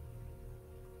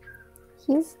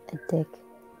 He's a dick.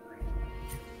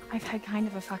 I've had kind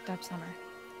of a fucked up summer.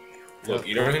 Look,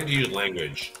 you don't have to use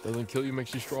language. Doesn't kill you,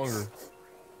 makes you stronger.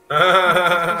 This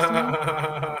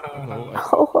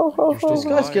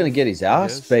guy's gonna get his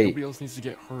ass beat. Nobody else needs to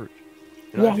get hurt.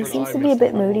 Yeah, he seems to be a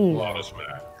bit moody. Honest,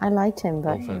 man. I liked him,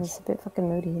 but No he offense. was a bit fucking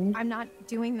moody, isn't he? I'm not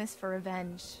doing this for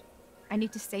revenge. I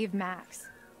need to save Max.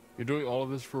 You're doing all of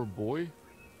this for a boy?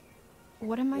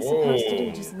 What am I supposed to do?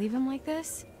 Whoa. Just leave him like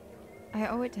this? I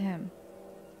owe it to him.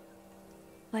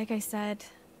 Like I said,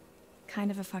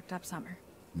 kind of a fucked up summer.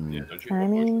 Yeah, don't you I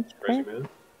think mean, it's crazy, man?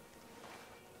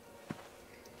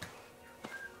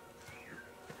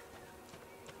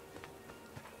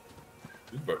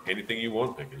 But anything you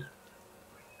want, Pickers.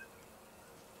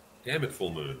 Damn it,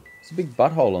 full moon. It's a big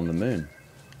butthole on the moon.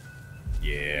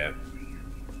 Yeah.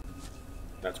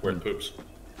 That's where it poops.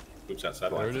 Poops out There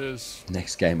satellites. it is.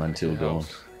 Next game until Your dawn.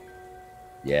 house.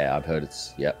 Yeah, I've heard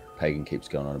it's. Yep, Pagan keeps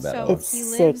going on about So that. It's he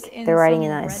sick. lives in The writing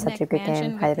some in that is such a redneck good game.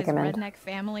 mansion Highly with his recommend. redneck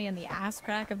family in the ass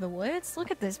crack of the woods.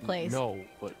 Look at this place. No,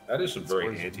 but That is some that's very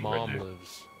where his anti-redneck. mom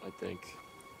lives. I think.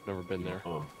 Never been there,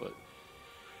 but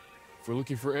if we're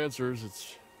looking for answers,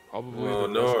 it's probably. Oh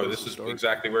no, this is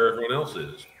exactly where everyone else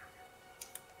is.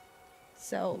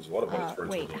 So,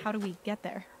 wait, how do we get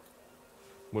there?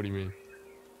 What do you mean?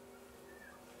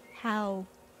 How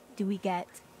do we get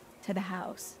to the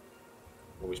house?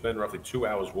 Well, we spend roughly 2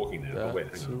 hours walking there. That's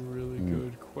wait, hang on. a really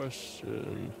good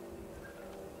question.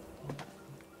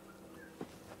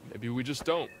 Maybe we just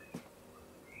don't.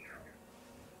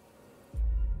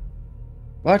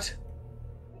 What?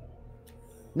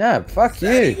 No, fuck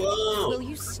you. Will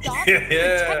you stop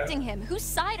protecting him? Whose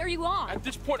side are you on? At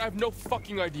this point, I have no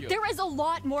fucking idea. There is a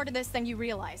lot more to this than you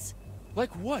realize. Like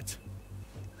what?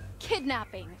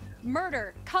 Kidnapping,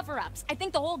 murder, cover-ups. I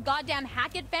think the whole goddamn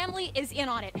Hackett family is in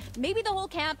on it. Maybe the whole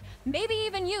camp, maybe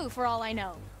even you, for all I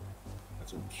know.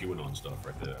 That's some QAnon stuff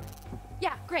right there.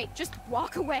 Yeah, great. Just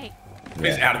walk away.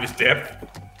 He's out of his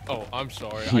depth. Oh, I'm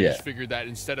sorry. I just figured that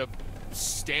instead of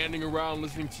standing around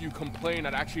listening to you complain,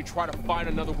 I'd actually try to find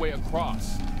another way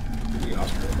across.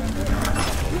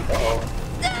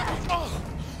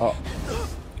 Oh.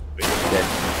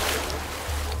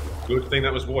 Good thing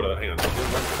that was water. Hang on.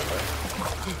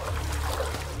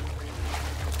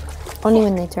 Only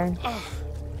when they turn.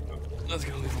 That's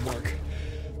gonna leave a mark.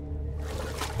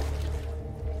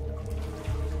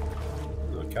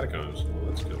 The catacombs. Oh,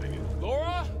 that's convenient.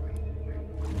 Laura?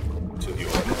 To the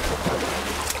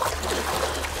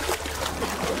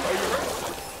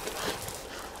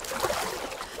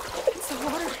It's the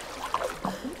water.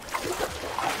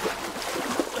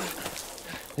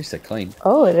 At least they're clean.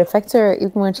 Oh, it affects her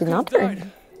even when she's not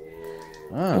burned.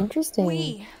 Ah.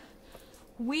 Interesting.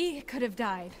 We could have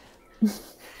died.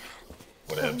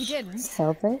 But we didn't.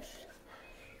 Selfish.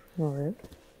 Rude.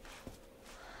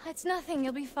 It's nothing.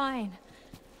 You'll be fine.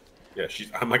 Yeah,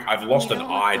 I'm like, I've lost an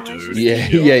eye, dude. Yeah.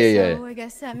 So I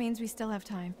guess that means we still have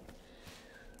time.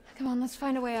 Come on, let's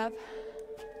find a way up.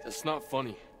 That's not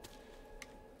funny.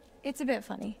 It's a bit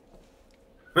funny.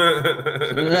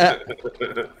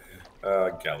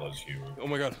 Gallows humor. Oh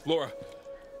my god, Laura.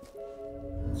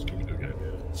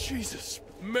 Jesus,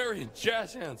 Marion,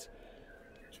 jazz hands.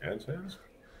 Jazz hands?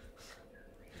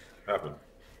 What happened?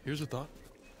 Here's a thought.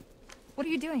 What are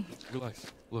you doing? Relax.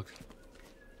 Look.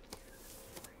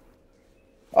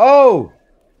 Oh!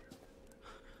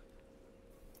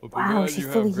 Wow, she's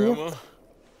fully healed.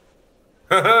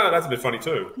 That's a bit funny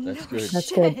too. That's good.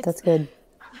 That's good. That's good.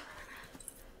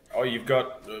 Oh, you've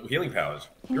got healing powers.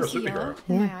 You're a superhero.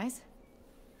 In my eyes.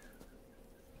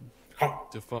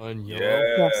 Define yellow.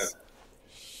 Yes.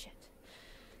 Shit.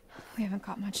 We haven't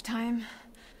got much time.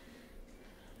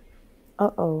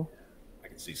 Uh-oh. I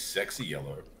can see sexy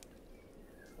yellow.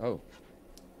 Oh.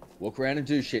 Walk around and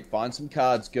do shit. Find some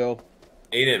cards, girl.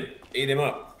 Eat him. Eat him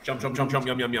up. Jump, jump, jump, jump,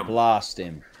 yum, yum, yum. Blast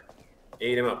him.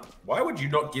 Eat him up. Why would you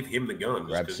not give him the gun?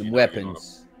 Grab some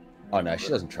weapons. Oh no, she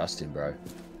doesn't trust him, bro.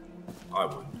 I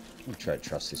would. I'm trying to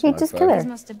trust this Yeah, just kill her. These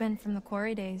must have been from the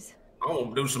Quarry days.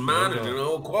 Oh, do some mining in an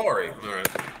old quarry. All right.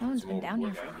 No one's been down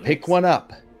here for years. Pick one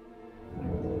up.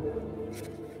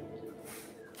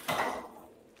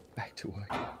 Back to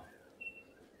work.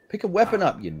 Pick a weapon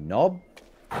up, you knob.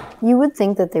 You would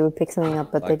think that they would pick something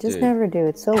up, but Like, they just dude. never do.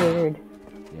 It's so weird.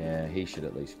 Yeah, he should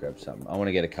at least grab something. I want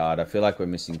to get a card. I feel like we're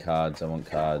missing cards. I want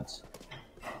cards.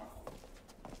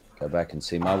 Go back and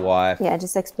see my wife. Yeah,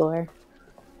 just explore.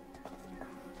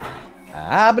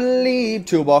 I believe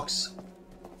toolbox.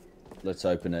 Let's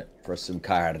open it for some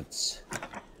cards.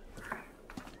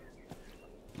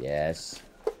 Yes.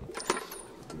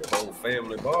 The whole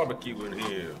family barbecue in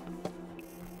here.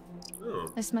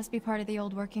 Oh. This must be part of the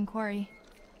old working quarry.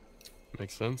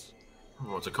 Makes sense.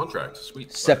 Oh, it's a contract.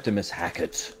 Sweet. Septimus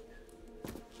Hackett.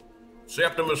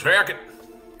 Septimus Hackett.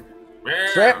 Man,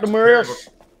 Septimus.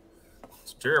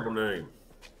 It's a terrible name.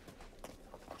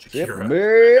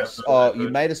 Septimus. Oh, you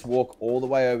made us walk all the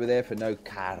way over there for no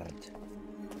card.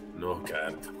 No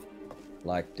card.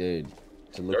 Like, dude,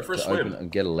 to look Go for a to swim. open it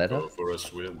and get a letter. Go for a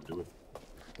swim. Do it.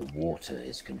 The water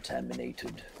is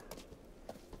contaminated.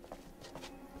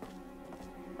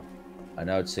 I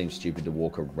know it seems stupid to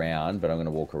walk around, but I'm going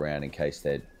to walk around in case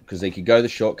they're... Because they could go the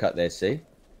shortcut there, see?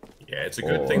 Yeah, it's a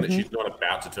good thing that she's not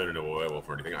about to turn into a werewolf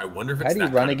or anything. I wonder if it's How do you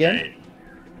that run kind again? Of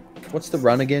game. What's the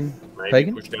run again, Maybe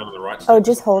Pagan? push down on the right Oh, side.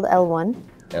 just hold L1.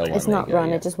 L1, It's there not you go, run,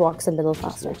 yeah. it just walks a little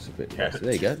faster. Walks a bit faster.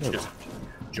 There you go. Just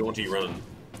jaunty run.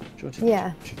 Jaunty.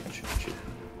 Yeah.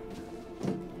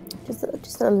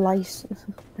 Just a light.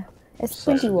 It's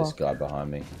Such squinty this walk. guy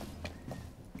behind me.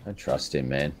 I trust him,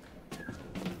 man.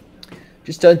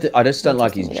 Just don't. I just don't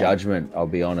like his judgment. I'll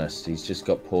be honest. He's just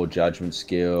got poor judgment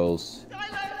skills.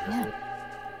 Yeah.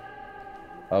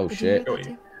 Oh shit!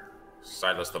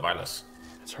 Silas the Vilus.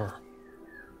 It's her.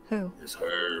 Who? It's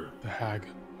her. The hag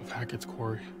of Hackett's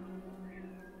Quarry.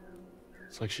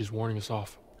 It's like she's warning us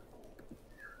off.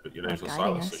 But your name's not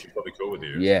Silas, so she's probably cool with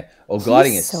you. Yeah, or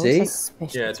guiding us. So See?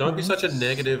 suspicious, Yeah, don't be man. such a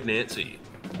negative Nancy.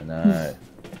 I know.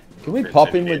 Can we pop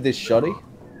him with this shotty?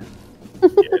 Yeah,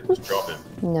 just drop him.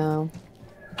 No.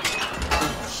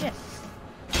 Shit.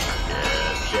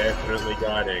 Yeah, definitely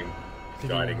guiding.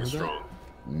 Guiding is strong.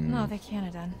 No, they can't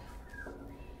have done.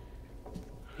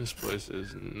 This place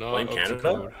is not Blame up to Canada?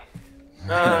 code.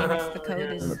 If the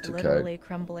code is Up to literally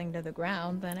crumbling to the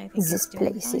ground, then I think This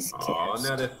place is Oh, cursed.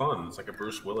 now they're fun. It's like a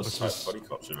Bruce Willis type just buddy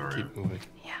cop scenario. Keep moving.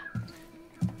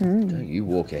 Don't you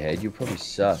walk ahead. You're probably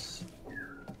sus.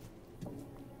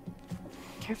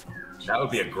 Careful. That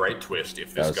would be a great twist if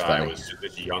That this was guy funny. was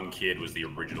this young kid was the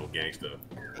original gangster.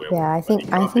 Yeah, I think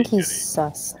can't be, he's can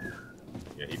sus.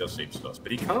 he? Yeah, he does seem sus,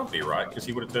 but he can't be, right? Because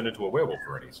he would have turned into a werewolf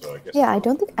already. So I guess. Yeah, I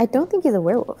don't think he's a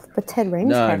werewolf. But Ted Raimi's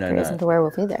No, character no. isn't a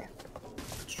werewolf either,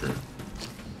 That's true.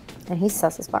 and he's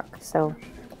sus as fuck. So,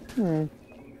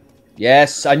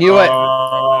 Yes, I knew it.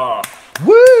 Oh,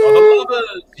 Woo! oh, the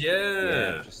lovers!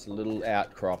 Yeah. Just a little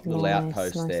outcrop, little Nice,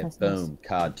 outpost nice, there. nice, Boom,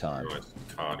 card time. Nice.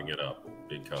 Carding it up.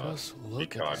 Big card. Just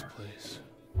look at this place.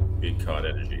 Big card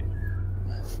energy.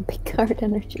 big card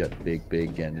energy. Got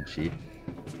big energy.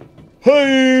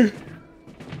 Hey!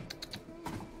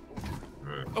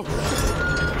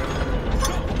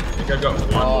 I think I got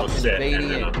one more set. And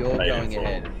then I'm You're paying going for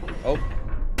ahead. it. Oh.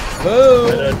 Boom!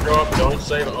 Let her drop. Don't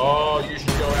save it. Oh, you should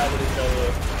go out with each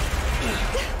other.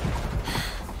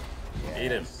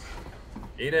 Eat him.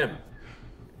 Eat him.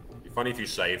 It'd be funny if you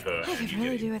save her. I and could you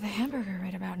really get do with a hamburger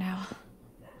right about now.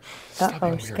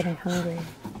 Uh-oh, she's getting hungry.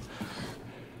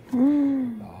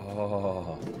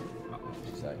 Oh.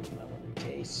 She's like, I want to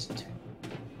taste.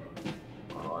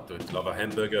 Oh, I do love a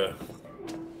hamburger.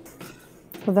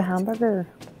 With a hamburger.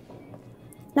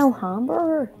 No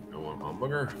hamburger. You want a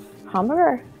hamburger?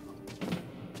 Hamburger.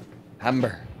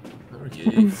 Hamburger. Oh,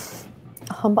 yeah.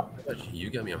 Hamburger. You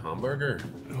got me a hamburger.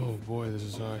 Oh boy, this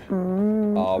is high.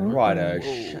 Oh, righto.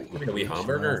 Shut Look your at me bitch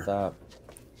hamburger. mouth up.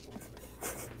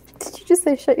 Did you just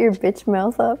say shut your bitch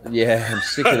mouth up? Yeah, I'm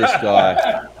sick of this guy. I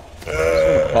just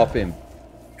want to pop him.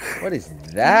 What is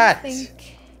that? I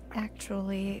think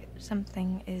actually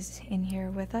something is in here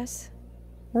with us.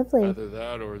 Lovely. Either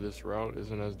that or this route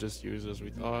isn't as disused as we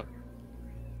thought.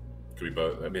 Could we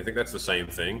both? I mean, I think that's the same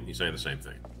thing. He's saying the same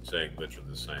thing. He's saying literally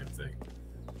the same thing.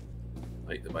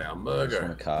 Like the I just want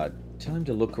hamburger. a card. Tell him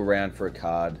to look around for a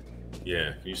card.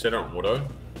 Yeah. Can you set it on auto?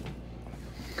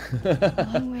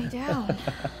 Long way down.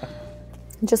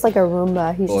 Just like a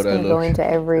Roomba, he's just Auto gonna go look. into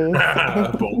every.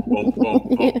 Boom, boom, boom,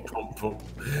 boom, boom, boom.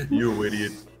 You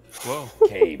idiot. Whoa.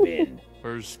 Cave in.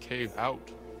 Where's cave out?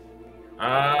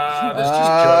 It's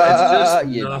just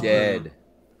You're nothing. dead.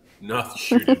 Nothing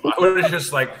shooting. I would have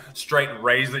just like straight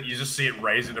raised it. You just see it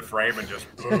raised into frame and just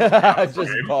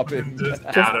Just pop it. just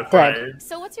Just out of dead. frame.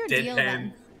 So what's your deal Deadpan,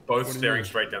 then? both staring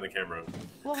straight down the camera.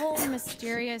 The whole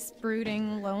mysterious,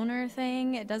 brooding loner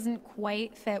thing, it doesn't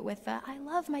quite fit with the I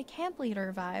love my camp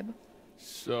leader vibe.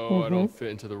 So I don't fit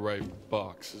into the right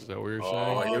box. Is that what you're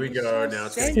Oh, saying? here we go. Now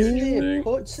it's gonna Send get him. interesting.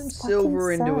 Put some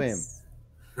silver into him.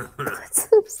 Put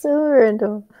some silver into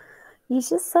him. He's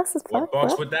just sus as What fuck.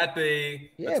 box bro. would that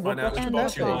be? Yeah, Let's what find out box which would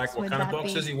box that you be? like. What Would kind of that box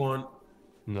be? does he want?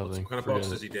 Nothing. What kind of Forget box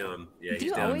it. is he down? Yeah, Do he's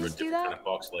you down always with do different that? kind of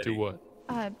box lady. Do what?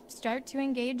 Start to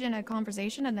engage in a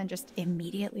conversation and then just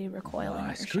immediately recoil in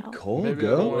Nice, your good shell. call, Maybe I don't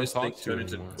girl. want Always to talk think to turn you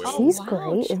into anymore. werewolf. She's Wow,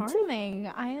 great, isn't she? charming.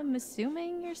 I am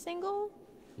assuming you're single.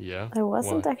 Yeah. I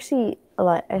wasn't Why? actually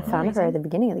a fan of her at the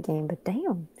beginning of the game, but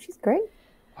damn, she's great.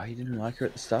 Oh, you didn't like her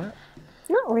at the start?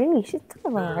 Not really. She's kind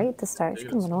of alright at the start. She's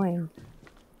kind of annoying.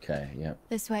 Okay, yep.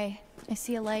 This way. I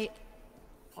see a light.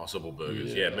 Possible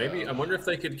burgers. Yeah, maybe. I wonder if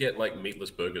they could get like meatless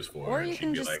burgers for her, Or and you she'd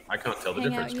can be just like, "I can't tell the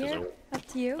hang out difference here. because Up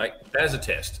to you. like there's a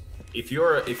test. If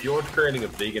you're creating a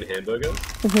vegan hamburger,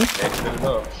 and set it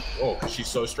up, oh, 'cause she's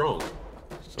so strong.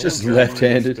 Just Someone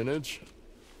left-handed. spinach?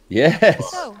 Yes.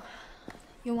 So,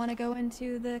 you want to go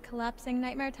into the collapsing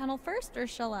nightmare tunnel first, or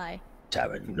shall I?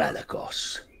 Taran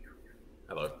Malakos.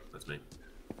 Hello, that's me.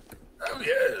 Oh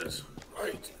yes,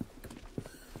 right.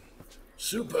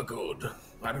 Super good.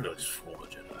 I don't know this former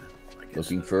Jedi. I guess.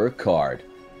 Looking for a card.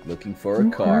 Looking for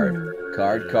a card.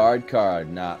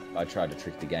 Card. Nah, I tried to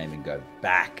trick the game and go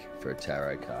back for a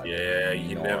tarot card. Yeah,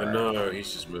 you never know.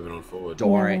 He's just moving on forward.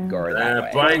 Don't go that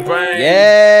way. Bang bang.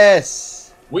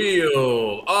 Yes.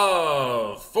 Wheel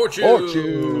of Fortune.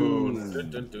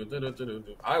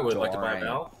 I would like to buy a Darn.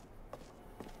 bell.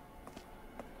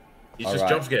 He's All just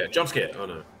right. jump scare. Oh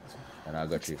no. And I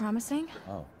got you. Promising.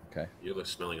 Oh, okay. You look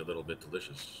smelling a little bit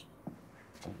delicious.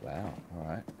 Oh, wow. All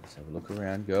right. Let's have a look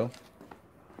around, girl.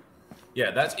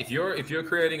 Yeah, that's if you're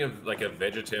creating a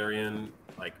vegetarian,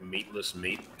 like meatless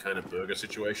meat kind of burger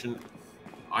situation,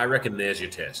 I reckon there's your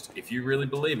test. If you really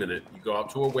believe in it, you go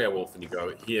up to a werewolf and you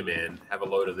go, "Here, man, have a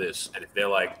load of this." And if they're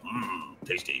like,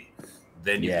 tasty,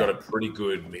 then you've got a pretty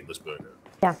good meatless burger.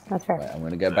 Yeah, that's fair. Wait, I'm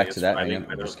going to go back to that. Hang on.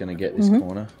 I'm just going to get this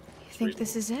corner. I think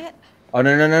this is it. Oh,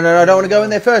 no. I don't want to go in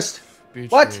there first.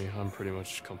 What? I'm pretty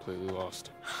much completely lost.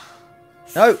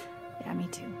 No. Yeah, me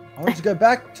too. I want to go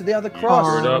back to the other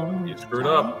cross. You screwed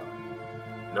up.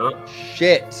 No.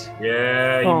 Shit.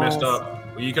 Yeah, you messed up.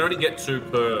 Well, you can only get 2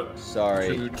 per.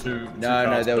 Sorry. Two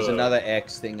no, there was another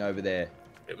X thing over there.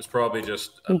 It was probably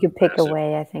just. You could pick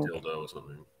away, I think. Dildo or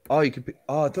something. Oh, you could pick.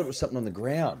 Oh, I thought it was something on the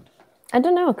ground. I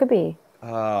don't know. It could be.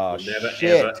 Oh, Never,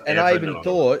 shit. ever, and ever I even know.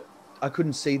 thought I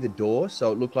couldn't see the door,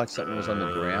 so it looked like something was on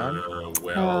the ground.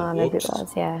 Well, maybe it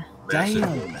was, yeah.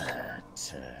 Damn.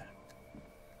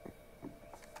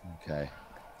 Okay.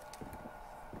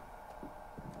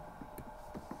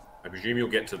 I presume you'll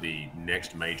get to the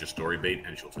next major story beat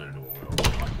and she'll turn into a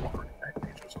werewolf, like walk on a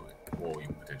page or something. Or you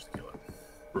can potentially kill her.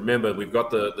 Remember, we've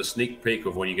got the sneak peek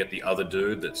of when you get the other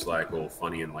dude that's like all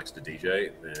funny and likes to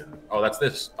DJ. Then that's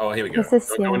this. Oh, here we go.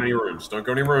 Don't go in any rooms. Don't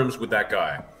go in any rooms with that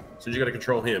guy. As soon as you got to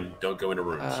control him, don't go into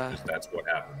rooms because that's what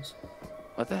happens.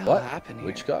 What the hell happened here?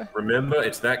 Which guy? Remember,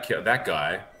 it's that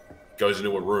guy goes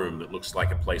into a room that looks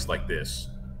like a place like this.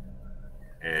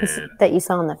 And that you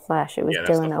saw in the flash. It was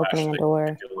Dylan opening a door.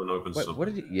 Dylan opens Wait, what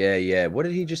did he? Yeah. What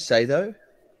did he just say though?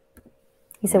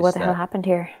 He said, "What the hell happened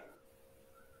here?"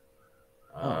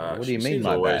 What do you mean,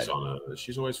 my bad?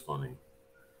 She's always funny.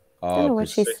 I don't know what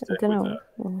she's. I don't know.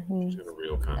 She's got a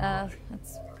real kind of.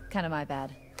 That's kind of my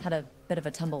bad. Had a bit of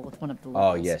a tumble with one of the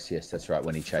Oh locals. yes, that's right.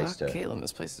 When he chased her. Caitlin,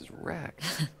 this place is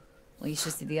wrecked. Well, you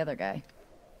should see the other guy.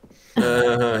 He's funny.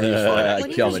 What do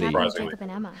you think happened with Jacob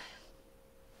and Emma?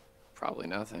 Probably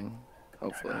nothing.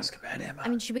 Hopefully. Ask about Emma. I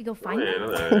mean, should we go find them?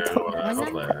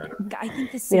 I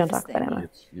think the We don't safest talk about thing, Emma.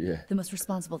 Yeah. the most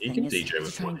responsible You thing can is DJ to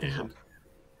with try one and get help. hand.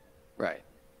 Right.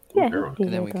 Yeah.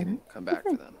 And then we can come back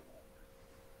to them.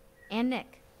 And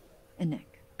Nick. And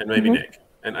maybe Nick.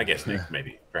 And I guess Nick,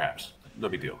 maybe. Perhaps. No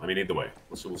big deal. I mean, either way.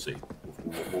 We'll see.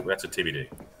 That's a TBD.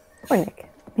 Or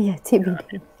Nick. Yeah,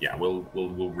 TBD. Yeah, we'll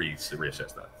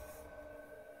reassess that.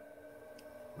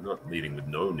 We're not leading with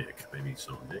no Nick. Maybe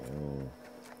some Nick.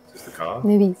 Is this the car?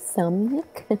 Maybe some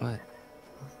Nick. What?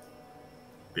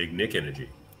 Big Nick energy.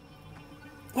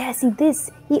 Yeah, see this.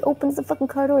 He opens the fucking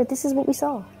car door. This is what we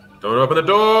saw. Don't open the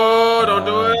door! Don't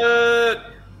do it!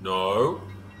 No.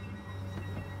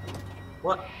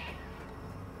 What?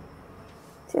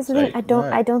 See, that's the thing. I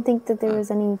don't think that there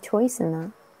was any choice in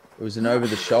that. It was an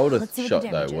over-the-shoulder shot,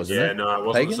 though, wasn't it? Yeah, no, it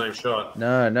wasn't Pagan? the same shot.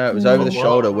 No, it was over the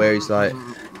shoulder where he's like.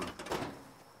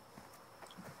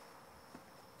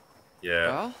 Yeah.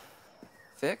 Well,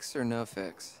 fix or no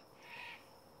fix?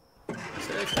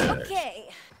 Okay.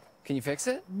 Can you fix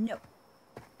it? No.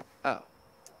 Oh.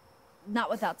 Not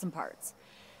without some parts.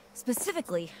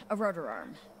 Specifically, a rotor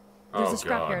arm. There's a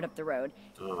scrapyard up the road.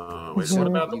 Wait, what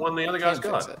about the one the other guy's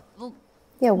got? Well,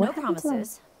 Yeah, no what happened to that?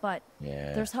 promises, but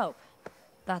Yeah. there's hope.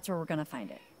 That's where we're gonna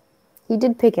find it. He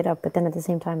did pick it up, but then at the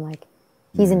same time, like,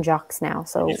 he's in jocks now,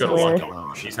 so He's got a lot going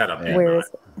on. He's had a bad where night. is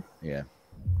it? Yeah.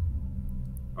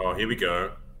 Oh, here we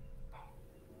go.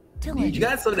 Dylan, You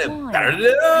got something come on. better to We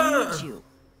do? need you.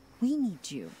 We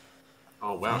need you.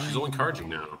 Oh, wow, she's all encouraging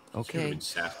now. Okay. Been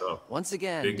sassed up. Once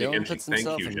again, Big Nick Dylan energy. puts Thank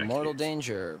himself you, in Jackie. mortal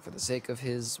danger for the sake of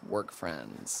his work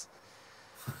friends.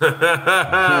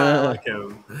 I like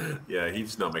him. Yeah,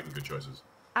 he's not making good choices.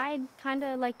 I'd kind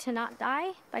of like to not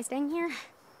die by staying here.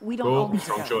 We don't all Cool, need to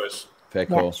strong go. choice. Fair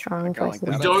Yeah, call. strong Kinda like choices.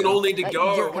 We that. don't all need to you're go.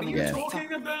 What are coming you with me.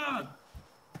 talking about?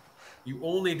 You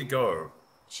all need to go.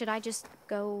 Should I just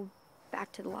go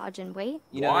back to the lodge and wait?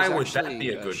 You know, Why there's would that actually be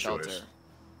a good shelter choice?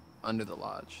 under the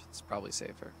lodge. It's probably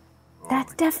safer.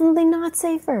 That's definitely not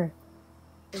safer.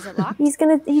 Is it locked? He's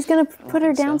gonna put her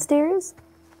think so. downstairs.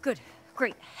 Good.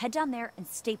 Great. Head down there and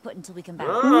stay put until we come back.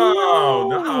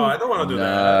 No, I don't want to do that.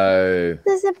 No.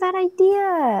 This is a bad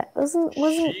idea. Wasn't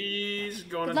She's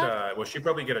gonna die. Well, she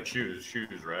probably get to choose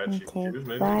shoes, right? She okay. can choose,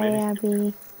 maybe. Bye,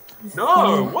 Abby.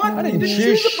 No, what? I didn't You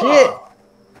choose the shit. bar.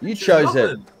 You chose it.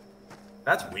 Nothing.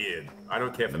 That's weird. I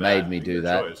don't care for that. Made me It's do your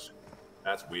that. choice.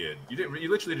 That's weird. You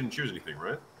literally didn't choose anything,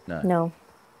 right? No.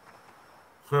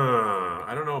 Huh.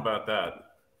 I don't know about that.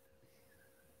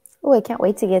 Oh, I can't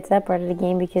wait to get to that part of the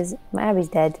game because my Abby's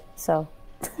dead. So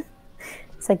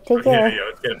it's like take care. Yeah,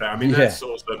 let's get it back. I mean, that's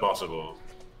also possible.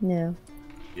 No.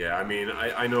 Yeah, I mean,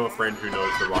 I know a friend who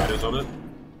knows the writers on it.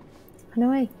 No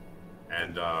way.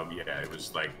 And yeah, it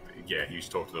was like, yeah, he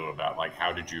used to talk to them about like,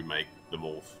 how did you make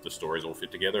the stories all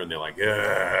fit together, and they're like,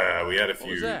 yeah, we had a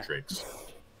few tricks.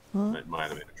 Huh? That might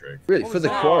have been a trick. Really, for the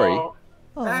quarry. Oh,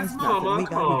 it's nothing. We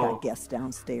got guests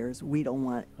downstairs. We don't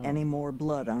want any more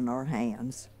blood on our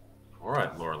hands. All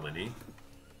right, Laura Linney.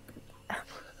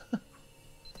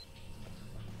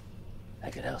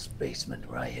 Like an house basement,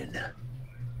 Ryan.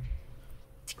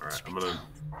 All right, I'm gonna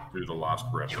do the last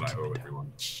rep that I owe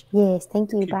everyone. Yes,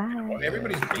 thank you. Bye. Well,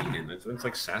 everybody's beating. It's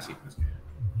like sassy in this game.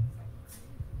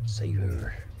 Save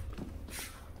her.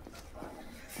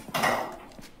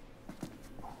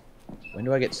 When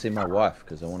do I get to see my wife?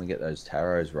 Because I want to get those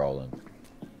tarots rolling.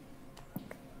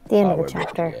 The end of the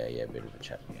chapter. Yeah, a bit of a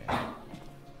chapter. Yeah.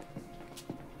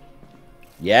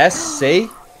 Yes, see?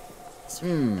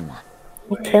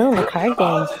 You're killing the card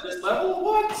game.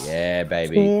 Yeah,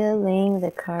 baby. Killing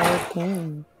the card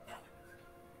game.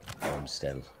 I'm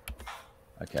still.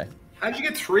 Okay. How'd you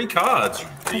get 3 cards?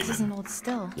 This is an old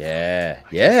still. Yeah,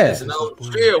 yeah. It's an old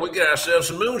still. We got ourselves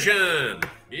some moonshine.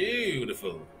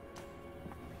 Beautiful.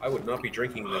 I would not be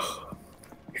drinking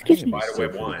this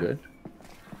spiderweb wine. Good.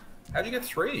 How'd you get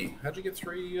 3? How'd you get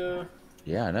 3?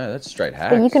 Yeah, I know. That's straight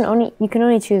hacks. But you can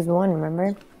only choose one.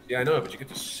 Remember? Yeah, I know, but you get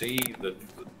to see the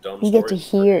dumb. You get to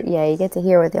hear. Yeah, you get to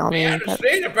hear what they all mean. Yeah, the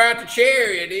thing about the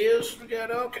chariot is we got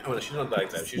okay. Oh, she's not like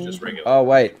that. She's just regular. Oh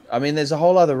wait, I mean, there's a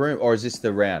whole other room, or is this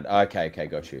the round? Okay,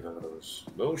 got you.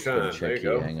 Moonshine. There you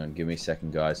go. Hang on, give me a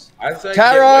second, guys. I think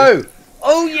Taro!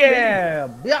 Oh yeah,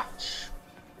 bitch!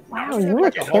 Wow, you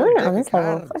were killing it on this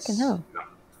level. Fucking hell. Not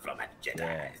from a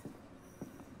Jedi.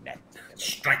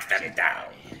 Strike them down.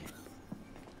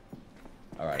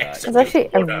 All right. It's actually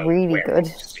a really good.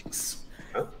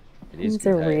 Huh? It's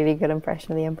a really good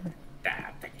impression of the Emperor.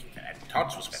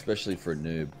 Todd's was especially for a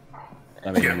noob.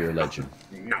 I mean, you're a legend.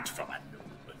 Not for a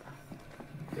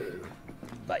noob.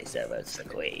 Vice versa,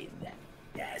 Queen.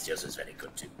 Yes, yours is very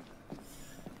good too.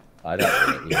 I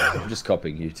don't. Yeah, I'm just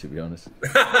copying you, to be honest.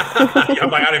 I'm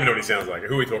like, I don't even know what he sounds like.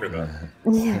 Who are we talking about?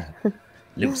 Yeah.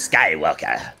 Luke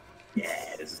Skywalker.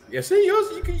 Yeah, see, yours,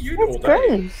 you do all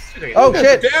day. Oh,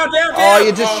 shit. Down. Oh,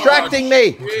 you're distracting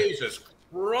me. Jesus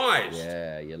Christ.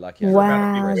 Yeah, you're lucky.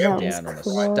 Wow, that was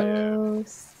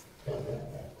close.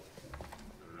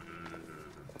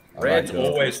 Red's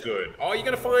always good. Oh, you're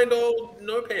going to find old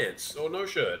No Pants or No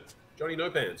Shirt. Johnny No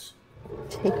Pants.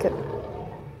 Jacob.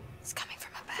 It's coming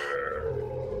from up there.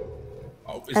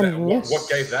 Oh, is that, what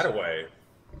gave that away?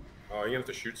 Oh, you're going to have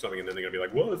to shoot something and then they're going to be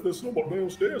like, well, is there someone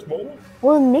downstairs, Mama?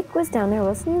 Well, Nick was down there,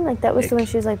 wasn't he? Like, that was when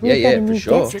she was like, we've got a new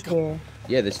guest here.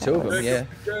 Yeah, there's 2 of them, yeah.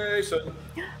 Jason.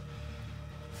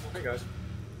 Hey, guys.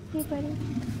 Hey, buddy.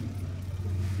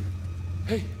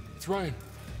 Hey, it's Ryan.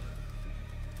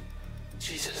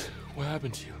 Jesus, what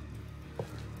happened to you?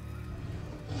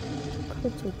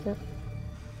 Poor Jacob.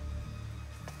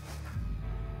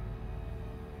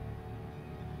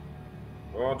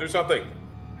 Oh, do something.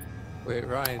 Wait,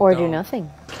 Ryan. Or do nothing.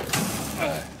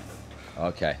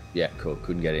 Okay, yeah, cool.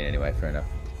 Couldn't get in anyway, fair enough.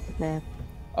 Nah.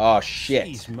 Oh, shit.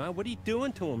 Jeez, Ma, what are you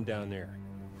doing to him down there?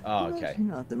 Oh, okay.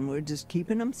 Nothing. We're just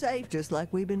keeping them safe, just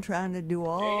like we've been trying to do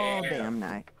all damn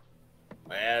night.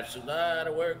 That's a lot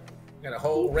of work. Got a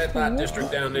whole red light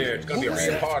district down there. It's gonna be a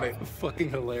real party.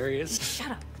 Fucking hilarious.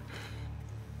 Shut up.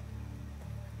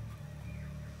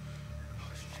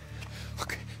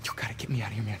 Look, you gotta get me out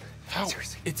of here, man. How?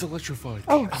 Seriously. It's electrified.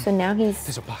 Oh, so now he's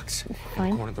There's a box fine.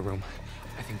 in the corner of the room.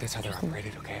 I think that's how they're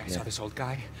operated, okay? I saw this old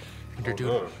guy, older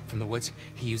dude from the woods.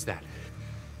 He used that.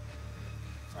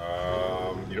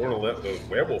 You don't want to let the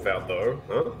werewolf out, though,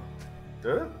 huh?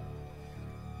 Huh?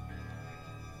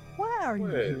 Why are you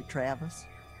here, Travis?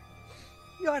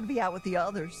 You ought to be out with the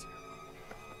others.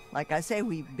 Like I say,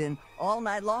 we've been all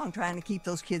night long trying to keep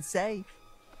those kids safe.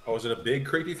 Oh, is it a big,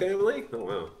 creepy family?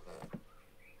 Oh,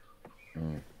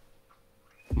 wow.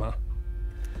 Ma.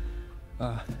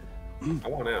 I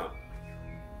want out.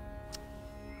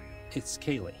 It's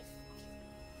Kaylee.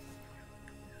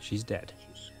 She's dead.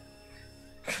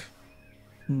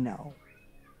 No.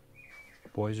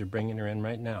 Boys are bringing her in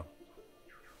right now.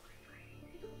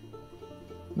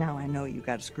 Now I know you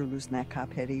got to screw loose in that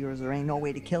cop head of yours. There ain't no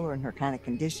way to kill her in her kind of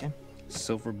condition.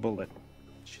 Silver bullet.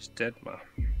 She's dead, Ma.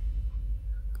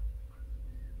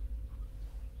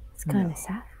 It's kind of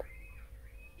sad.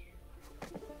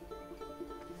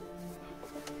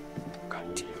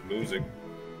 God damn. Music.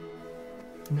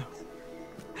 No.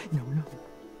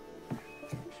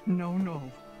 No.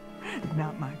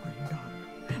 Not my granddaughter.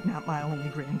 Not my only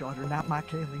granddaughter. Not my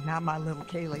Kaylee. Not my little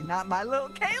Kaylee. Not my little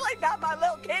Kaylee. Not my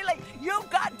little Kaylee. You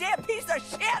goddamn piece of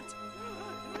shit.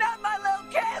 Not my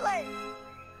little Kaylee.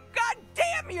 God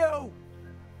damn you.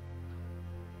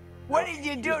 What did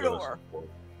you do to her?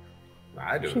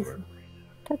 I do to her.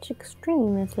 touch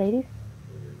extreme, this lady.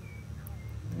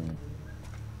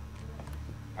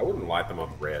 I wouldn't light them up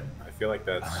red. I feel like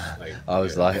that's like. I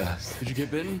was like, did you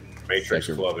get bitten? Matrix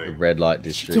like clubbing. the red light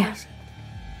district. Yeah.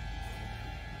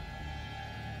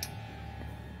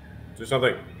 Do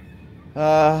something.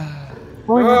 Oh,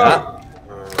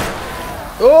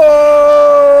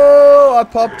 I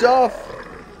popped off.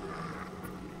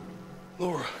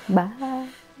 Laura. Bye.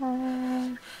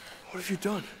 What have you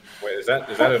done? Wait, is that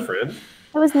a friend?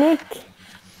 That was Nick.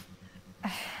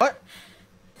 What?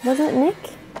 Wasn't it Nick?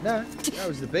 No, that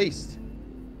was the beast.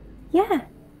 Yeah.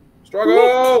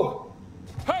 Struggle!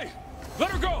 Hey, let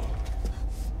her go!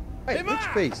 Hey, which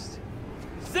beast?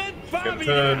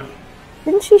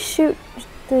 Didn't she shoot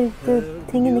the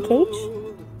thing in the cage?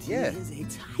 Yeah.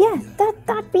 Yeah,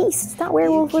 that beast, that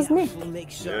werewolf was Nick.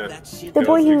 Yeah. The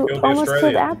boy who killed the almost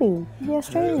killed Australian. Abby, the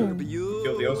Australian.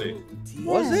 Killed the Aussie.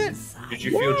 Was it? Did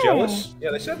you feel jealous?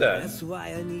 Yeah, they said that.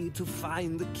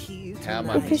 How am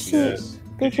I Because missing this?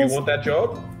 Did you want that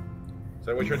job? Is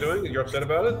that what you're doing? You're upset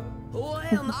about it?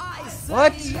 What?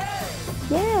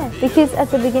 Yeah, because at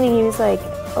the beginning he was like,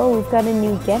 oh, we've got a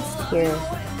new guest here.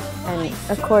 And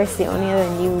of course, the only other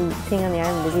new thing on the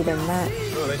island is either Matt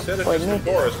No, they said it or just Nick.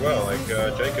 before as well. Like,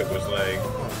 Jacob was like,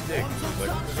 oh, it's Nick. He was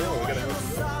like, oh, we're going to have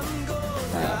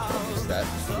I missed that.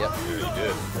 Yep. Yeah, you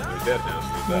did. You're dead now, so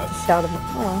I that. just shot him. Oh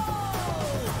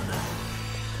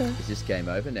well. Is this game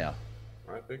over now?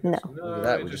 I think No. it's, Look at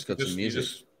that, we just got some music.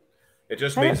 It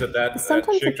just means that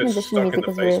Sometimes chick the that's transition stuck in music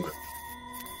the is weird.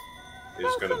 basement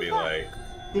is going to be like,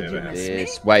 never happy.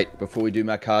 Yes. Wait, before we do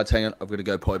my cards, hang on. I've got to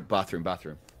go bathroom.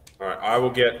 All right, I will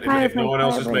get, if no one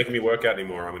else is making me work out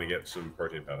anymore, I'm going to get some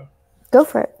protein powder. Go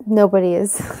for it. Nobody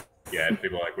is. Yeah, and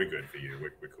people are like, we're good for you.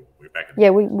 We're cool. We're back in. Yeah,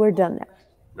 we're done now.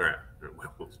 All right.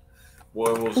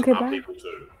 Werewolves Okay, are bye. people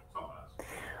too. Sometimes.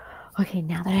 Okay,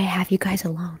 now that I have you guys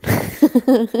alone.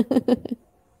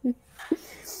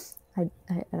 I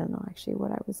don't know actually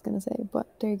what I was going to say, but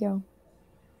there you go.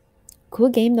 Cool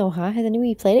game though, huh? Has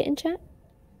anybody played it in chat?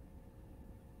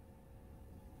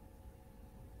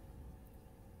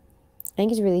 I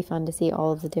think it's really fun to see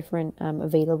all of the different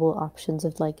available options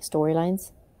of like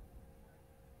storylines.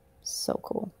 So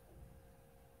cool.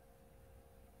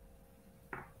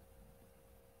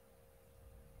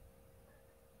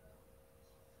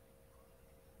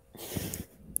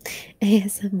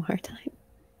 ASMR time.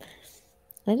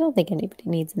 I don't think anybody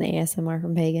needs an ASMR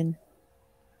from Pagan.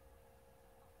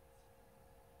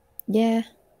 Yeah.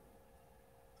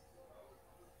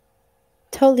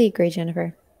 Totally agree,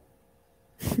 Jennifer.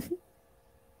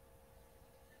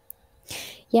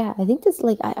 Yeah, I think this,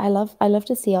 like, I love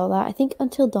to see all that. I think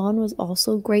Until Dawn was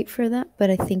also great for that, but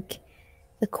I think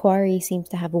the Quarry seems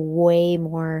to have way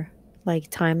more like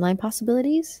timeline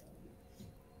possibilities.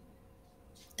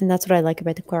 And that's what I like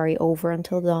about the Quarry over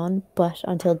Until Dawn, but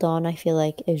Until Dawn I feel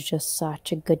like is just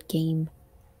such a good game.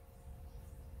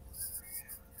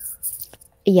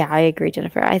 Yeah, I agree,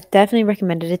 Jennifer. I definitely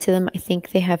recommended it to them. I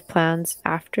think they have plans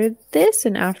after this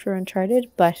and after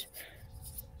Uncharted, but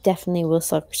definitely will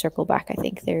circle back. I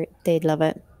think they'd love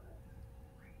it.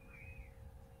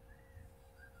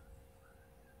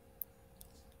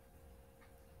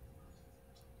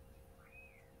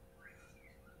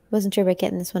 Wasn't sure about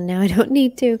getting this one now. I don't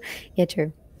need to. Yeah,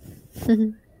 true.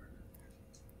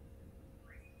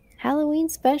 Halloween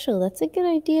special. That's a good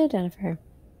idea, Jennifer.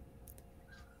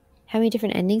 How many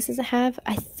different endings does it have?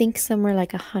 I think somewhere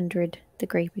like 100. The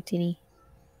Great Bikini.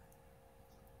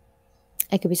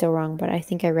 I could be so wrong, but I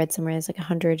think I read somewhere there's like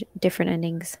 100 different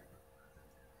endings.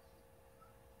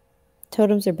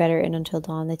 Totems are better in Until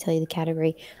Dawn. They tell you the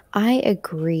category. I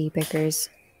agree, Bickers.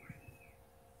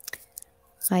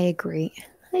 I agree.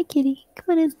 Hi, kitty.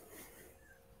 Come on in.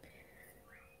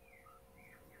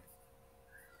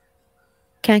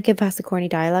 Can't get past the corny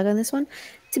dialogue on this one.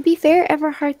 To be fair,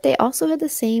 Everheart, they also had the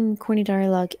same corny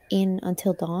dialogue in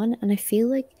Until Dawn, and I feel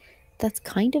like that's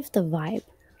kind of the vibe.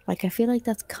 Like, I feel like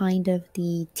that's kind of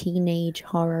the teenage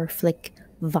horror flick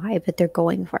vibe that they're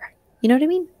going for. You know what I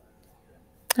mean?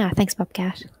 Ah, thanks,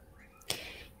 Bobcat.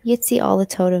 You get to see all the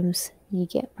totems. You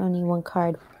get only one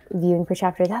card viewing per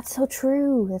chapter. That's so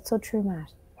true. That's so true,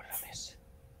 Matt. What did I miss?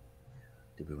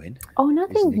 Did we win? Oh,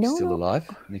 nothing. Is Nick No, still no. alive?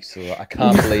 Nick's still alive. I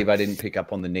can't believe I didn't pick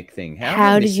up on the Nick thing. How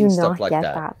am I did you missing not stuff like get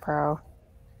that? that, bro?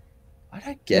 I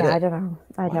don't get it. I don't know.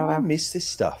 I Why don't do I know. miss this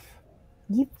stuff?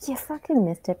 You fucking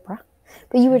missed it, bro.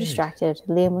 But you were distracted.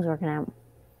 Liam was working out.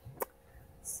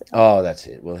 So, Oh, that's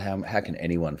it. Well, how can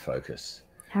anyone focus?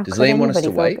 how Does could Liam want us to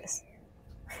anybody wait? focus?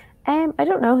 I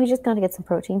don't know. He's just going to get some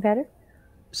protein powder.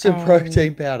 Some Um,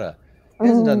 protein powder. He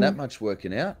hasn't done that much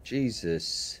working out.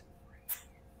 Jesus.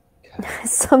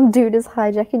 Some dude is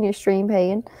hijacking your stream,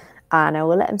 Pagan. No,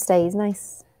 we'll let him stay. He's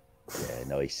nice. Yeah,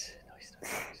 nice.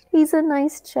 He's a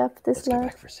nice chap, this lad. Go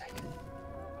back for a second.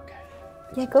 Okay.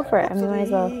 Yeah, go for it. I might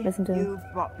as well listen to him.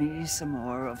 You've brought me some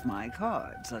more of my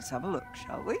cards. Let's have a look,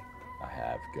 shall we? I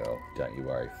have, girl. Don't you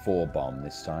worry. 4 bomb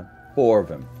this time. 4 of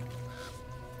them.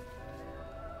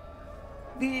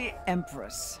 The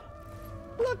Empress.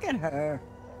 Look at her.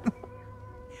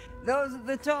 Those at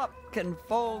the top can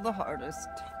fall the hardest.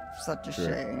 Such a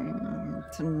shame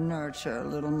to nurture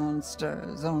little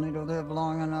monsters only to live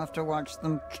long enough to watch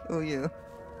them kill you.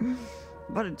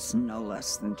 But it's no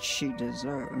less than she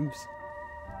deserves.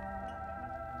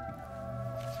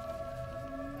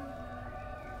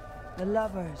 The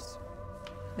lovers.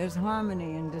 There's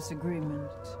harmony in disagreement,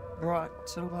 brought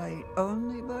to light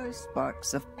only by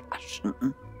sparks of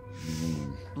passion.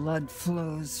 Blood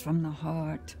flows from the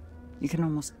heart. You can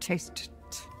almost taste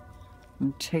it.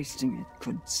 And tasting it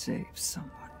could save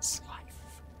someone's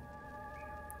life.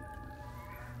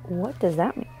 What does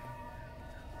that mean?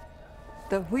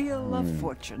 The Wheel of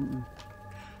Fortune.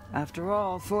 After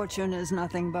all, fortune is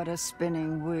nothing but a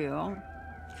spinning wheel.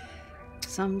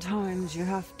 Sometimes you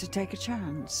have to take a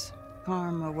chance.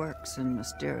 Karma works in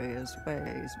mysterious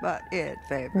ways, but it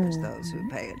favors those who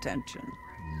pay attention.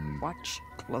 Watch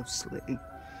closely.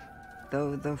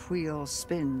 Though the wheel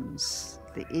spins,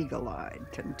 the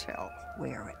eagle-eyed can tell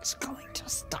where it's going to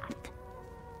stop.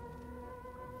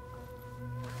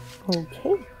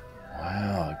 Okay.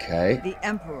 Wow, okay. The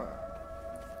Emperor.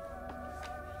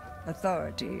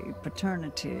 Authority,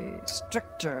 paternity,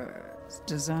 strictures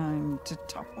designed to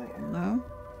topple, no?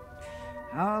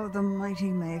 How the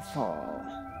mighty may fall,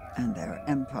 and their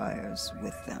empires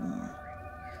with them.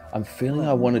 I'm feeling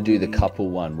I want to do the couple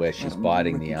one where she's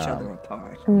biting the arm.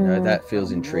 You know, that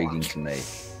feels intriguing to me.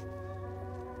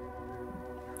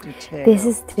 This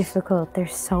is difficult.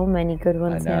 There's so many good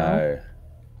ones I know. now.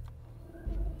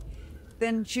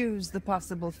 Then choose the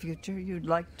possible future you'd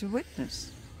like to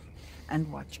witness.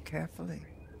 And watch carefully.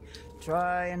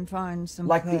 Try and find some.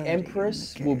 Like the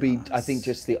Empress will be, I think,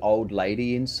 just the old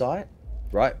lady insight,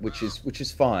 right? Which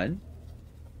is fine.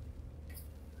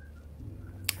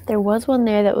 There was one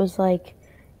there that was like,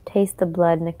 taste the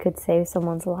blood and it could save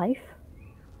someone's life.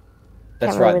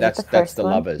 That's right. That's the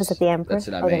one? lovers. Was it the Empress?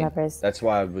 That's what I mean. The lovers. That's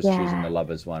why I was choosing the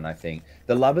lovers one. I think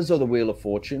the lovers or the Wheel of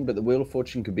Fortune, but the Wheel of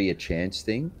Fortune could be a chance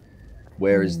thing,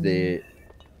 whereas the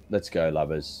let's go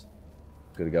lovers.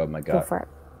 Got to go with my gut. Go for it.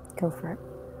 Go for it.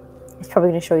 It's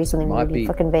probably going to show you something really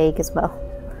fucking vague as well.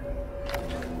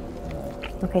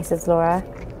 Okay, says Laura.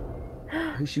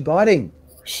 Who's she biting?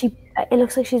 It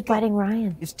looks like she's biting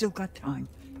Ryan. You still got time.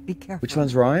 Be careful. Which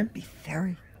one's Ryan? Be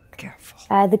very careful.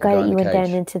 The guy that you went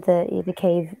down into the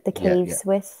caves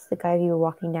with, the guy you were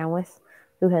walking down with,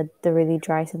 who had the really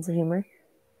dry sense of humor.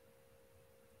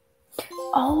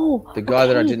 Oh, the guy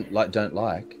that I don't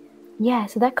like. Yeah,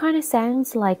 so that kind of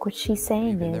sounds like what she's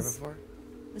saying is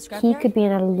he could be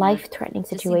in a life-threatening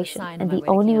situation, and the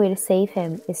only way to save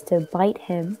him is to bite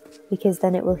him, because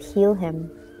then it will heal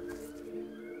him.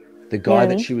 The guy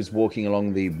that she was walking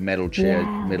along the metal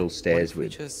stairs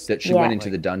with, that she went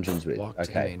into the dungeons with.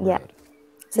 Okay. Yeah.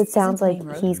 So it sounds like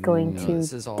he's going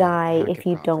to die if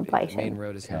you don't bite him.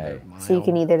 Okay. So you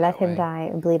can either let him die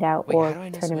and bleed out, or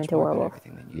turn him into a werewolf.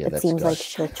 Yeah, it seems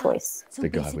like your choice. So the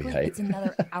guy we hate. It's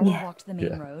another hour walk to the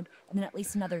main road, and then at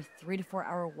least another 3 to 4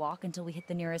 hour walk until we hit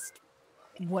the nearest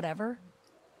whatever.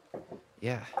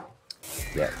 Yeah.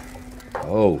 Yeah.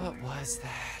 Oh. What was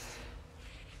that?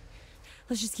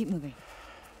 Let's just keep moving.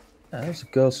 That was a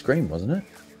girl's scream, wasn't it?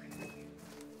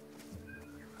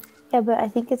 Yeah, but I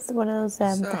think it's one of those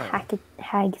the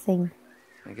hag thing.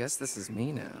 I guess this is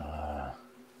me now.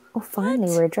 Oh,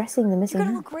 finally, we're addressing the missing. You're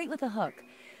gonna look great with a hook.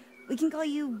 We can call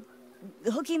you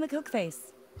Hooky McHookface.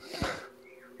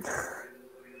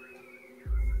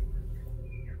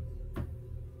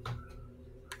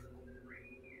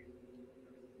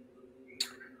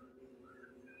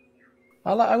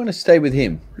 I'm going to stay with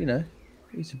him. You know,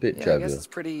 he's a bit jovial. I guess it's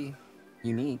pretty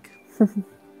unique.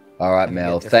 All right,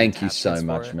 Mel. Thank you so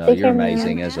much, Mel. You're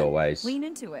amazing as always. Lean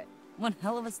into it. One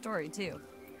hell of a story, too.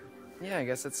 Yeah, I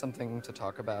guess it's something to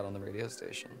talk about on the radio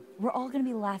station. We're all going to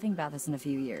be laughing about this in a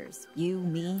few years. You,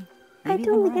 me, I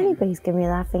don't think anybody's going to be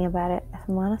laughing about it, if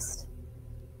I'm honest.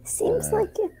 It seems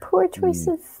like a poor choice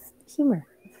of humor.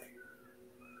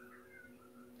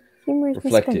 Humor is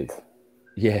reflective. Misspent.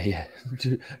 Yeah.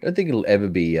 I don't think it'll ever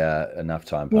be enough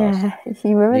time passed. Yeah,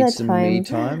 you remember that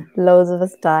time? Loads of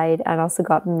us died and also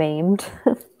got maimed.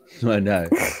 I know.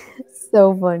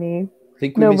 So funny.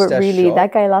 Think we missed but our really, shot?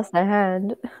 that guy lost a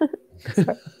hand.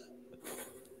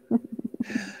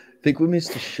 Think we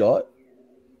missed a shot?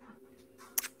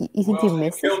 You think you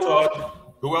missed it? Todd?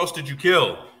 Who else did you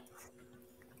kill? I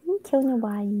didn't kill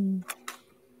nobody.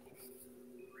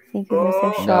 Think you missed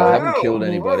a shot? No, I haven't killed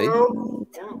anybody.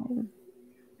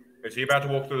 Is he about to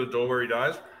walk through the door where he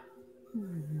dies?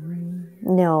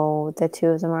 No, the two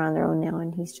of them are on their own now,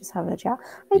 and he's just having a chat.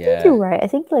 I think you're right. I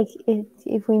think like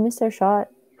if we missed our shot,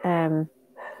 at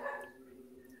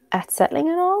settling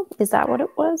it all, is that what it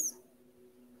was?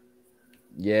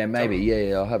 Yeah, maybe.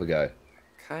 Yeah, I'll have a go.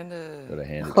 Kind of. Got a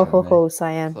hand.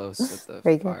 Cyan. Close at the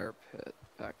Very fire pit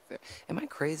back there. Am I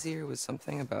crazy, or was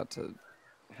something about to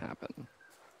happen?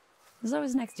 There's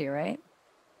always next year, right?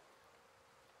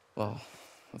 Well,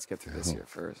 let's get through this year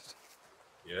first.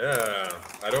 Yeah,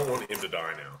 I don't want him to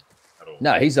die now at all.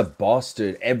 No, he's a boss,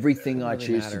 dude. Everything I Really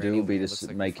choose to do will be anymore. to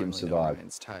Looks make we him finally know survive.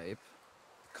 Ryan's type,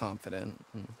 confident,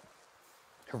 and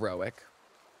heroic,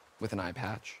 with an eye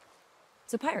patch.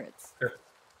 So pirates.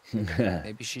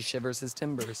 Maybe she shivers his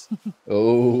timbers.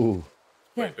 Oh.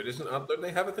 Wait, but don't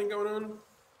they have a thing going on?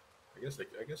 I guess they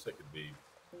could be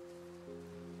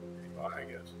bi, I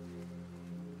guess.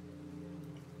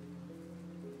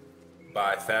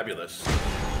 Bi fabulous.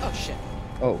 Oh shit.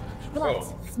 Oh.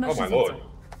 Relax. Oh my lord.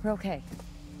 We're okay.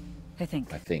 I think.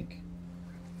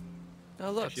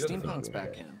 Oh look, steampunk's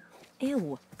back in.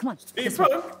 Ew. Come on.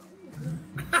 Steampunk.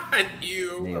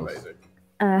 Ew. Amazing.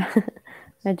 I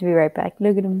have to be right back.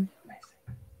 Look at him.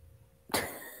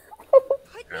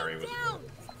 Harry was.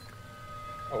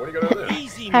 Oh, what do you got over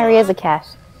there? Harry has a cat.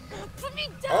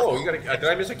 Oh, you got a. Did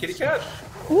I miss a kitty cat?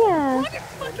 Yeah.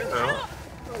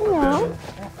 No.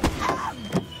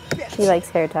 He likes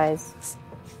hair ties.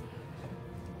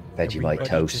 Vegemite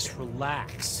toast. Just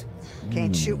relax.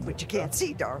 Can't shoot what you can't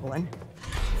see, darling.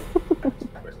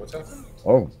 Wait, what's happening?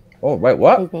 Oh, wait,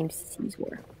 what? His name's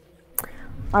Caesar.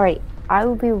 All right, I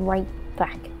will be right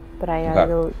back, but I gotta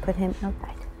go put him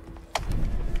outside.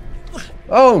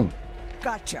 Oh.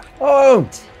 Gotcha. Oh.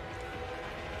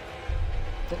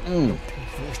 Pay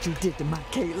for what you did to my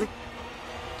Kaylee.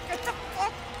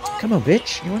 Come on,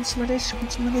 bitch. You want some of this? You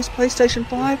want some of this PlayStation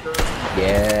 5?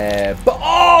 Yeah. But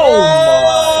oh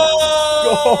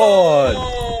my god!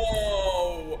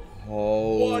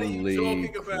 Holy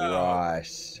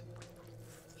Christ!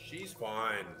 She's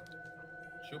fine.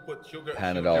 She'll go.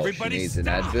 Panadol. She needs an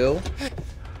Advil.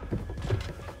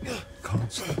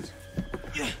 Constant.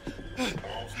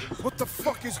 What the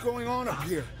fuck is going on up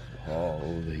here?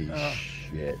 Holy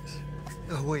shit.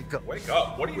 Wake up. Wake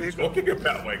up. What are you talking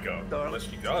about? Wake up. Unless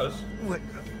she does. Wake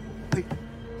up.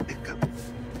 Wake up.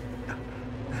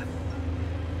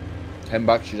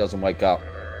 $10 she doesn't wake up.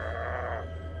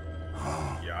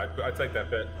 Yeah, I'd take that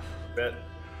bet.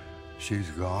 She's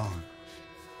gone.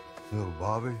 Little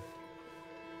Bobby.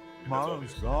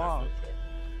 Mom's gone.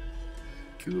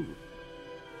 Cool.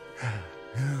 Yeah,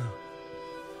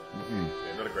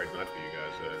 not a great night for you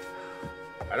guys there.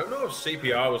 I don't know if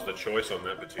CPR was the choice on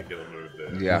that particular move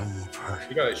there. Yeah.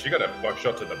 She got a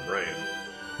buckshot to the brain.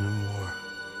 No more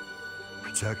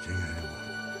protecting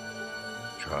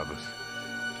anyone. Travis.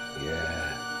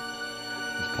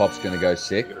 Yeah. His pop's gonna go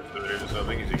sick. Is he gonna do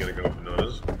something? Is he gonna go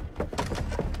bananas?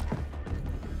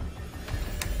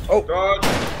 Oh. Dodge.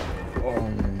 Oh.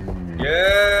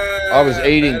 Yeah. I was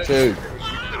eating too.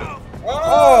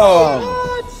 Oh.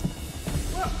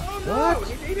 What?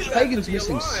 Pagan's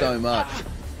missing so much.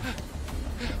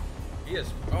 He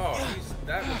is. Oh,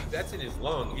 that's in his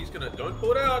lung. He's gonna. Don't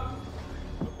pull it out.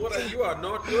 Don't pull it out. You are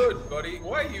not good, buddy.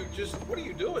 Why are you just? What are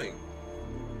you doing?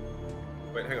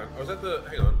 Wait, hang on. I was at the.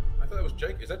 Hang on. I thought that was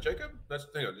Jake. Is that Jacob?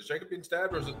 Hang on. Is Jacob being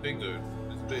stabbed or is it Big Dude?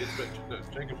 No,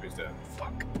 Jacob's being stabbed.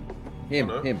 Fuck. Him.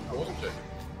 Oh, no, Him. I wasn't Jacob.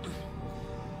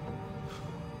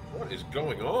 What is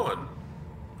going on?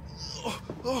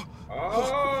 Oh.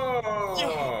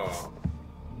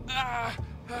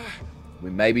 We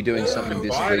may be doing something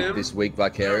this week,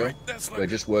 Vicarial. We're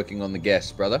just working on the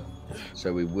guests, brother.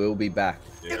 So we will be back.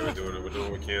 Yeah, we're doing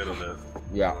what we can on that.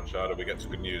 Yeah. Uncharted, we got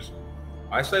some good news.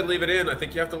 I say leave it in. I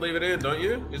think you have to leave it in, don't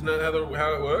you? Isn't that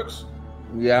how it works?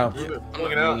 Yeah.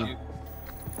 Pulling it out.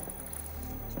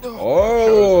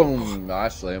 Oh,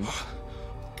 nice, Liam.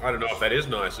 I don't know if that is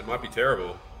nice. It might be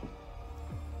terrible.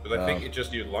 Because I think it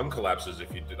just your lung collapses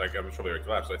if you do, like I'm sure they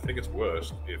collapse. I think it's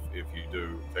worse if you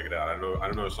do take it out. I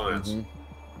don't know science.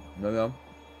 Mm-hmm. No.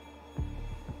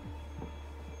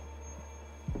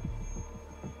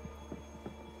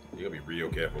 You gotta be real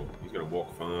careful. He's gonna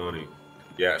walk funny.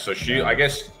 Yeah. So I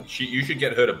guess you should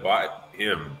get her to bite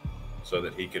him so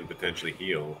that he can potentially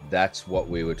heal. That's what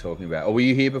we were talking about. Oh, were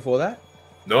you here before that?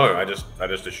 No, I just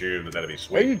assumed that'd be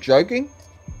sweet. Are you joking?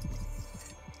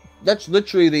 That's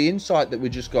literally the insight that we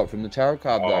just got from the tarot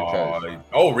card that I chose.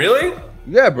 Oh, really?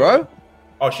 Yeah, bro.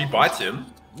 Oh, she bites him.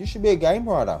 You should be a game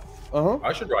writer.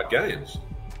 I should write games.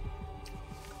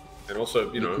 And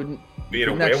also, you know,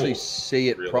 couldn't actually see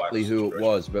it properly who it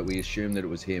was, but we assumed that it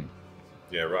was him.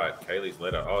 Yeah, right. Kaylee's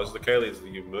letter. Oh, it's the Kaylee's that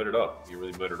you murdered up. You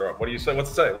really murdered her up. What do you say?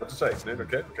 What's it say? What's it say? Name?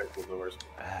 Okay, cool. No worries.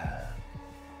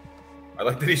 I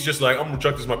like that he's just like, I'm gonna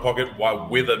chuck this in my pocket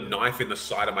with a knife in the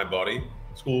side of my body.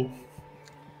 It's cool.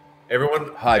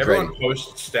 Everyone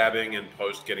post stabbing and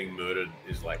post getting murdered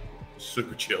is like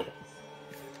super chill.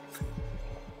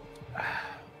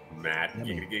 Mad.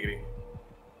 Giggity.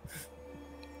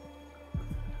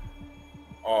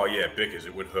 Oh yeah, because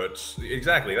it would hurt.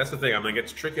 Exactly, that's the thing. I mean,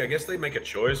 it's tricky. I guess they make a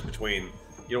choice between,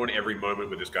 you don't want every moment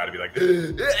with this guy to be like,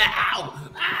 ow,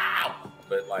 ow.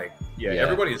 But like, yeah,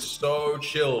 everybody is so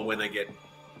chill when they get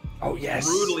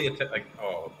brutally attacked. Like,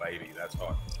 oh baby, that's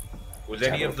hot. Was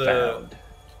any of the?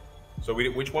 So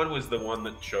which one was the one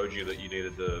that showed you that you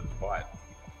needed to fight?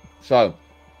 So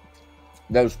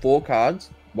there was 4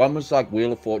 cards. One was like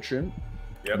Wheel of Fortune.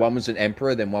 Yep. One was an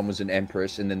emperor, then one was an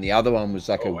empress, and then the other one was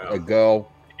like a girl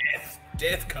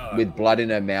death card with blood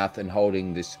in her mouth and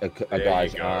holding this a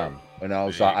guy's arm. And I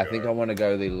was like, I think I want to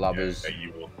go the lovers. Yeah,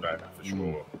 you want that for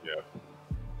sure. Yeah.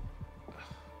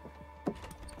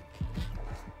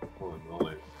 Holy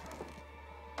moly.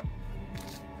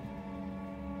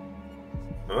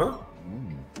 Huh?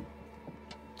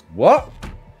 What?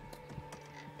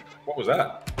 What was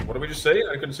that? What did we just see?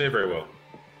 I couldn't see it very well.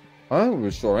 I don't think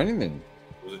we saw anything.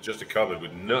 Was it just a cupboard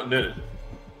with nothing in it?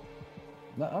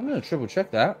 No, I'm going to triple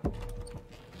check that.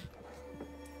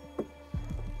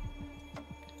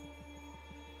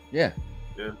 Yeah.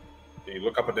 Yeah. Can you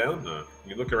look up or down? No.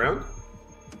 Can you look around?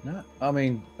 No. I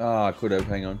mean, I could have.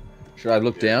 Hang on. Should I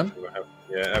look down?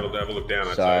 Have a look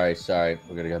down. Sorry.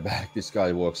 We're going to go back. This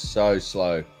guy walks so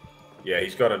slow. Yeah,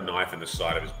 he's got a knife in the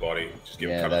side of his body. Just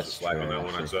give him a slack on that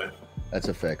one, I'd say. That's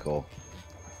a fair call.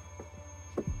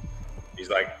 He's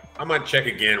like, I might check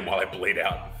again while I bleed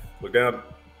out. Look down.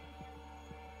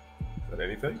 Is that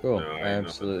anything? Cool. No,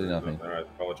 absolutely nothing. All right,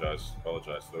 apologize. Thought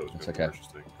it was okay.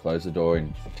 Interesting. Close the door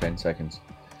in 10 seconds.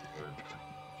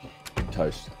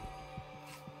 Toast.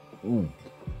 Ooh.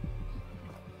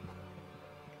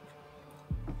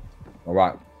 All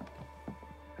right.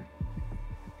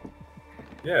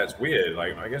 Yeah, it's weird.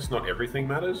 Like, I guess not everything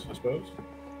matters, I suppose.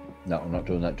 No, I'm not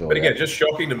doing that door. But again, just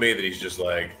shocking to me that he's just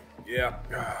like, yeah,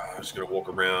 I'm just going to walk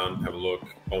around, have a look,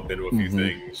 bump into a few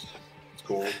things. It's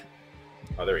cool.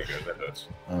 Oh, there you go. That hurts.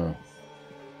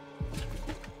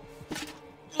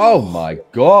 Oh my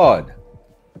God.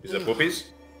 Is it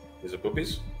boopies?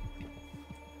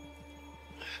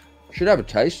 Should have a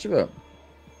taste of it.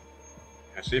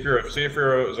 See if you're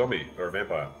a zombie or a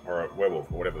vampire or a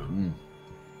werewolf or whatever.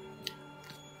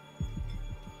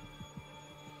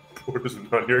 Borders are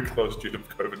not here close due to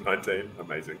COVID-19.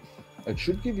 Amazing. It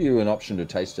should give you an option to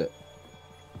taste it.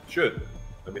 Should.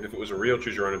 I mean, if it was a real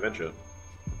choose your own adventure.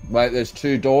 Wait, there's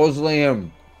 2 doors, Liam.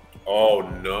 Oh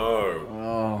no.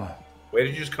 Oh. Where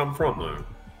did you just come from, though?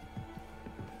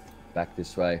 Back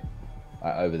this way.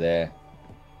 Over there.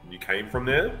 You came from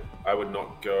there? I would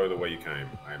not go the way you came,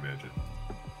 I imagine.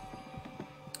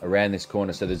 Around this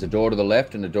corner. So there's a door to the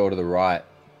left and a door to the right.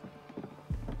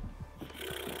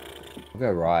 We'll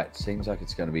go right. Seems like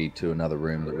it's going to be to another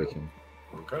room that we can...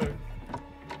 Okay.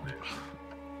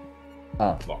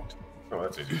 Locked. Oh,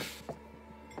 that's easy.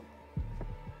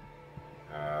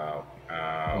 Ow.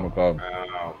 Ow. Oh my God.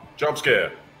 Ow. Jump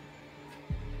scare.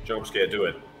 Jump scare, do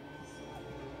it.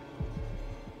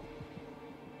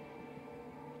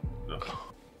 No.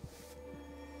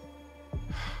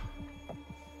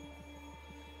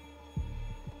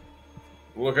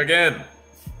 Look again.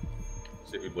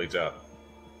 See if he bleeds out.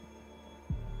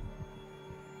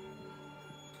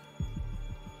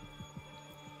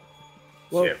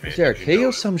 Well, is there a key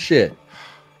or some shit?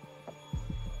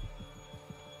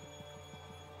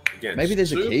 Again, maybe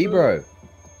there's a key, bro.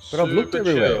 But I've looked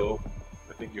everywhere. Chill.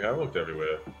 I think you have looked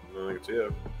everywhere. I don't think it's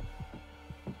here.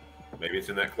 Maybe it's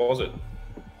in that closet.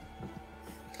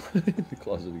 The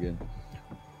closet again.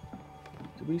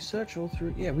 Did we search all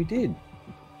through? Yeah, we did.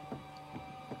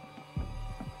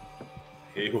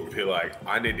 He would be like,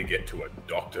 I need to get to a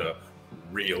doctor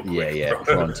real quick. Yeah,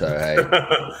 pronto, hey.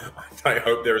 I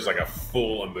hope there is like a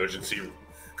full emergency.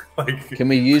 Like, can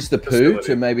we use the poo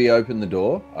to maybe open the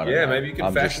door? I don't know. Maybe you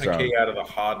can fashion a key out of the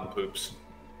hardened poops.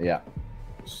 Yeah.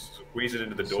 Squeeze it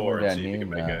into the door and see if you can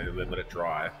make it, and then let it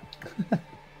dry.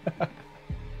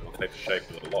 It'll take the shape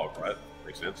of the lock, right?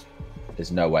 Makes sense.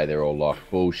 There's no way they're all locked.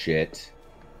 Bullshit.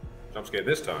 Jump scare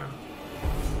this time.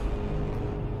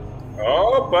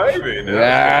 Oh, baby.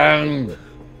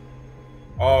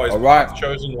 Oh, is Path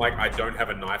chosen like I don't have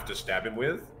a knife to stab him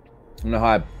with? I'm gonna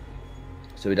hide.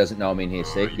 So he doesn't know I'm in here,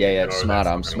 see? Yeah, it's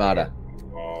smarter. I'm smarter.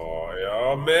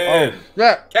 Oh, man. Oh,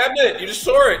 yeah. Cabinet. You just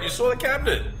saw it. You saw the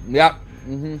cabinet. Yep.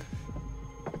 Mm-hmm.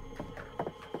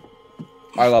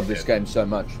 I love this game so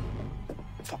much.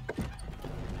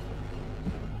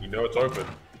 You know it's open.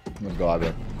 Let's go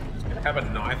over. He's going to have a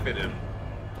knife in him.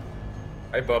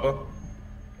 Hey, Bubba.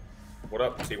 What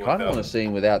up, T1000? Kind of want to see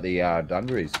him without the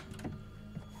dungarees.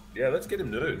 Yeah, let's get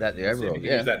him nude. Without the overall,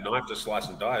 yeah. Use that knife to slice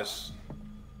and dice.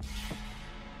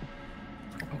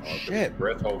 Oh, shit.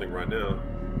 Breath holding right now.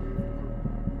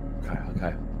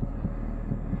 Okay.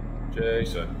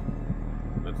 Jason.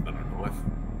 That's not a knife.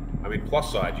 I mean,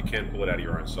 plus side, you can pull it out of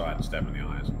your own side and stab him in the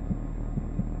eyes.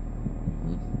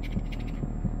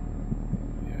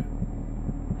 Yeah.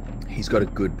 He's got a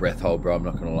good breath hold, bro. I'm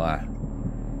not going to lie.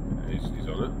 Yeah, he's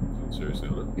on it. He's seriously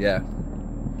on it. Yeah.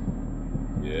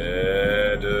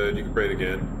 Yeah, dude. You can breathe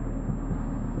again.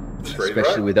 Breathe,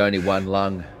 especially right? With only one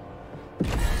lung.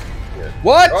 Yeah.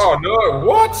 What? Oh, no.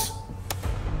 What?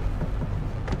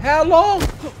 How long?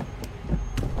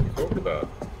 What are you talking about?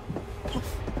 Oh,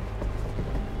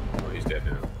 he's dead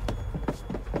now.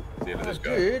 The end of this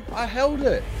guy. Dude, I held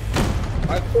it.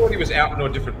 I thought he was out in a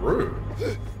different room.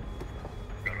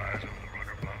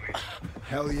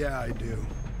 Hell yeah, I do.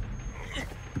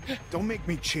 Don't make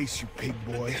me chase you, pig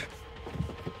boy.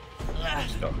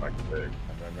 Stuff like the pig.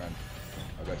 Run.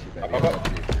 I got you, baby. I got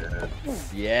you.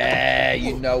 Yeah,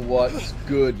 you know what? It's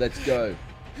good. Let's go.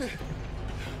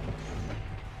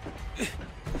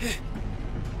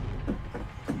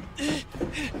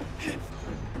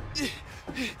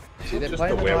 See, they're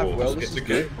playing the knife well. This is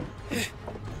good.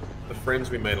 The friends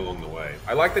we made along the way.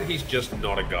 I like that he's just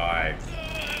not a guy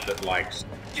that likes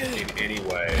in any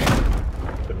way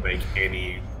to make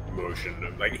any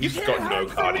motion. Like he's got no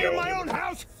cardio. In my own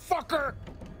house, fucker.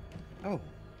 Oh,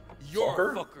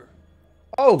 you're fucker.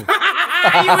 Oh,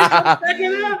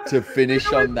 to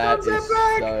finish on that is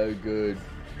so good.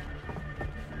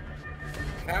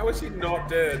 How is he not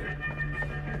dead?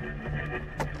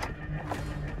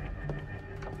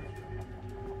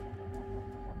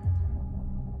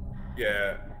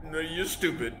 Yeah, no, you're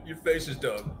stupid. Your face is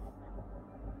dumb.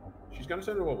 She's gonna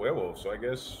turn into a werewolf, so I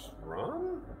guess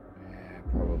run? Yeah,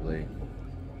 probably.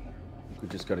 We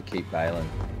just gotta keep bailing.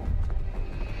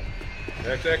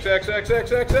 X.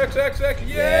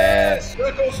 Yes!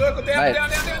 Circle, down.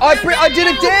 I did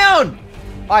it down!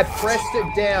 I pressed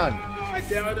it down. I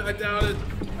doubt it.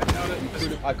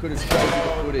 I could have struck the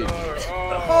footage.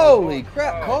 Holy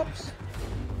crap, cops!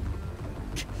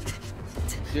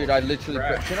 Dude, I literally.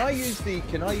 Can I use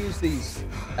these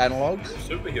analogs?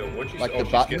 Superhero. Like the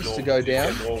buttons to go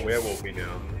down. She's getting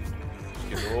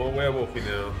all werewolfy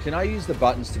now. Can I use the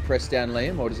buttons to press down,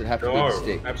 Liam, or does it have to be the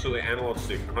stick? Absolutely, analog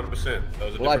stick,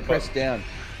 100%. Well, I pressed down.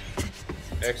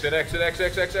 Exit.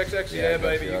 Yeah,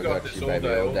 baby, you got this all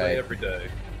day, every day.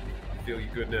 I feel you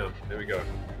good now. There we go.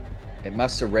 It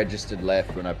must have registered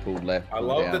left when I pulled left. I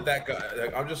love that guy.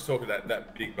 I'm just talking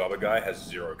that big Bubba guy has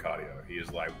zero cardio. He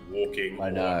is like walking. I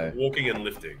know. Walking and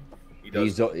lifting. He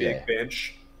does big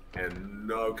bench and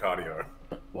no cardio.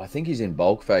 Well, I think he's in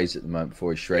bulk phase at the moment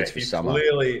before he shreds for summer.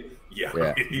 Clearly,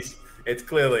 it's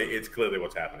clearly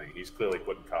what's happening. He's clearly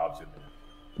putting carbs in there.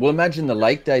 Well, imagine the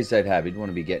lake days they'd have. He'd want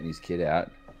to be getting his kid out.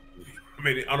 I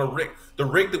mean, on a rig, the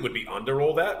rig that would be under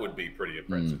all that would be pretty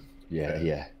impressive.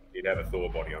 Yeah. He'd have a Thor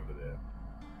body under there.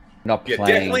 Not playing.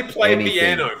 Definitely play anything.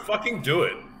 piano. Fucking do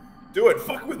it. Do it.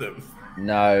 Fuck with him.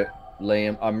 No,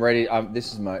 Liam, I'm ready.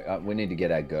 This is my. We need to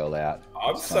get our girl out.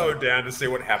 I'm so down to see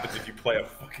what happens if you play a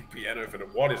fucking piano for them.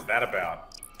 What is that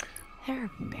about? There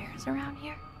are bears around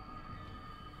here.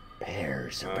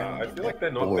 Bears around. I feel like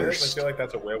they're not bears. I feel like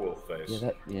that's a werewolf face.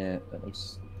 That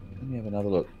looks. Let me have another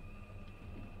look.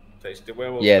 Tasty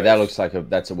werewolf. Yeah, face. that looks like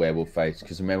that's a werewolf face.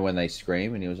 Because remember when they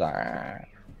scream and he was like, "Argh.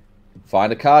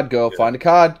 Find a card, girl. Yeah. Find a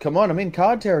card. Come on, I'm in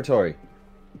card territory."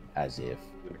 As if.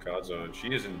 In the card zone.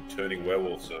 She is in turning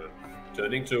werewolf zone.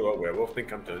 Turning to a werewolf.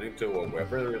 Think I'm turning to a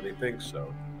werewolf. Really think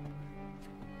so.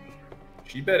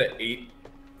 She better eat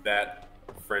that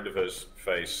friend of hers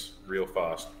face real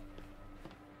fast.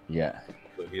 Yeah.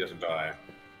 So he doesn't die.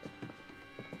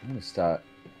 I'm gonna start.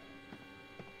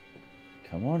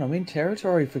 Come on, I'm in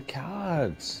territory for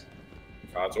cards.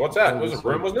 Cards. What's that? It was a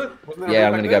room, wasn't it? Wasn't that yeah,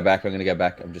 I'm gonna go back. I'm gonna go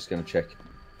back. I'm just gonna check.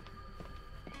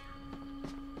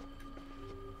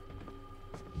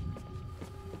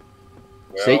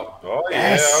 Well, see? Oh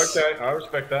yeah, yes. Okay. I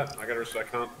respect that. I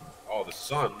can't. Oh, the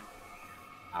sun.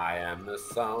 I am the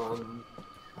sun.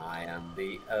 I am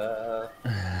the earth.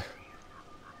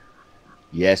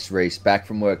 Yes, Reese. Back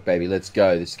from work, baby. Let's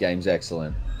go. This game's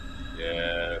excellent.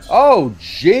 Yes. Oh,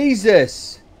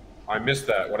 Jesus. I missed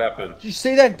that. What happened? Did you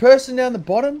see that person down the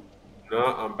bottom? No,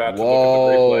 I'm about to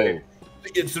look at the replay.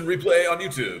 The instant replay on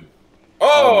YouTube.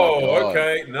 Oh,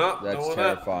 okay. No, that's no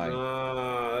terrifying.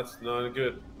 No, that's no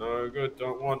good. No good.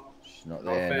 Don't want. She's not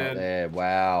there. Not there.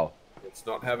 Wow. Let's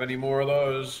not have any more of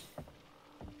those.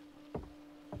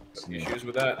 Issues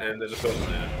with that, and there's a person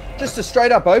there. Just a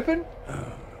straight up open?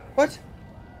 What?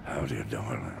 Howdy,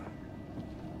 darling.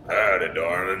 Howdy,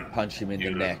 darling. Punch him in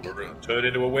the neck. We're gonna turn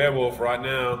into a werewolf right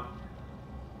now.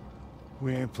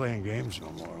 We ain't playing games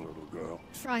no more, little girl.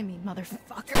 Try me,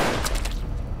 motherfucker.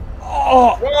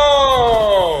 Oh!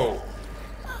 Whoa!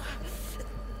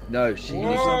 No, she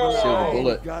used a silver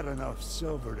bullet. I've got enough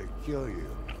silver to kill you,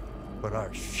 but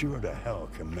I sure to hell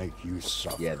can make you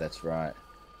suffer. Yeah, that's right.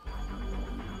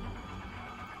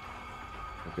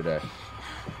 Look at her.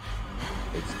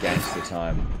 It's gangster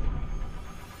time.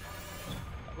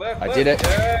 I did it.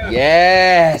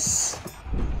 Yes!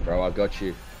 Bro, I got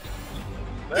you.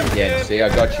 Again, see, I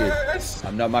got you.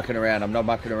 I'm not mucking around. I'm not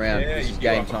mucking around. Yeah, this is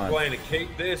game time. Playing to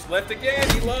keep this left again.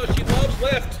 She loves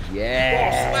left.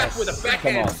 Yes. Oh, slap with a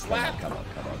backhand slap. Come on.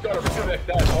 You gotta respect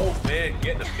that old man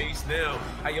getting a piece now.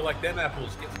 How you like them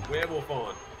apples? Get some werewolf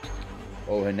on.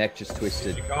 Oh, her neck just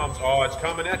twisted. Here she comes. Oh, it's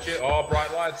coming at you. Oh,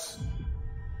 bright lights.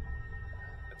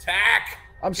 Attack.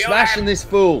 I'm smashing this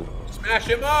fool. Smash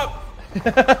him up.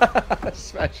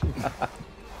 Smash him up.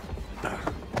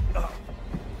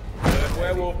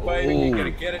 Werewolf, baby. You're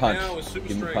gonna get it punch. now with super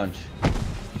Give him a strength. punch.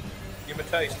 Give him a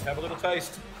taste. Have a little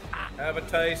taste. Have a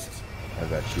taste. I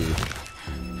got you.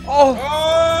 Oh!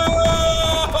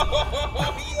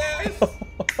 Oh! Yes!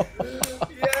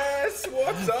 Yes!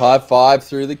 What's up? High five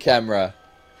through the camera.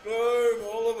 Boom!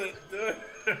 All of it.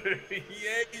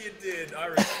 Yeah, you did. I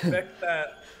respect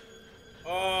that.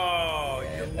 Oh,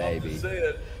 yeah, you baby. love to see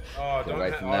it. Oh, Get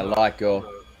away from that light, girl.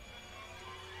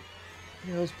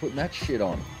 Who else putting that shit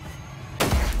on?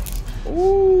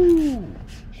 Ooh!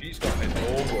 She's got it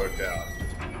all worked out.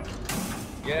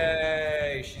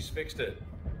 Yay! She's fixed it.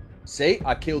 See,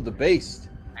 I killed the beast.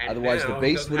 And otherwise, the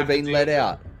beast would have been let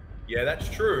out. Yeah, that's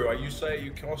true. You say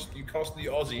you cost the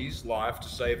Aussies life to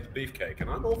save the beefcake, and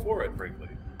I'm all for it, frankly.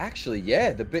 Actually,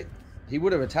 yeah, he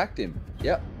would have attacked him.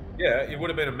 Yep. Yeah, it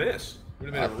would have been a mess. It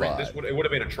would have been it would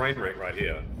have been a train wreck right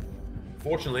here.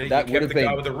 Fortunately, that you kept the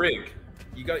guy with the rig.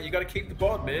 You got to keep the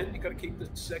bod, man. You got to keep the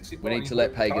sexy bod. We need to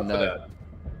let Pagan know.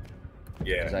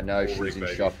 Yeah. Because I know she's in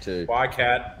shock too. Bye,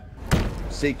 Cat.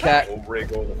 See, Cat. All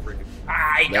rig, all the freaking.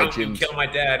 You killed my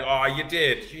dad. Oh, you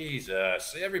did.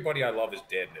 Jesus. Everybody I love is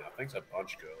dead now. Thanks a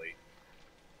bunch, girly.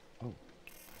 Oh.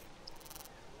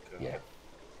 God. Yeah.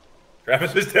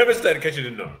 Travis is devastated, in case you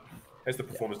didn't know. As the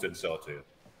performance didn't sell it to you.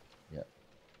 Yeah.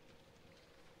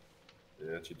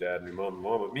 Yeah, that's your dad and your mom.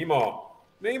 Mimo!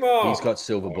 He's got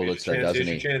silver bullets, though, doesn't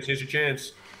he? Here's your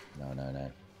chance. No.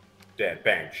 Dead.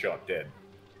 Bang. Shot. Dead.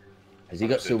 Has he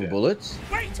got silver bullets?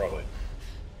 Wait! Probably.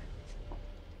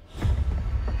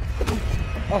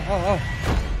 Oh.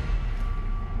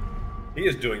 He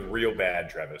is doing real bad,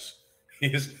 Travis. He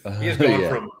has gone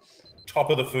from top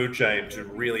of the food chain to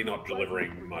really not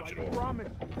delivering much at all.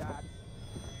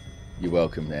 You're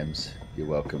welcome, Ems. You're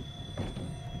welcome.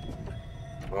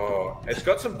 Oh, it's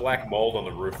got some black mold on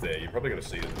the roof there. You're probably going to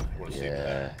see it. You want to see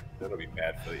that. That'll be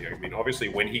bad for you. I mean, obviously,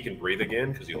 when he can breathe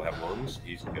again, because he'll have lungs,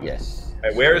 he's going to... Yes.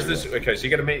 Hey, where is this? Okay, so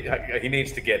you're going to meet... He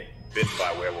needs to get bitten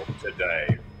by a werewolf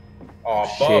today. Oh,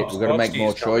 shit, we've got to make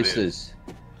more choices.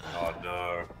 Oh,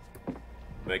 no.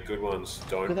 Make good ones.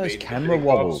 Don't look at those camera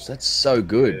wobbles. That's so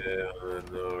good. Yeah, I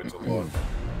know. It's a lot.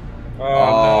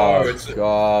 Oh, no. It's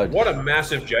God. What a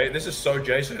massive Jason. This is so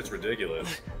Jason, it's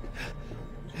ridiculous.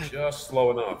 Just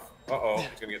slow enough. Uh-oh.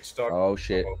 He's going to get stuck. Oh,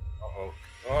 shit. Uh-oh.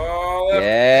 Oh,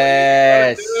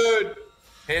 yes. Dude.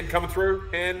 Hand coming through.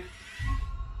 Hand.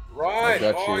 Right.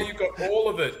 Oh, you got all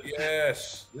of it.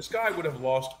 Yes. This guy would have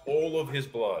lost all of his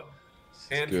blood.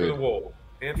 Hand through the wall.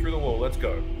 Hand through the wall. Let's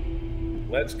go.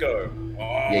 Let's go.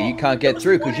 Oh, yeah, you can't get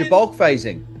through because you're bulk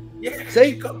phasing. Yeah, see?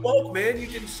 You got bulk, man. You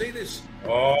didn't see this.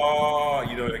 Oh,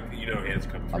 you know hands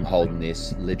coming through. I'm holding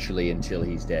this literally until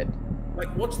he's dead. Like,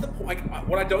 what's the point? Like,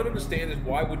 what I don't understand is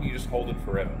why wouldn't you just hold it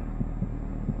forever?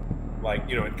 Like,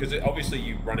 because obviously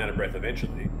you run out of breath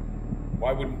eventually.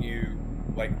 Why wouldn't you?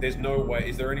 Like, there's no way.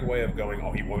 Is there any way of going?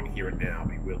 Oh, he won't hear it now,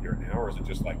 but he will hear it now, or is it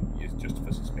just like it's just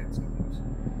for suspense?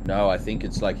 No, I think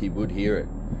it's like he would hear it.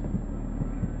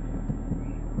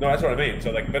 No, that's what I mean.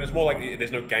 So like, but it's more like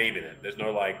there's no game in it. There's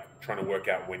no like trying to work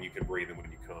out when you can breathe and when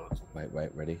you can't.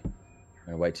 Wait, ready? I'm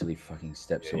gonna wait till he fucking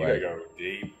steps away. You gotta go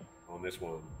deep on this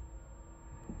one.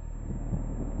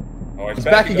 Oh, it's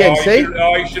back again. See?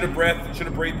 You should have breathed. You should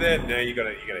have breathed then. Now you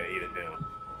gotta eat it now.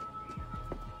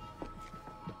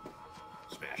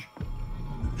 Smash.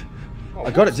 Oh,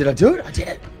 I got it. Did I do it? I did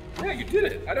it. Yeah, you did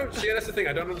it. I don't see. That's the thing.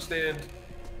 I don't understand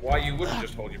why you wouldn't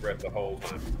just hold your breath the whole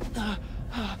time.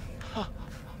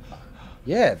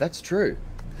 Yeah, that's true.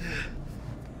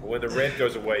 Well, when the red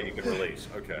goes away, you can release.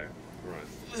 Okay.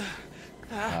 Right.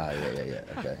 Yeah.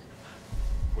 Okay.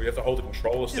 Well, you have to hold the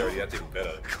controller stereo. That's even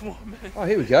better. Come on, man. Oh,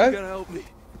 here we go. You gotta help me.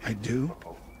 I do?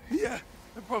 Yeah,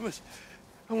 I promise.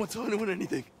 I won't tell anyone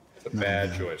anything. It's a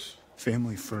bad choice.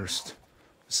 Family first.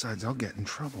 Besides, I'll get in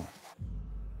trouble.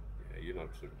 Yeah, you're not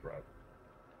super proud.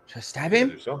 Should I stab him?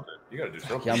 You gotta do something. You gotta do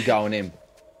something. Yeah, I'm going in.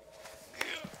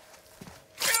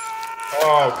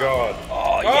 Oh, God.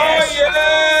 Oh, yes. Oh,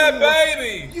 yeah,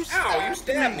 baby. You Ow, you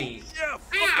stabbed me. Yeah,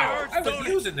 Ow, I was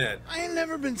using that. I ain't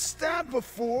never been stabbed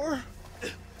before.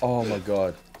 Oh, my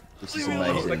God. This is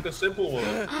amazing. Like the simple one.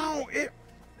 Ow, it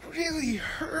really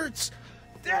hurts.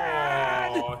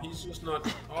 Dad! Oh, he's just not.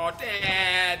 Oh,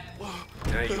 Dad!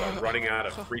 Now you are running out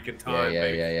of freaking time.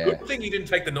 Yeah. Good thing you didn't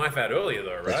take the knife out earlier,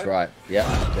 though, right? That's right.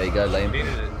 Yeah. There you go, Liam.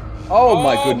 Needed it. Oh,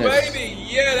 my goodness. Baby!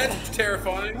 Yeah, that's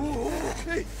terrifying.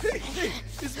 Hey,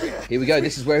 it's me. Here we go.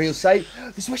 This is where he'll save.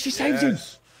 This is where she saves him.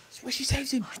 This is where she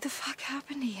saves him. What the fuck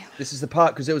happened to you? This is the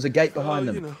part because there was a gate behind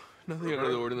them. You know, nothing out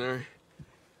of the ordinary.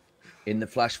 In the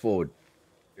flash forward.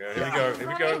 Yeah, here we go. Here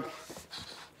we go.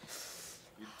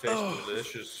 You taste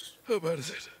delicious. How bad is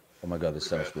it? Oh my God, there's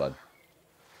so much blood.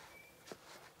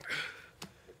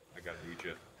 I gotta eat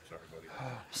you. Sorry, buddy.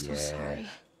 I'm so sorry.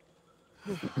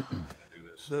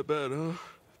 Is that bad, huh?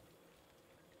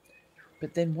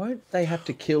 But then won't they have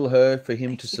to kill her for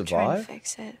him to Trying to survive?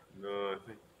 fix it. No, I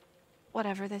think.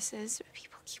 Whatever this is,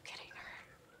 people keep getting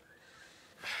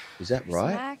hurt. Is that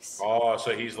right? Max? Oh,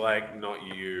 so he's like, not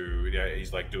you. Yeah,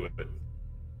 he's like, do it.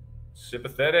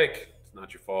 Sympathetic. It's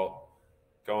not your fault.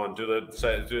 Go on, do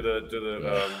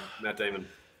the Matt Damon.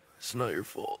 It's not your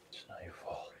fault. It's not your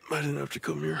fault. I didn't have to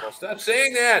come here. Oh, stop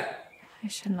saying that. I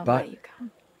shouldn't have But- let you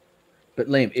come. But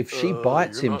Liam, if she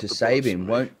bites you're him not to the save boss him, of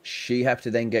me. won't she have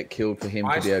to then get killed for him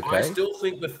to be I okay? still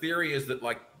think the theory is that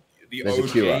like the There's a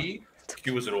cure. OG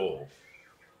cures it all.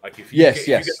 Like if you, Yes, get, if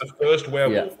yes. you get the first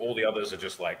werewolf, all the others are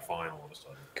just like fine all of a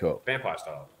sudden. Cool. Vampire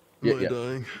style. Yeah, Am I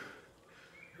dying?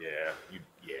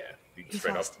 You He's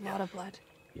straight up. lost a lot of blood.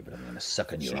 Yeah, but I'm gonna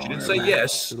suck on your She arm. didn't say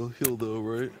yes. It'll heal though,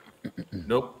 right?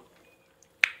 Nope.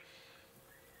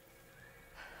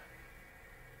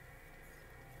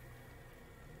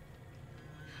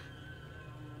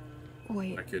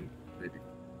 Wait, I could maybe.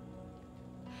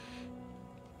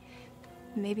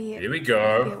 maybe Here we maybe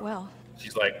go. it will.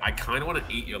 She's like, I kind of want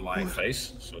to eat your live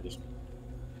face, so just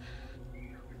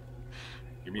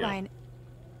give me Ryan,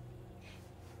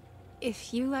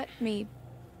 if you let me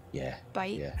Yeah.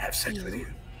 bite Yeah. Have sex with you.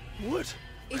 What?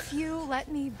 if you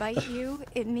let me bite you,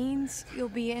 it means you'll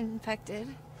be infected,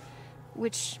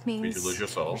 which Means means you lose your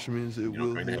soul. Which means it You're not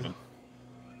will going to heal. heaven.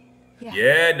 yeah.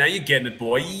 Yeah, now you're getting it,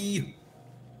 boy.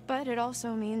 But it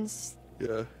also means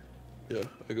Yeah,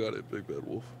 I got it, Big Bad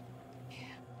Wolf.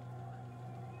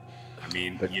 I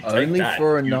mean, But you take only that.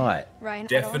 for a You night. Ryan.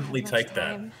 Definitely I don't have much take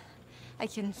that. time. I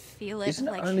can feel it. Isn't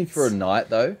it like only for a it's night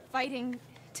though? fighting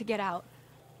to get out.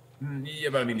 Yeah,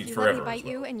 but I mean, If it's you forever. let me as bite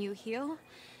well. you and you heal,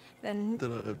 then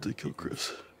Then I have to kill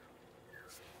Chris.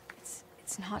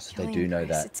 it's not So they killing do know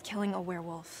Chris, that. it's killing a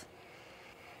werewolf.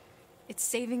 It's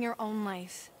saving your own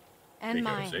life. And There you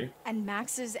go, mine. see? And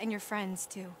Max's and your friends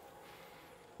too.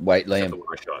 Wait, Except Liam. the one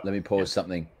I shot. Let me pause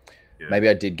something. Yeah. Maybe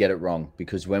I did get it wrong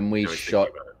because when we Now he's thinking shot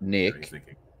about it. Now Nick he's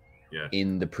thinking. Yeah,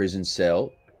 in the prison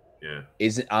cell, yeah.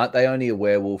 aren't they only a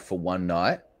werewolf for one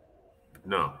night?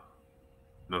 No,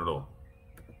 not at all.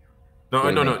 What do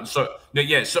you No. mean? So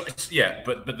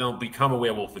but they'll become a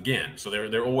werewolf again. So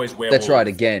they're always werewolf. That's right,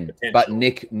 again. potential. But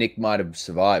Nick might have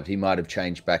survived. He might have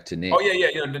changed back to Nick. Oh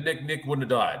yeah. Nick wouldn't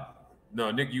have died. No,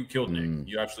 Nick, you killed Hmm. Nick.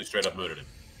 You actually straight up murdered him.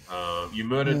 You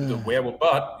murdered the werewolf.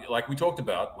 But like we talked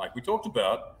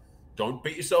about, don't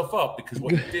beat yourself up because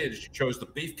what you did is you chose the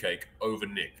beefcake over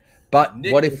Nick. But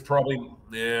Nick what would if Then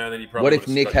you probably. what if would've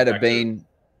Nick stuck had back have to- been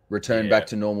returned back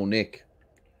to normal Nick?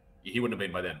 He wouldn't have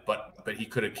been by then, but he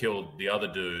could have killed the other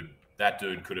dude. That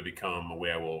dude could have become a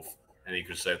werewolf, and he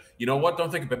could say, "You know what?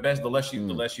 Don't think about it. The less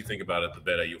you think about it, the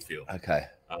better you'll feel." Okay.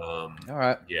 All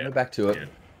right. Yeah. Go back to it. Yeah.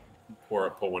 Pour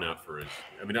one out for his.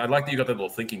 I mean, I like that you got that little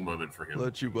thinking moment for him.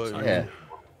 Let you bite me. Yeah.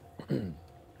 And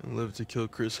live to kill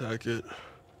Chris Hackett.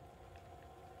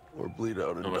 Or bleed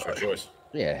out and Not much of a die. choice.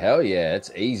 Yeah, hell yeah.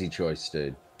 It's easy choice,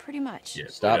 dude. Pretty much. Yeah.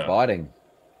 Start biting.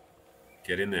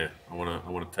 Get in there. I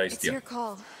wanna taste It's you. your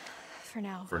call. For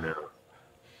now. For now.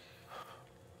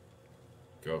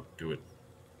 Go do it.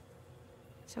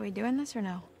 So we doing this or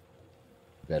no?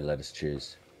 Better let us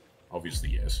choose. Obviously,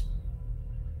 yes.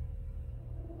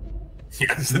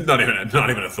 Yeah, it's not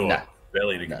even a thought. Nah.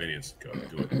 Barely an inconvenience. Go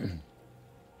do it.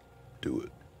 Do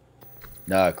it.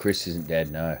 No, Chris isn't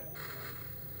dead. No.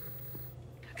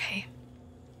 Okay.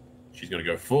 She's gonna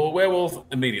go full werewolf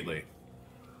immediately.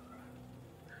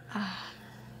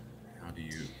 How do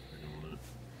you? I don't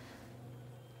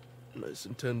wanna... Nice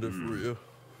and tender for you.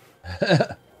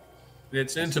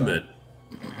 It's intimate.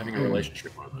 Having a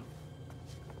relationship moment.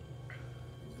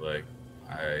 It's like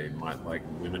I might like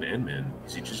women and men.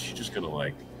 She's just gonna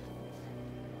like.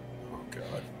 Oh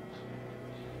God.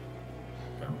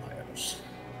 Vampires.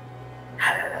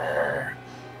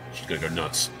 She's gonna go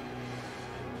nuts.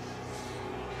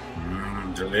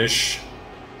 Delish.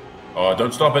 Oh,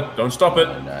 don't stop it. Don't stop it.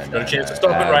 No, got a chance to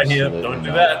stop it right here. Don't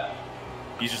do that.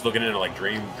 He's just looking at it like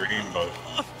dream boat.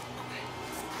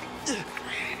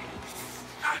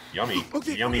 Yummy.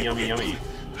 Okay, yummy, yummy, yummy.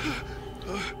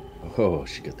 Oh,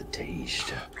 she got the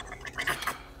taste.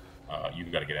 You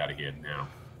got to get out of here now.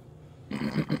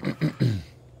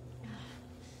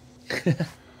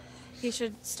 He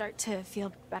should start to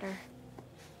feel better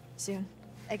soon,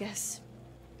 I guess.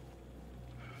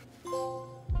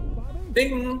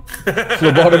 Ding!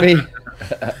 Phlebotomy.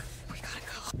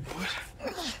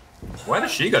 Why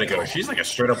does she gotta go? She's like a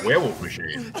straight up werewolf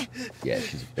machine. Yeah,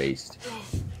 she's a beast.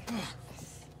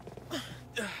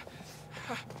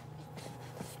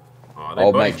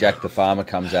 Old mate Jack the farmer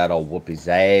comes out. I'll whoop his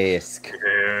ass.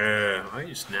 Yeah, I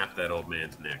just snapped that old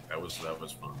man's neck. That was fun.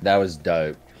 That was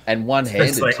dope. And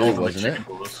one-handed like too, wasn't it?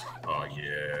 Oh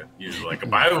yeah. He was like,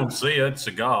 boom, see ya, it's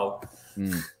a goal.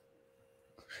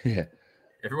 Yeah.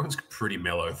 Everyone's pretty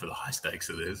mellow for the high stakes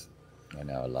of this. I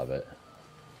know, I love it.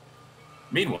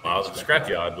 Meanwhile, it's a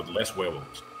scrapyard with less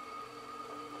werewolves.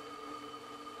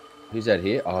 Who's that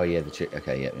here? Oh yeah, the chick.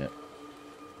 Okay, yeah.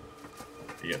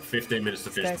 You got 15 minutes to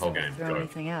finish the whole game. Throw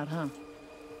anything out, huh?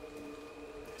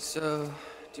 So,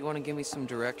 do you want to give me some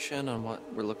direction on what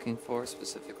we're looking for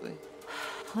specifically?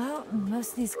 Well,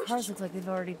 most of these cars look like they've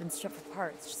already been stripped for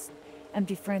parts. Just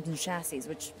empty frames and chassis,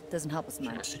 which doesn't help us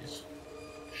much.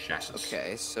 Chassis.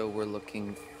 Okay, so we're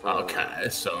looking for...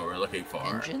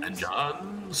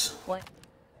 engines. What?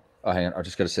 Oh, hang on. I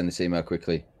just got to send this email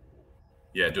quickly.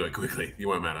 Yeah, do it quickly. You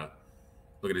won't matter.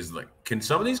 Look at his, like, can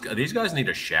some of these guys need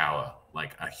a shower?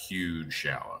 Like, a huge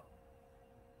shower.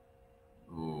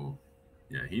 Ooh.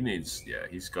 Yeah,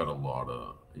 he's got a lot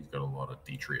of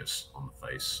detritus on the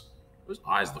face. Those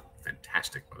eyes look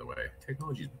fantastic, by the way.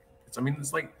 Technology, it's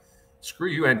like, screw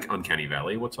you, Uncanny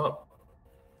Valley. What's up?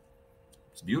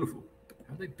 It's beautiful.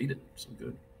 How'd they beat it so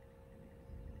good?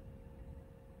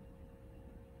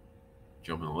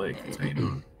 Jump in the lake. That's how you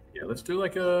doing. Yeah, let's do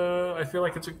like a... I feel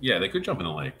like it's a... Yeah, they could jump in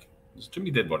the lake. There's too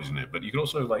many dead bodies in there. But you could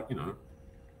also, like, do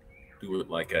it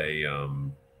like a...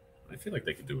 I feel like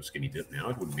they could do a skinny dip now.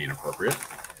 It wouldn't be inappropriate.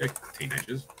 They're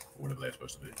teenagers. Or whatever they're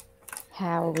supposed to be.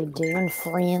 How are we doing,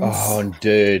 friends? Oh,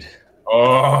 dude.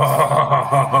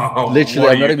 Oh, literally,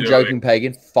 I'm not even joking,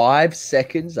 Pagan. 5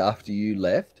 seconds after you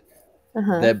left,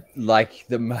 they're like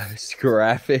the most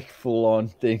graphic, full-on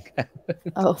thing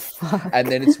happened. Oh, fuck. And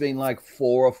then it's been like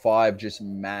 4 or 5 just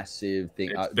massive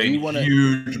things. It's been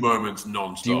huge moments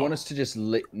non-stop. Do you want us to just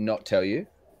not tell you?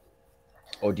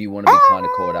 Or do you want to be kind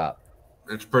of caught up?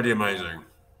 It's pretty amazing.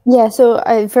 Yeah, so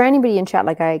for anybody in chat,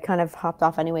 like, I kind of hopped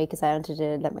off anyway because I wanted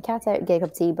to let my cats out and get a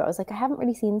cup of tea, but I was like, I haven't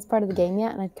really seen this part of the game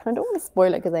yet, and I kind of don't want to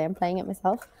spoil it because I am playing it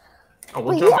myself. Oh,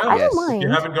 well, jump out. I don't mind. If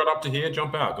you haven't got up to here,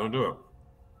 jump out. Don't do it.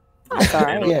 That's all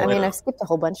right. I mean, I've skipped a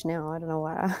whole bunch now. I don't know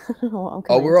what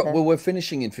I'm we're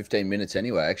finishing in 15 minutes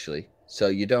anyway, actually. So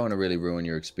you don't want to really ruin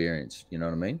your experience. You know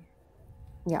what I mean?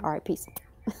 Yeah, all right, peace.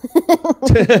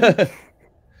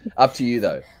 Up to you,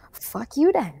 though. Fuck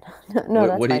you, then. No,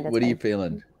 that's fine. What are you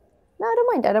feeling? No, I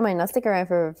don't mind. I'll stick around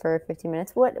for 15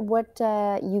 minutes. What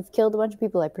you've killed a bunch of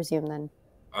people, I presume, then?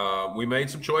 We made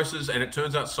some choices, and it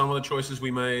turns out some of the choices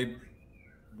we made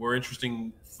were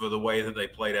interesting for the way that they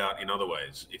played out in other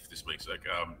ways, if this makes sense.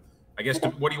 I guess,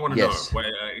 what do you want to know?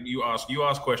 You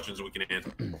ask questions and we can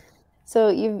answer. So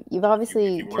you've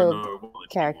obviously killed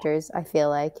characters, I feel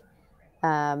like.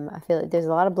 There's a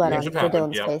lot of blood on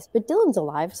Dylan's face, but Dylan's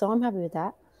alive, so I'm happy with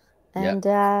that. And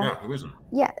who isn't?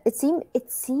 Yeah, it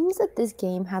seems that this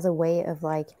game has a way of,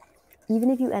 like, even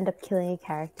if you end up killing a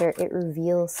character, it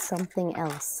reveals something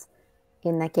else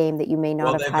in that game that you may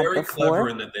not have had before. Well, they're very clever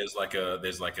in that there's like a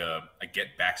get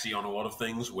backsy on a lot of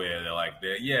things where they're like,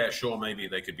 sure, maybe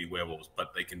they could be werewolves,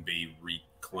 but they can be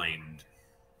reclaimed.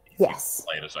 Yes.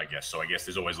 Latest, I guess. So I guess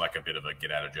there's always like a bit of a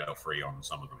get out of jail free on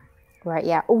some of them. Right.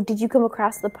 Yeah. Oh, did you come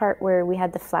across the part where we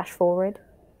had the flash forward?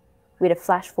 We had a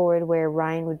flash forward where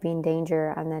Ryan would be in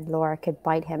danger and then Laura could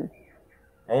bite him.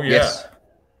 Oh, yeah. Yes.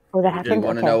 Oh, that happened. Do you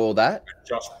want to know all that?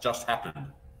 It just happened.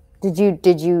 Did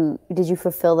you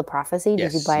fulfill the prophecy?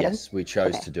 Yes, did you bite him? Yes, we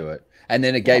chose to do it. And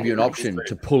then it gave you an option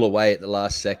to pull away at the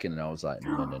last second, and I was like,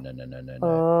 no.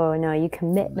 Oh no, you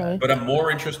commit me. But I'm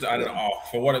more interested. I don't know. Oh,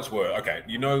 for what it's worth, okay,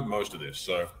 you know most of this.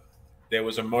 So there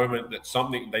was a moment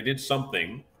that they did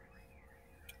something,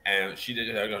 and she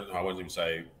did. I won't even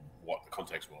say what the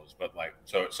context was, but like,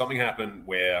 so something happened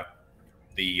where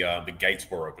the gates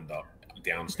were opened up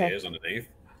downstairs underneath.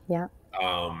 Yeah.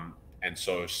 And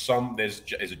so is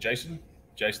it Jason?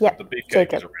 Jason, yep. the big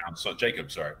cake is around. So Jacob,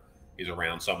 sorry, is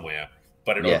around somewhere.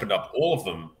 But it opened up all of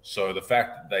them. So the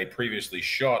fact that they previously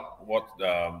shot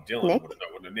Dylan,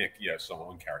 Nick,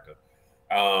 one character,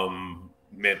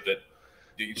 meant that.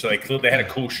 So they had a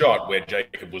cool shot where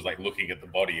Jacob was like looking at the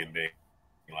body and being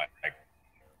like,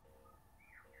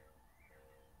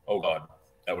 "Oh God,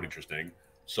 that would be interesting."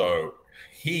 So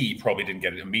he probably didn't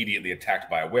get immediately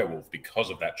attacked by a werewolf because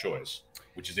of that choice,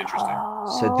 which is interesting.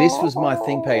 So this was my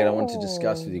thing, Peggy, I wanted to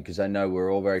discuss with you because I know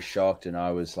we're all very shocked and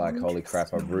I was like, holy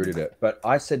crap, I've rooted it. But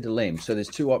I said to Liam, so there's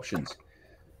two options.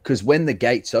 Because when the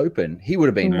gates open, he would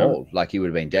have been mauled, like he would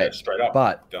have been dead. Yeah, straight up.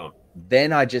 But done.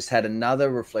 Then I just had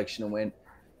another reflection and went,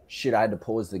 shit, I had to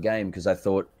pause the game because I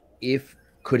thought,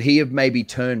 could he have maybe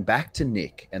turned back to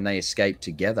Nick and they escaped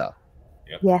together?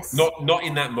 Yep. Yes. Not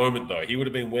in that moment though. He would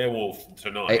have been werewolf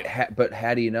tonight. But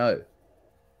how do you know?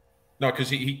 No,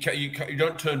 because you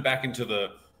don't turn back into the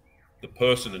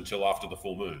person until after the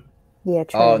full moon. Yeah,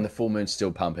 true. Oh, and the full moon's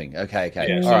still pumping. Okay.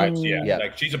 Yeah, all right. Yeah,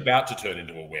 like she's about to turn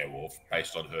into a werewolf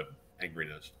based on her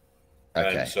angriness.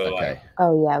 Okay. And so, okay.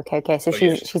 Oh yeah. Okay. So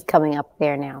she's coming up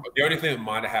there now. The only thing that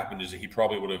might have happened is that he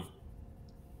probably would have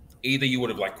either you would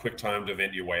have like quick time to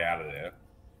vent your way out of there,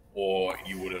 or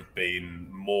you would have been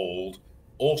mauled,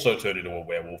 also turned into a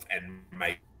werewolf, and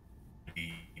maybe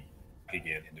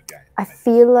again end of game. I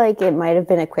feel like it might have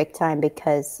been a quick time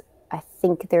because I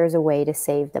think there's a way to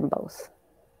save them both.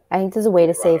 I think there's a way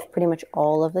to save pretty much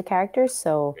all of the characters.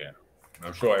 So yeah,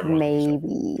 I'm sure everyone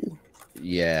maybe.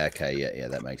 Yeah. Okay. Yeah.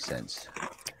 That makes sense.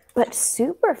 But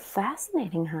super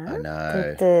fascinating, huh? I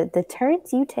know the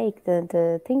turns you take,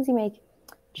 the things you make.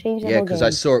 Change the whole game. Yeah,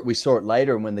 because we saw it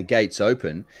later, and when the gates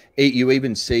open, you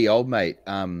even see old mate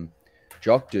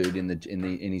Jock dude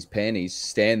in his panties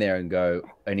stand there and go,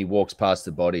 and he walks past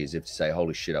the body as if to say,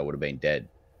 "Holy shit, I would have been dead."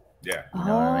 Yeah, you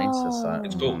know what I mean. So it's like,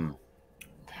 it's cool.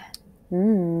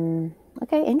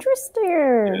 Okay, interesting.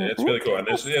 Yeah, it's really cool, and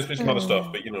there's been some other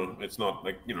stuff, but it's not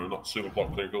like not super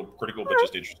plot critical, but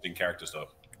just interesting character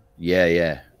stuff.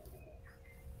 Yeah.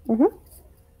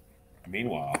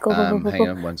 Meanwhile, hang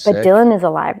on one sec. But Dylan is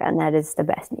alive, and that is the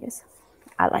best news.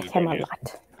 I like him a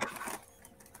lot.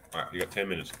 All right, you got 10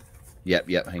 minutes. Yep.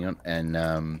 Hang on,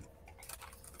 and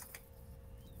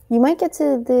you might get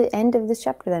to the end of this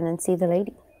chapter then and see the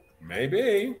lady.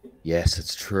 Maybe. Yes,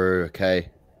 it's true. Okay.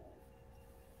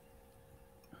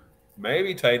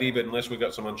 Maybe, Tatey, but unless we've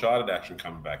got some Uncharted action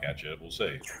coming back at you, we'll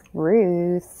see.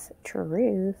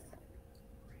 Truth.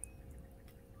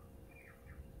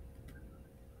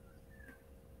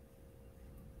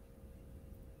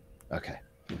 Okay,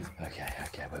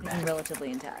 we're back.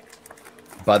 Relatively intact.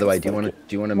 By the way, do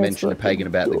you want to mention to Pagan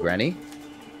about the granny?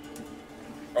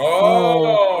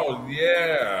 Oh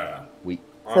yeah.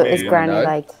 So is Granny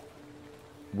like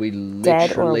we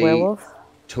dead or a werewolf?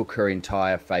 Took her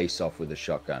entire face off with a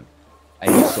shotgun,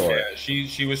 and you saw it.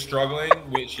 She was struggling.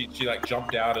 She like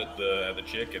jumped out at the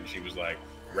chick, and she was like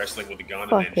wrestling with the gun,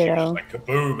 and then she was just like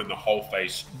kaboom, and the whole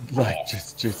face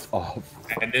just off.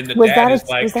 And then the dad is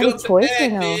like, "Come to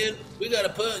dad, man. We gotta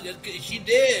put. She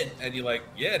dead." And you're like,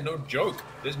 "Yeah, no joke.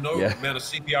 There's no amount of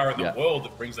CPR in the world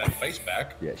that brings that face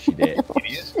back." Yeah, she did.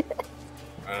 Idiot.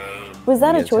 Was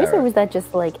that a choice, or was that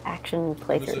just like action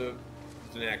playthrough? It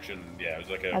was an action. Yeah, it was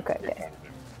like a okay.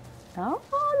 Oh,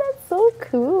 that's so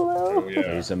cool. Oh, yeah.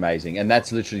 It was amazing, and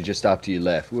that's literally just after you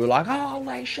left. We were like,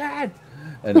 "Holy shit!"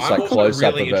 And it's like close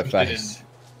up of her face.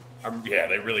 Yeah,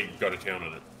 they really got a town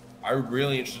on it. I'm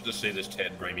really interested to see this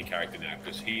Ted Raimi character now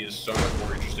because he is so much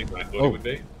more interesting than I thought he would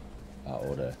be.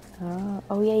 Order.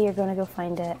 Oh yeah, you're gonna go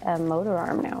find a motor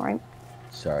arm now, right?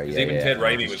 Sorry. Even Ted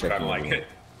Raimi was kind of like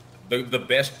the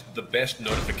best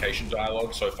notification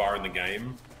dialogue so far in the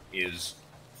game is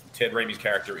Ted Raimi's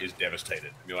character is devastated.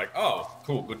 And you're like, oh,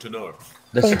 cool, good to know.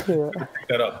 Thank you. Pick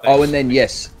that up. Oh, and then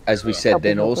yes, as we said,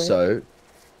 then also,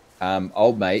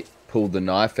 old mate pulled the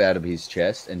knife out of his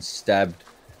chest and stabbed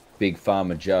Big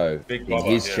Farmer Joe in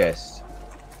his chest.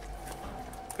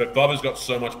 But Bubba's got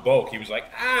so much bulk, he was like,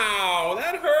 ow,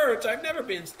 that hurts. I've never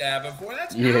been stabbed before.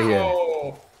 That's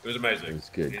ow. It was amazing. It was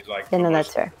good. He's like, no,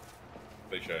 that's fair.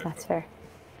 Cliche, that's fair.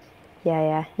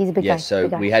 Yeah. He's a big guy. So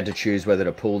big guy. we had to choose whether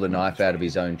to pull the knife out of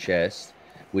his own chest,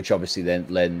 which obviously then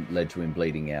led to him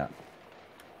bleeding out.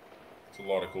 There's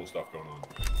a lot of cool stuff going on.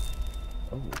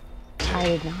 Oh. I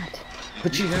did not.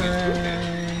 But you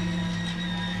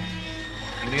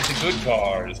And it's the good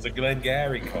cars, the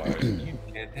Glengarry cars. You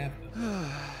can't have them.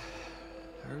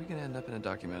 Are we gonna end up in a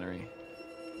documentary?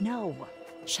 No.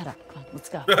 Shut up. Come on, let's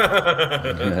go.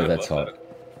 That's hot.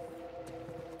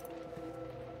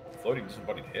 Floating to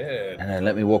somebody's head. No,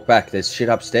 let me walk back. There's shit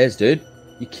upstairs, dude.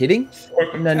 You kidding?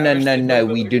 No.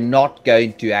 We do not go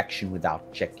into action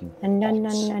without checking. No.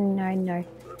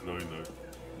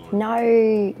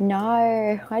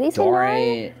 Why do you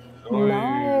say no?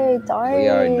 No, don't.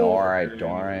 Leo,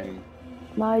 don't.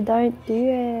 No, don't do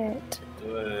it.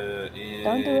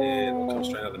 Don't do it. We'll come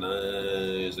straight out the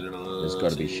nose. There's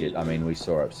got to be shit. I mean, we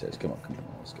saw upstairs. Come on,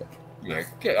 let's go. Yeah,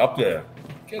 get up there.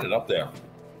 Get it up there.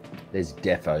 There's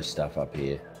defo stuff up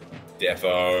here.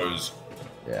 Defos.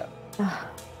 Yeah.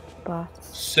 But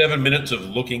 7 minutes of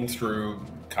looking through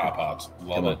car parts.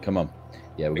 Love it. Come on.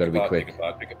 Yeah, we've got to be quick.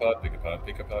 Pick apart.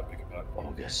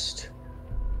 August.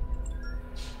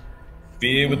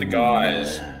 Beer with the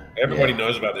guys. Everybody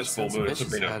knows about this full moon. It's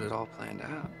been had it all planned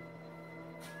out.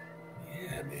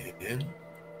 Yeah, man.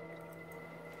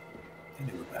 They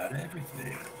knew about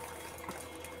everything.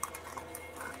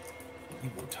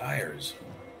 Need more tires.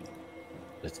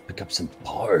 Let's pick up some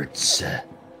parts.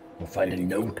 We'll find a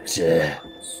note.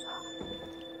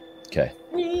 Okay.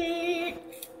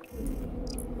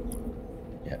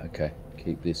 Yeah, okay.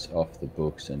 Keep this off the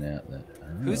books and out there.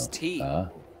 Who's T?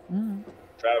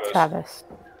 Travis.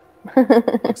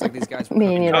 Looks like these guys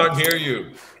can't hear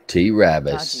you.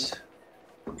 T-Rabbis.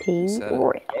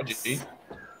 Dodgy.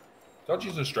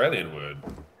 Dodgy's an Australian word.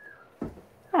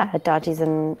 Dodgy's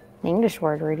an English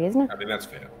word, really, isn't it? I mean, that's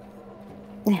fair.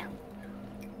 Yeah.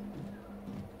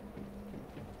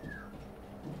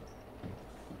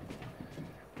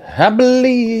 I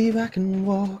believe I can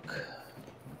walk.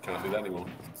 Can't do that anymore.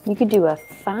 You could do a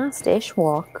fast-ish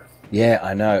walk. Yeah,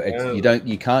 I know.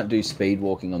 You can't do speed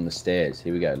walking on the stairs.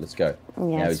 Here we go. Let's go. Yeah,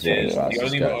 now he's walking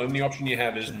fast. The only option you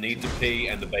have is need to pee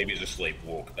and the baby's asleep.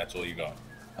 Walk. That's all you got.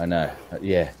 I know.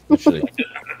 Yeah, literally.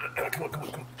 Come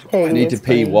on. I need to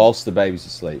pee whilst the baby's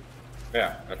asleep.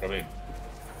 Yeah, that's what I mean.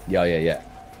 Yeah.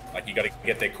 Like you got to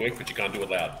get there quick, but you can't do it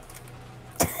loud.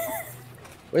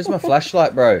 Where's my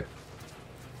flashlight, bro?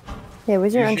 Yeah,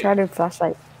 where's your Uncharted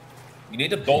flashlight? You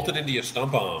need to bolt it into your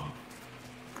stump arm.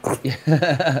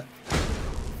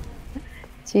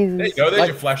 Jesus. There you go. There's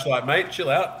your flashlight, mate. Chill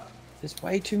out. There's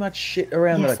way too much shit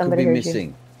around that I could be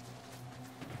missing.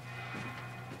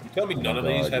 You tell me none of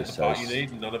these have the part you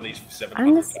need. None of these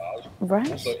 700 cars.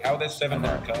 Right. Also, how are there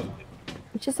 700 cars?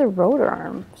 It's just a rotor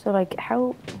arm. So, like,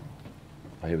 how?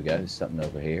 Oh, here we go. There's something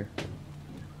over here.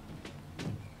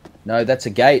 No, that's a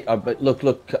gate. But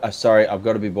look. Sorry, I've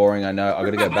got to be boring. I know. I've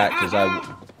got to go back because I'll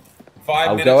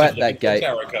go at that gate.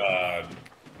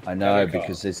 I know,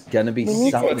 because there's going to be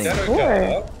something.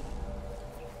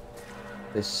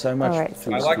 There's so much to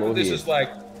explore. I like that this here. is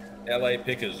like LA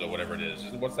Pickers or whatever it is.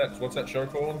 What's that show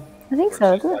called? I think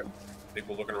so, isn't it?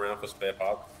 People looking around for spare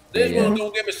parts. This one's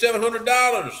gonna give me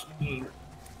 $700.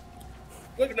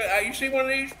 Look at that. You see one of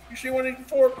these? You see one of these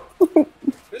before?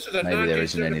 This is a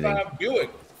 1975 Buick.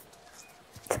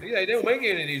 Yeah, they don't make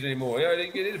any of these anymore. Yeah,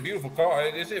 it is a beautiful car.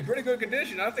 It's in pretty good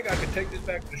condition. I think I could take this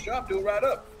back to the shop, do it right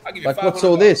up. I'll give you $500. What's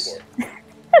all this?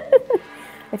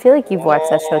 I feel like you've watched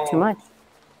that show too much.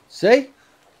 See?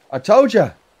 I told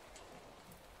you.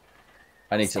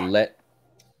 I need to let...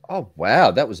 Oh,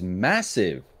 wow. That was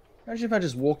massive. Imagine if I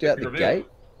just walked out the gate.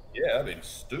 Yeah, that'd be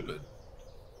stupid.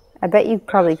 I bet you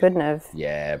probably couldn't have.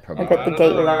 Yeah, probably. I bet the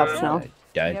gate was optional.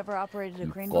 Don't. You ever operated a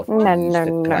crane No.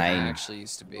 I actually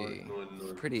used to be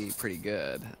pretty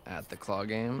good at the claw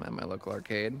game at my local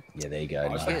arcade. Yeah, there you go.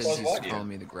 Kids used to call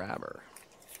me the grabber.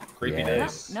 Creepy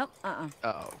days. Nope.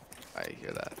 Oh, I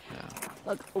hear that. Yeah.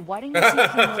 Look, why don't you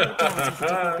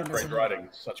see Great writing.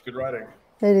 Such good writing.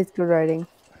 It is good writing.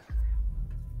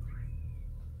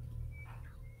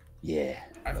 Yeah.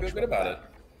 I feel good about it.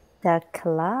 That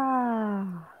claw.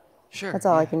 Sure. That's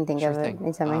all I can think of thing.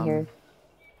 anytime I hear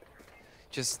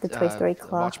just the Toy Story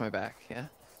claw. Watch my back, yeah?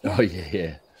 Oh,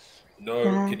 yeah. No,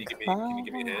 can you give me a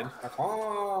hand? A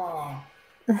claw.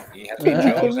 He has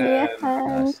Give to me a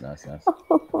hand. Nice. I'm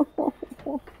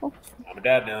a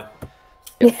dad now.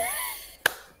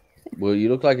 Well, you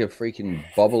look like a freaking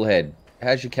bobblehead.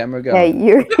 How's your camera Yeah, going?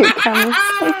 your camera's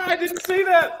I didn't see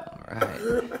that. All right.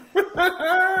 Like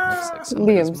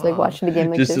Liam's like watching the game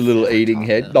like Just this. a little eating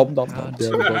head. Nom, nom, nom.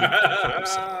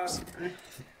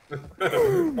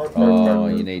 Oh,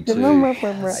 you need to.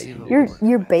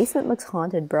 Your basement looks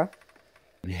haunted, bro.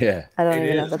 Yeah. I don't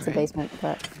even know if that's a basement,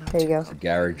 but there you go. It's a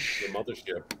garage. The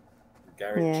mothership.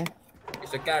 Garage. Yeah.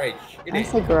 It's a garage. I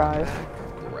say garage.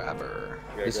 Grabber.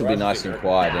 Yeah, This will be nice and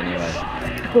quiet anyway.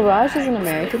 Garage is an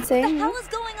American saying. What the hell is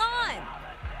going on?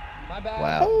 My bad.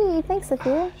 Wow. Hey, thanks,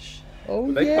 Sophia.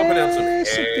 Oh, They pumping out some heavy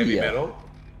Sophia. metal.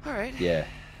 All right. Yeah.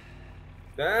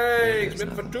 Thanks,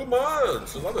 been for 2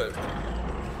 months. I love it.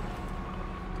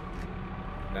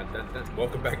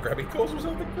 Welcome back, Grabby. Calls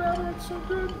himself the Grabber. It's so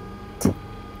good.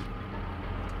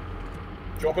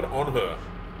 Drop it on her.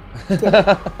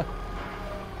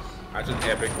 That's an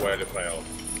epic way to fail.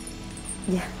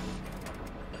 Yeah.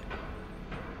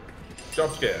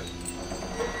 Jump scare.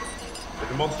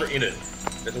 There's a monster in it.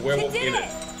 There's a werewolf in it.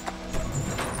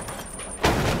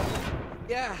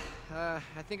 Yeah, I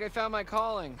think I found my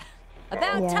calling.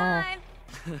 About time.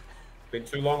 Been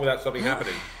too long without something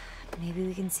happening. Maybe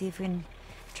we can see if we can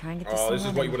try and get this. Oh, this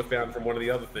is what you would have found from one of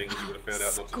the other things. You would have found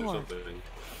out not to do something.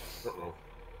 Uh-oh.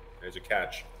 There's a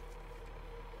catch.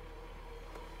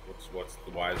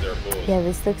 Why is there a pause? Yeah,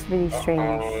 this looks really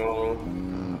strange.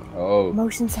 Oh.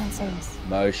 Motion sensors.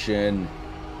 Motion.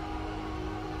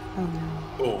 Oh no.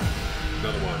 Boom.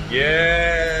 Another one.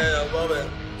 Yeah, I love it.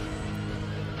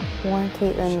 Warn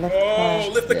Caitlin, lift the car. Oh,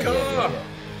 lift the car! Yeah.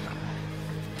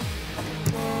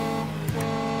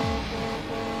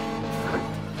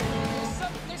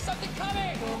 There's something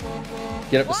coming.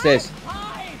 Get up the stairs. She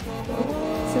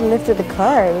should have lifted the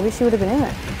car. Maybe she would have been in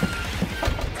it.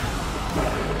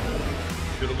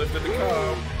 Should have lifted the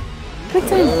car. Quick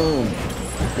time. Boom.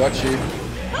 Got you.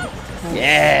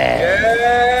 Yeah!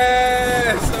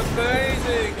 Yes!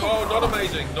 Amazing! Oh, not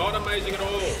amazing. Not amazing at all.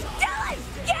 Dylan,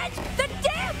 get the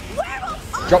damn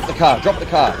werewolf! Drop the car. Drop the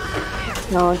car.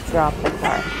 No, drop the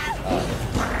car.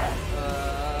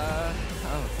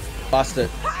 Bust it.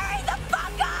 Hurry the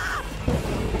fuck up!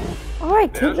 All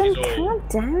right, Caitlin, calm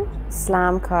down.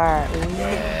 Slam car. Ooh.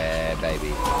 Yeah,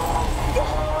 baby.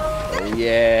 Oh,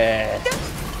 yeah.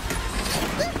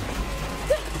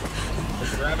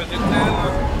 Grab it down.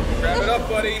 Grab it up,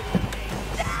 buddy.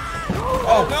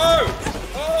 Oh, no!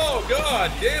 Oh,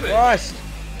 God damn it. Christ.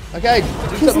 Okay, do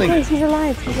something. Okay, she's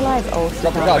alive. She's alive. Oh, she's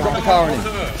Drop the not car. alive. Drop the car on him.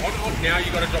 Now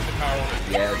you got to drop the car on it.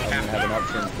 Yeah, I don't have an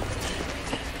option.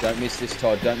 Don't miss this,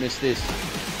 Todd. Don't miss this. I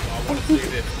want to see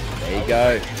this. There you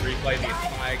go. Replay the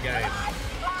entire game.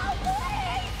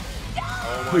 Oh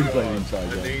my Replay the God. entire I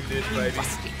game. need this, baby.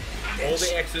 All the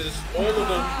X's, all of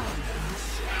them.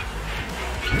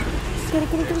 Get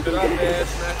it, Lift it up there,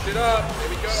 smash it up. There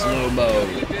we go. Slow-mo.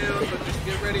 Get it down, but just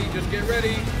get ready, just get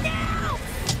ready. Don't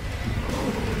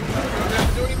have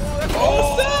to do any more. That's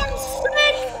awesome!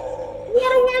 Sick!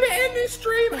 What a way to end this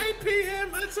stream, 8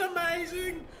 p.m. That's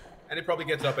amazing. And it probably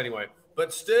gets up anyway.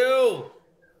 But still.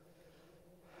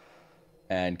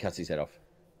 And cuts his head off.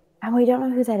 And we don't know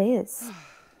who that is.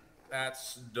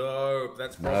 That's dope.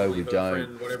 That's No, probably we her don't.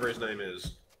 friend, whatever his name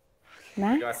is.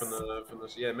 Max? The guy from the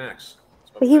yeah, Max.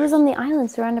 But he was on the island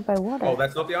surrounded by water. Oh,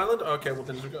 that's not the island? Okay, well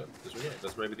then disregard. Disregard.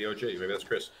 That's maybe the OG. Maybe that's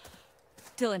Chris.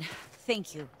 Dylan,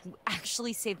 thank you. You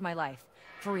actually saved my life.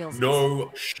 For real.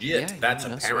 No shit. That's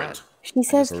apparent. She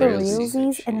says for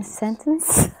realsies in a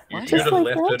sentence. You should Just have like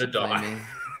left that? her to die.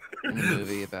 In a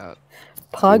movie about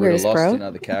Poggers, lost bro.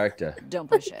 another character. Don't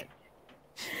push it.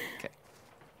 Okay.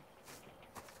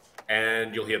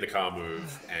 And you'll hear the car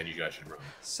move, and you guys should run.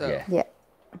 So Yeah.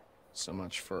 So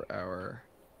much for our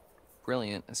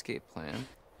brilliant escape plan.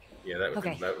 Yeah, that was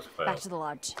Okay, that was a fail. back to the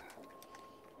lodge.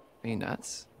 Are you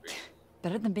nuts?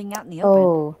 Better than being out in the open.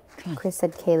 Oh, Chris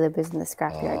said Caleb is in the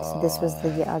scrapyard, so this was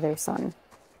the other son.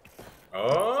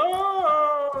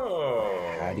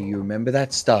 Oh. How do you remember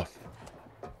that stuff?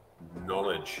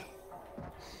 Knowledge.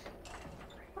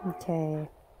 Okay.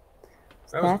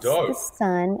 That was That's dope. the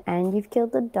son, and you've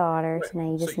killed the daughter, so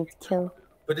now you just need to kill.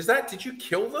 But is that? Did you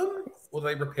kill them? Or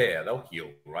they repair? They'll heal,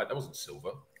 right? That wasn't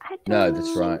Silver. No,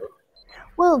 that's right.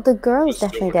 Well, the girl is The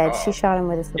definitely silver dead. car. She shot him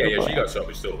with a silver Yeah, bullet. she got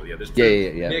Silver. Yeah, there's Yeah,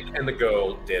 two. yeah. Nick and the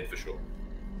girl dead for sure.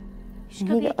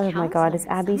 Oh my God, is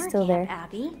Abby still there?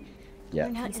 Abby. Yeah.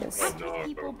 Learn how to Jesus. interact with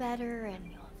people better and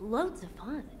you'll have loads of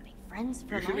fun and make friends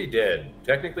for You should be life. dead.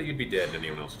 Technically, you'd be dead in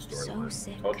anyone else's So storyline.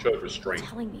 sick. Todd showed restraint.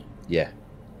 Telling me. Yeah.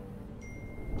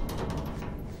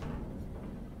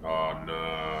 Oh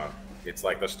no. It's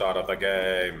like the start of the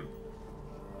game.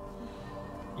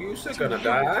 You still gonna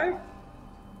die?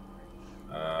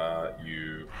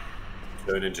 You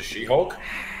turn into She-Hulk.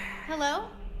 Hello?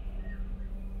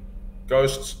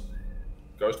 Ghosts.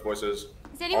 Ghost voices.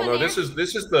 Is anyone Oh no, there? this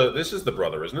is the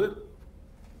brother, isn't it?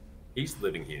 He's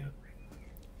living here.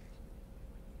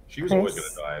 She was always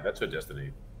Chris? gonna die. That's her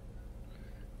destiny.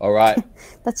 All right.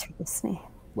 That's for Disney.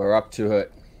 We're up to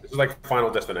it. This is like Final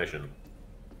Destination.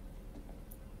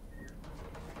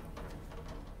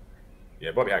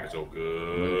 Yeah, Bobby Hackett's all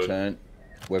good. Return.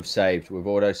 We've saved. We've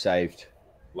auto-saved.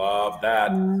 Love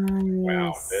that. Nice.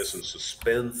 Wow, there's some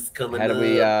suspense coming How do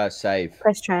we save?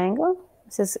 Press triangle.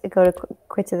 This is go to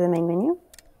quit to the main menu.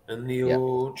 And the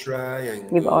old triangle.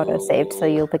 You've auto-saved, so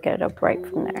you'll pick it up right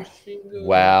from there.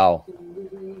 Wow.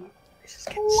 This is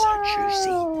getting so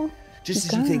juicy.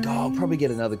 Just as you think, oh, I'll probably get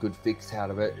another good fix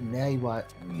out of it. And now you want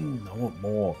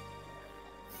more.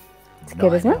 It's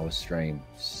good, isn't it? 9-hour stream.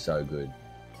 So good.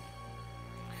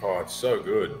 Oh, it's so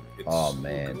good. It's oh,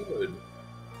 man. So good.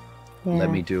 Yeah. Let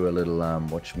me do a little,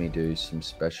 watch me do some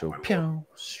special pew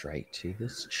straight to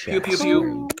this chat. Pew, pew,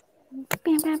 pew.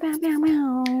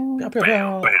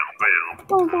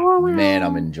 Man,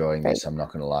 I'm enjoying this. I'm not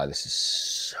going to lie. This is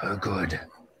so good.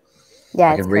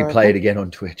 Yeah, I can replay it again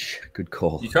on Twitch. Good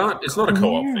call. You can't. It's not a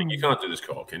co-op thing. You can't do this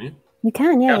co-op, can you? You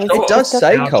can, yeah. It does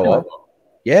say co-op.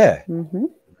 Yeah.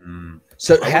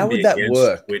 So how would that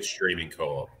work? Twitch streaming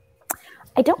co-op.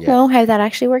 I don't know how that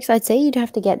actually works. I'd say you'd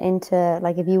have to get into,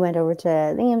 like, if you went over to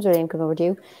Liam's or Liam come over to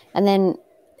you, and then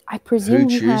I presume who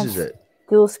you chooses have it?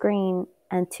 dual screen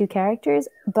and 2 characters,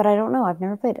 but I don't know. I've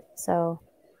never played it, so.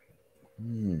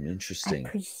 Interesting. I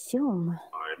presume.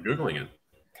 I'm Googling it.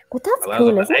 But that's allows cool,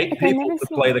 up to isn't 8 it? Like, I people never to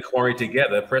seen play it. the Quarry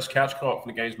together. Press couch co-op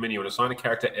from the game's menu and assign a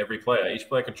character to every player. Each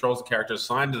player controls the character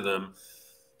assigned to them.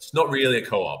 It's not really a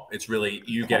co-op. It's really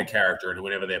you get a character, and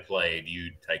whenever they're played,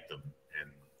 you take them and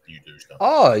you do stuff.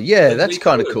 Oh, yeah, that's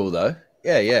kind of cool, though.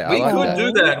 Yeah, yeah. We I like could that.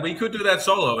 do that. We could do that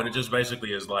solo, and it just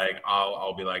basically is like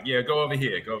I'll be like, yeah, go over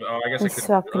here. Go. Oh, I guess I could.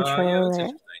 Swap Yeah, that's controller.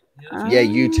 interesting. Yeah,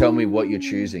 you tell me what you're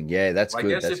choosing. Yeah, that's I good.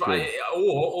 guess That's if good.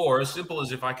 or as simple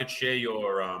as if I could share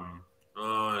your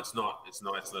it's not a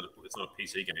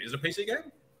PC game. Is it a PC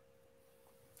game?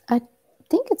 I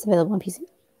think it's available on PC.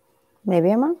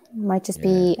 Maybe I'm wrong. Might just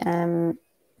be Xbox.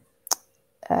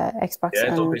 Yeah,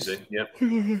 it's on and... PC. Yeah.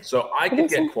 So I could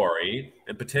get Quarry,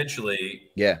 and potentially,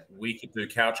 we could do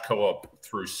couch co-op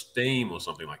through Steam or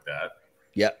something like that.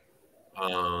 Yep.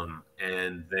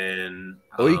 And then,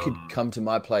 or you could come to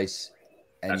my place,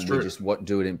 and that's we true. just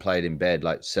do it and play it in bed,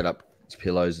 like set up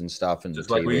pillows and stuff, and just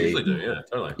the like TV. we usually do. Yeah,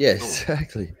 totally. Yeah, Cool.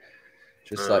 exactly.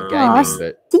 Just like gaming,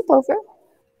 but sleepover.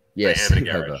 Yeah, I am in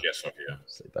a sleepover. garage. Yes, Sophia.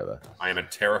 Sleepover. I am a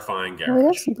terrifying Oh, we love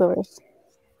garage. sleepovers.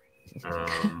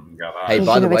 Hey,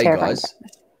 by the way, guys,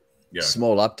 Yeah.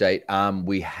 small update.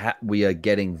 We are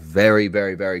getting very,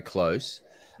 very, very close.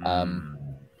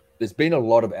 There's been a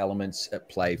lot of elements at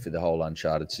play for the whole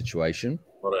Uncharted situation.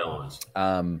 What elements?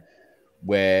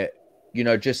 Where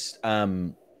just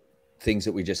things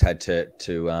that we just had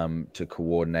to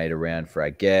coordinate around for our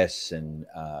guests, and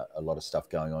a lot of stuff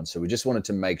going on. So we just wanted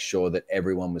to make sure that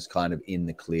everyone was kind of in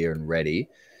the clear and ready.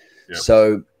 Yep.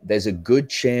 So there's a good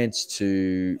chance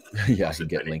to I can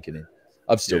get Lincoln in.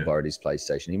 I've still borrowed his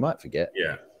PlayStation. He might forget.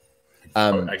 Yeah.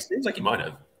 It seems like you might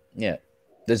have. Yeah.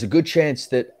 There's a good chance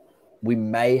that we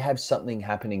may have something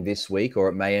happening this week, or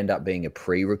it may end up being a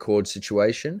pre-record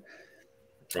situation.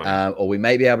 Or we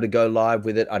may be able to go live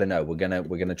with it. I don't know. We're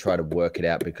gonna try to work it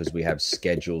out, because we have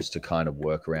schedules to kind of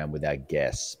work around with our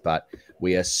guests. But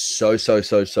we are so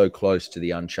close to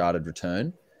the Uncharted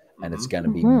return, and it's going to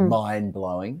be mind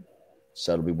blowing.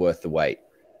 So it'll be worth the wait.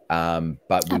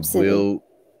 But we will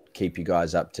keep you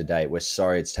guys up to date. We're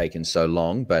sorry it's taken so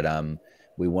long, but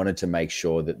we wanted to make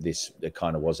sure that it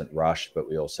kind of wasn't rushed, but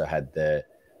we also had the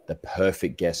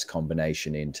perfect guest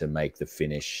combination in to make the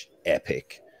finish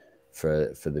epic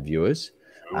for the viewers.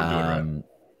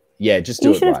 Yeah, just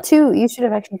do it right. You should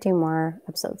have actually 2 more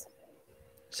episodes.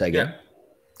 Say again. Yeah.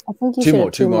 I think you should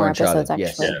have 2 more Uncharted. episodes.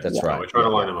 Actually, Yes, that's right. We're trying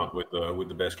to line them up with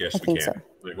the best guests we can. so.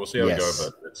 Like, we'll see how we go,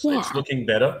 but it's looking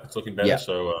better. It's looking better. Yeah.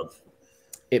 So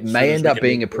it as may soon as end we up get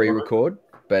being a into pre-record,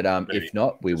 but maybe. if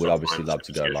not, we would Sometimes obviously love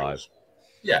to go schedules. live.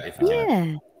 Yeah, if we can.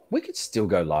 Yeah. We could still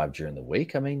go live during the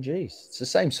week. I mean, geez, it's the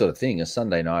same sort of thing. A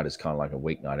Sunday night is kind of like a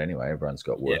weeknight anyway. Everyone's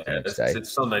got work the next day.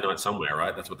 It's Sunday night somewhere,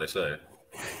 right? That's what they say.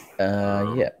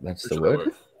 Yeah, that's the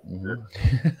word.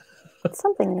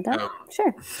 Something like that.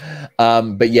 Sure.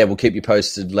 But yeah, we'll keep you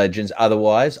posted, legends.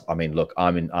 Otherwise, I mean, look,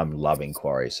 I'm loving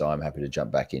Quarry, so I'm happy to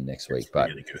jump back in next week. But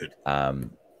really good.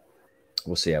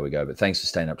 We'll see how we go. But thanks for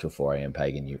staying up till 4 a.m.,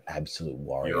 Pagan. You absolute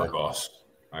warrior. You're a boss.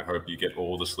 I hope you get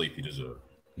all the sleep you deserve.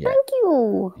 Yeah. Thank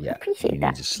you. Yeah, Appreciate you that.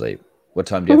 need to sleep. What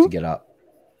time do you have to get up?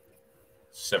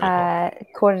 7 o'clock.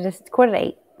 Quarter to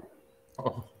 8.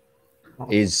 Oh.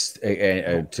 Is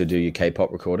to do your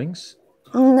K-pop recordings?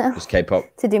 No. Just K-pop.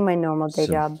 To do my normal day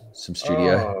job. Some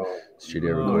studio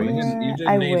recordings. You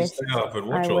didn't need to stay up and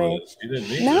watch all this. You didn't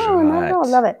need to. No, I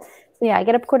love it. So yeah, I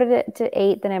get up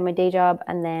 7:45, then I have my day job,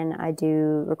 and then I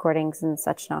do recordings and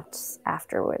such not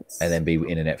afterwards. And then be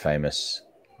internet famous.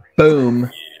 Boom.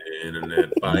 Internet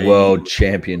world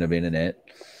champion of internet.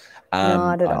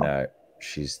 Not at all. I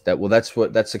know.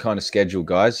 That's the kind of schedule,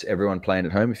 guys. Everyone playing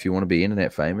at home, if you want to be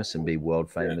internet famous and be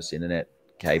world famous internet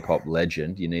K-pop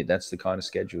legend, that's the kind of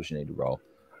schedules you need to roll.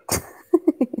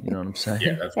 You know what I'm saying?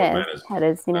 Yeah, that's what matters. That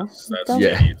is,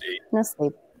 no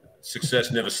sleep.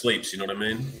 Success never sleeps, you know what I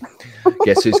mean?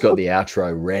 Guess who's got the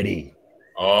outro ready?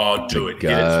 Oh, do it.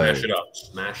 Get it. Smash it up.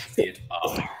 Smash it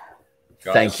up.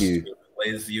 Guys, thank you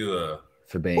pleasure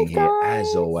for being here.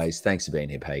 As always, thanks for being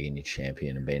here, Pagan, your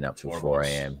champion, and being up till 4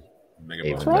 a.m.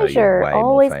 Pleasure.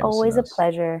 Always a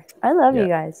pleasure. I love you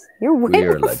guys. You're way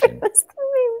more famous than me.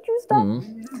 Would you stop?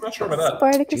 I'm not sure about that.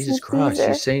 Spartacus Jesus Christ. Caesar.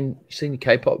 You seen your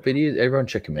K-pop videos? Everyone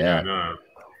check them out. No.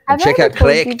 And check out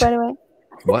Clicked. By the way.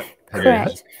 What?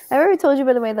 Correct. I've already told you,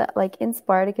 by the way, that like in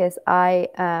Spartacus, I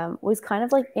was kind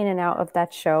of like in and out of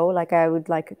that show. Like I would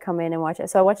like come in and watch it.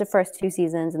 So I watched the first 2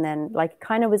 seasons and then like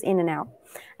kind of was in and out.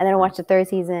 And then I watched the 3rd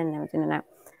season and I was in and out.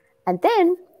 And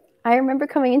then I remember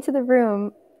coming into the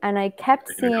room and I kept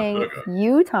seeing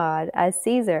you, Todd, as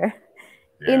Caesar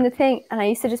in the thing. And I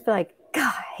used to just be like,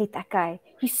 God, I hate that guy.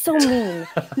 He's so mean.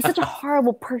 He's such a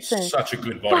horrible person. Such a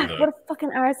good body, though. What a fucking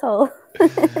arsehole.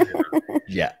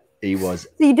 Yeah. He was.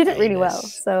 So you did it really well.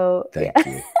 So thank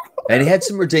you. And he had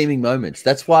some redeeming moments.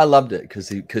 That's why I loved it,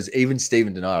 because even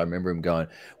Stephen denied. I remember him going,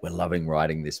 "We're loving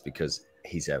writing this because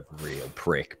he's a real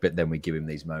prick." But then we give him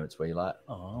these moments where you're like,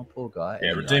 "Oh, poor guy."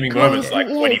 Yeah, redeeming moments like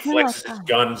when he flexes his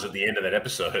guns at the end of that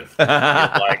episode.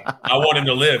 Like, I want him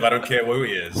to live. I don't care who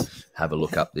he is. Have a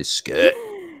look up this skirt.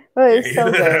 Oh, it's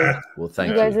so good. Well, thank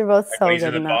you. You guys are both so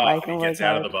good in that. Like, he gets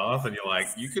out of the bath, and you're like,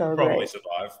 you can probably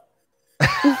survive.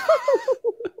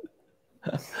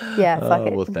 Yeah, fuck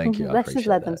it. Well, thank you. Let's just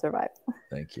let them survive.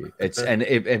 Thank you. And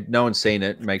if no one's seen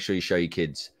it, make sure you show your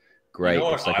kids. Great,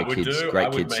 it's like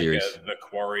great kid series. The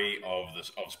Quarry of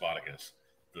Spartacus.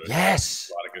 Yes,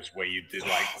 Spartacus, where you did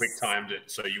like quick timed it,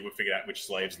 so you would figure out which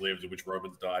slaves lived and which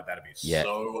Romans died. That'd be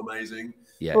so amazing.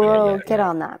 Yeah, get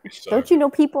on that. Don't you know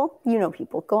people? You know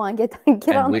people. Go on, get on.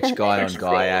 And which guy on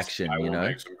guy action?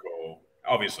 Make some call,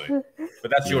 obviously, but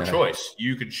that's your choice.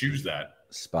 You can choose that.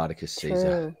 Spartacus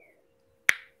Caesar.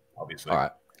 Obviously. All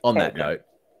right. On that note,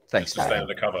 thanks for staying on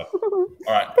the cover. All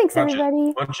right. Thanks,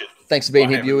 everybody. Thanks for being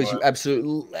here, viewers. You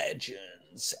absolute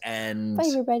legends. And bye,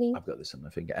 everybody. I've got this on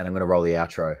my finger, and I'm going to roll the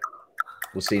outro.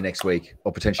 We'll see you next week,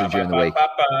 or potentially during the week.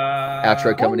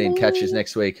 Outro coming in. Catch us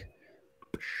next week.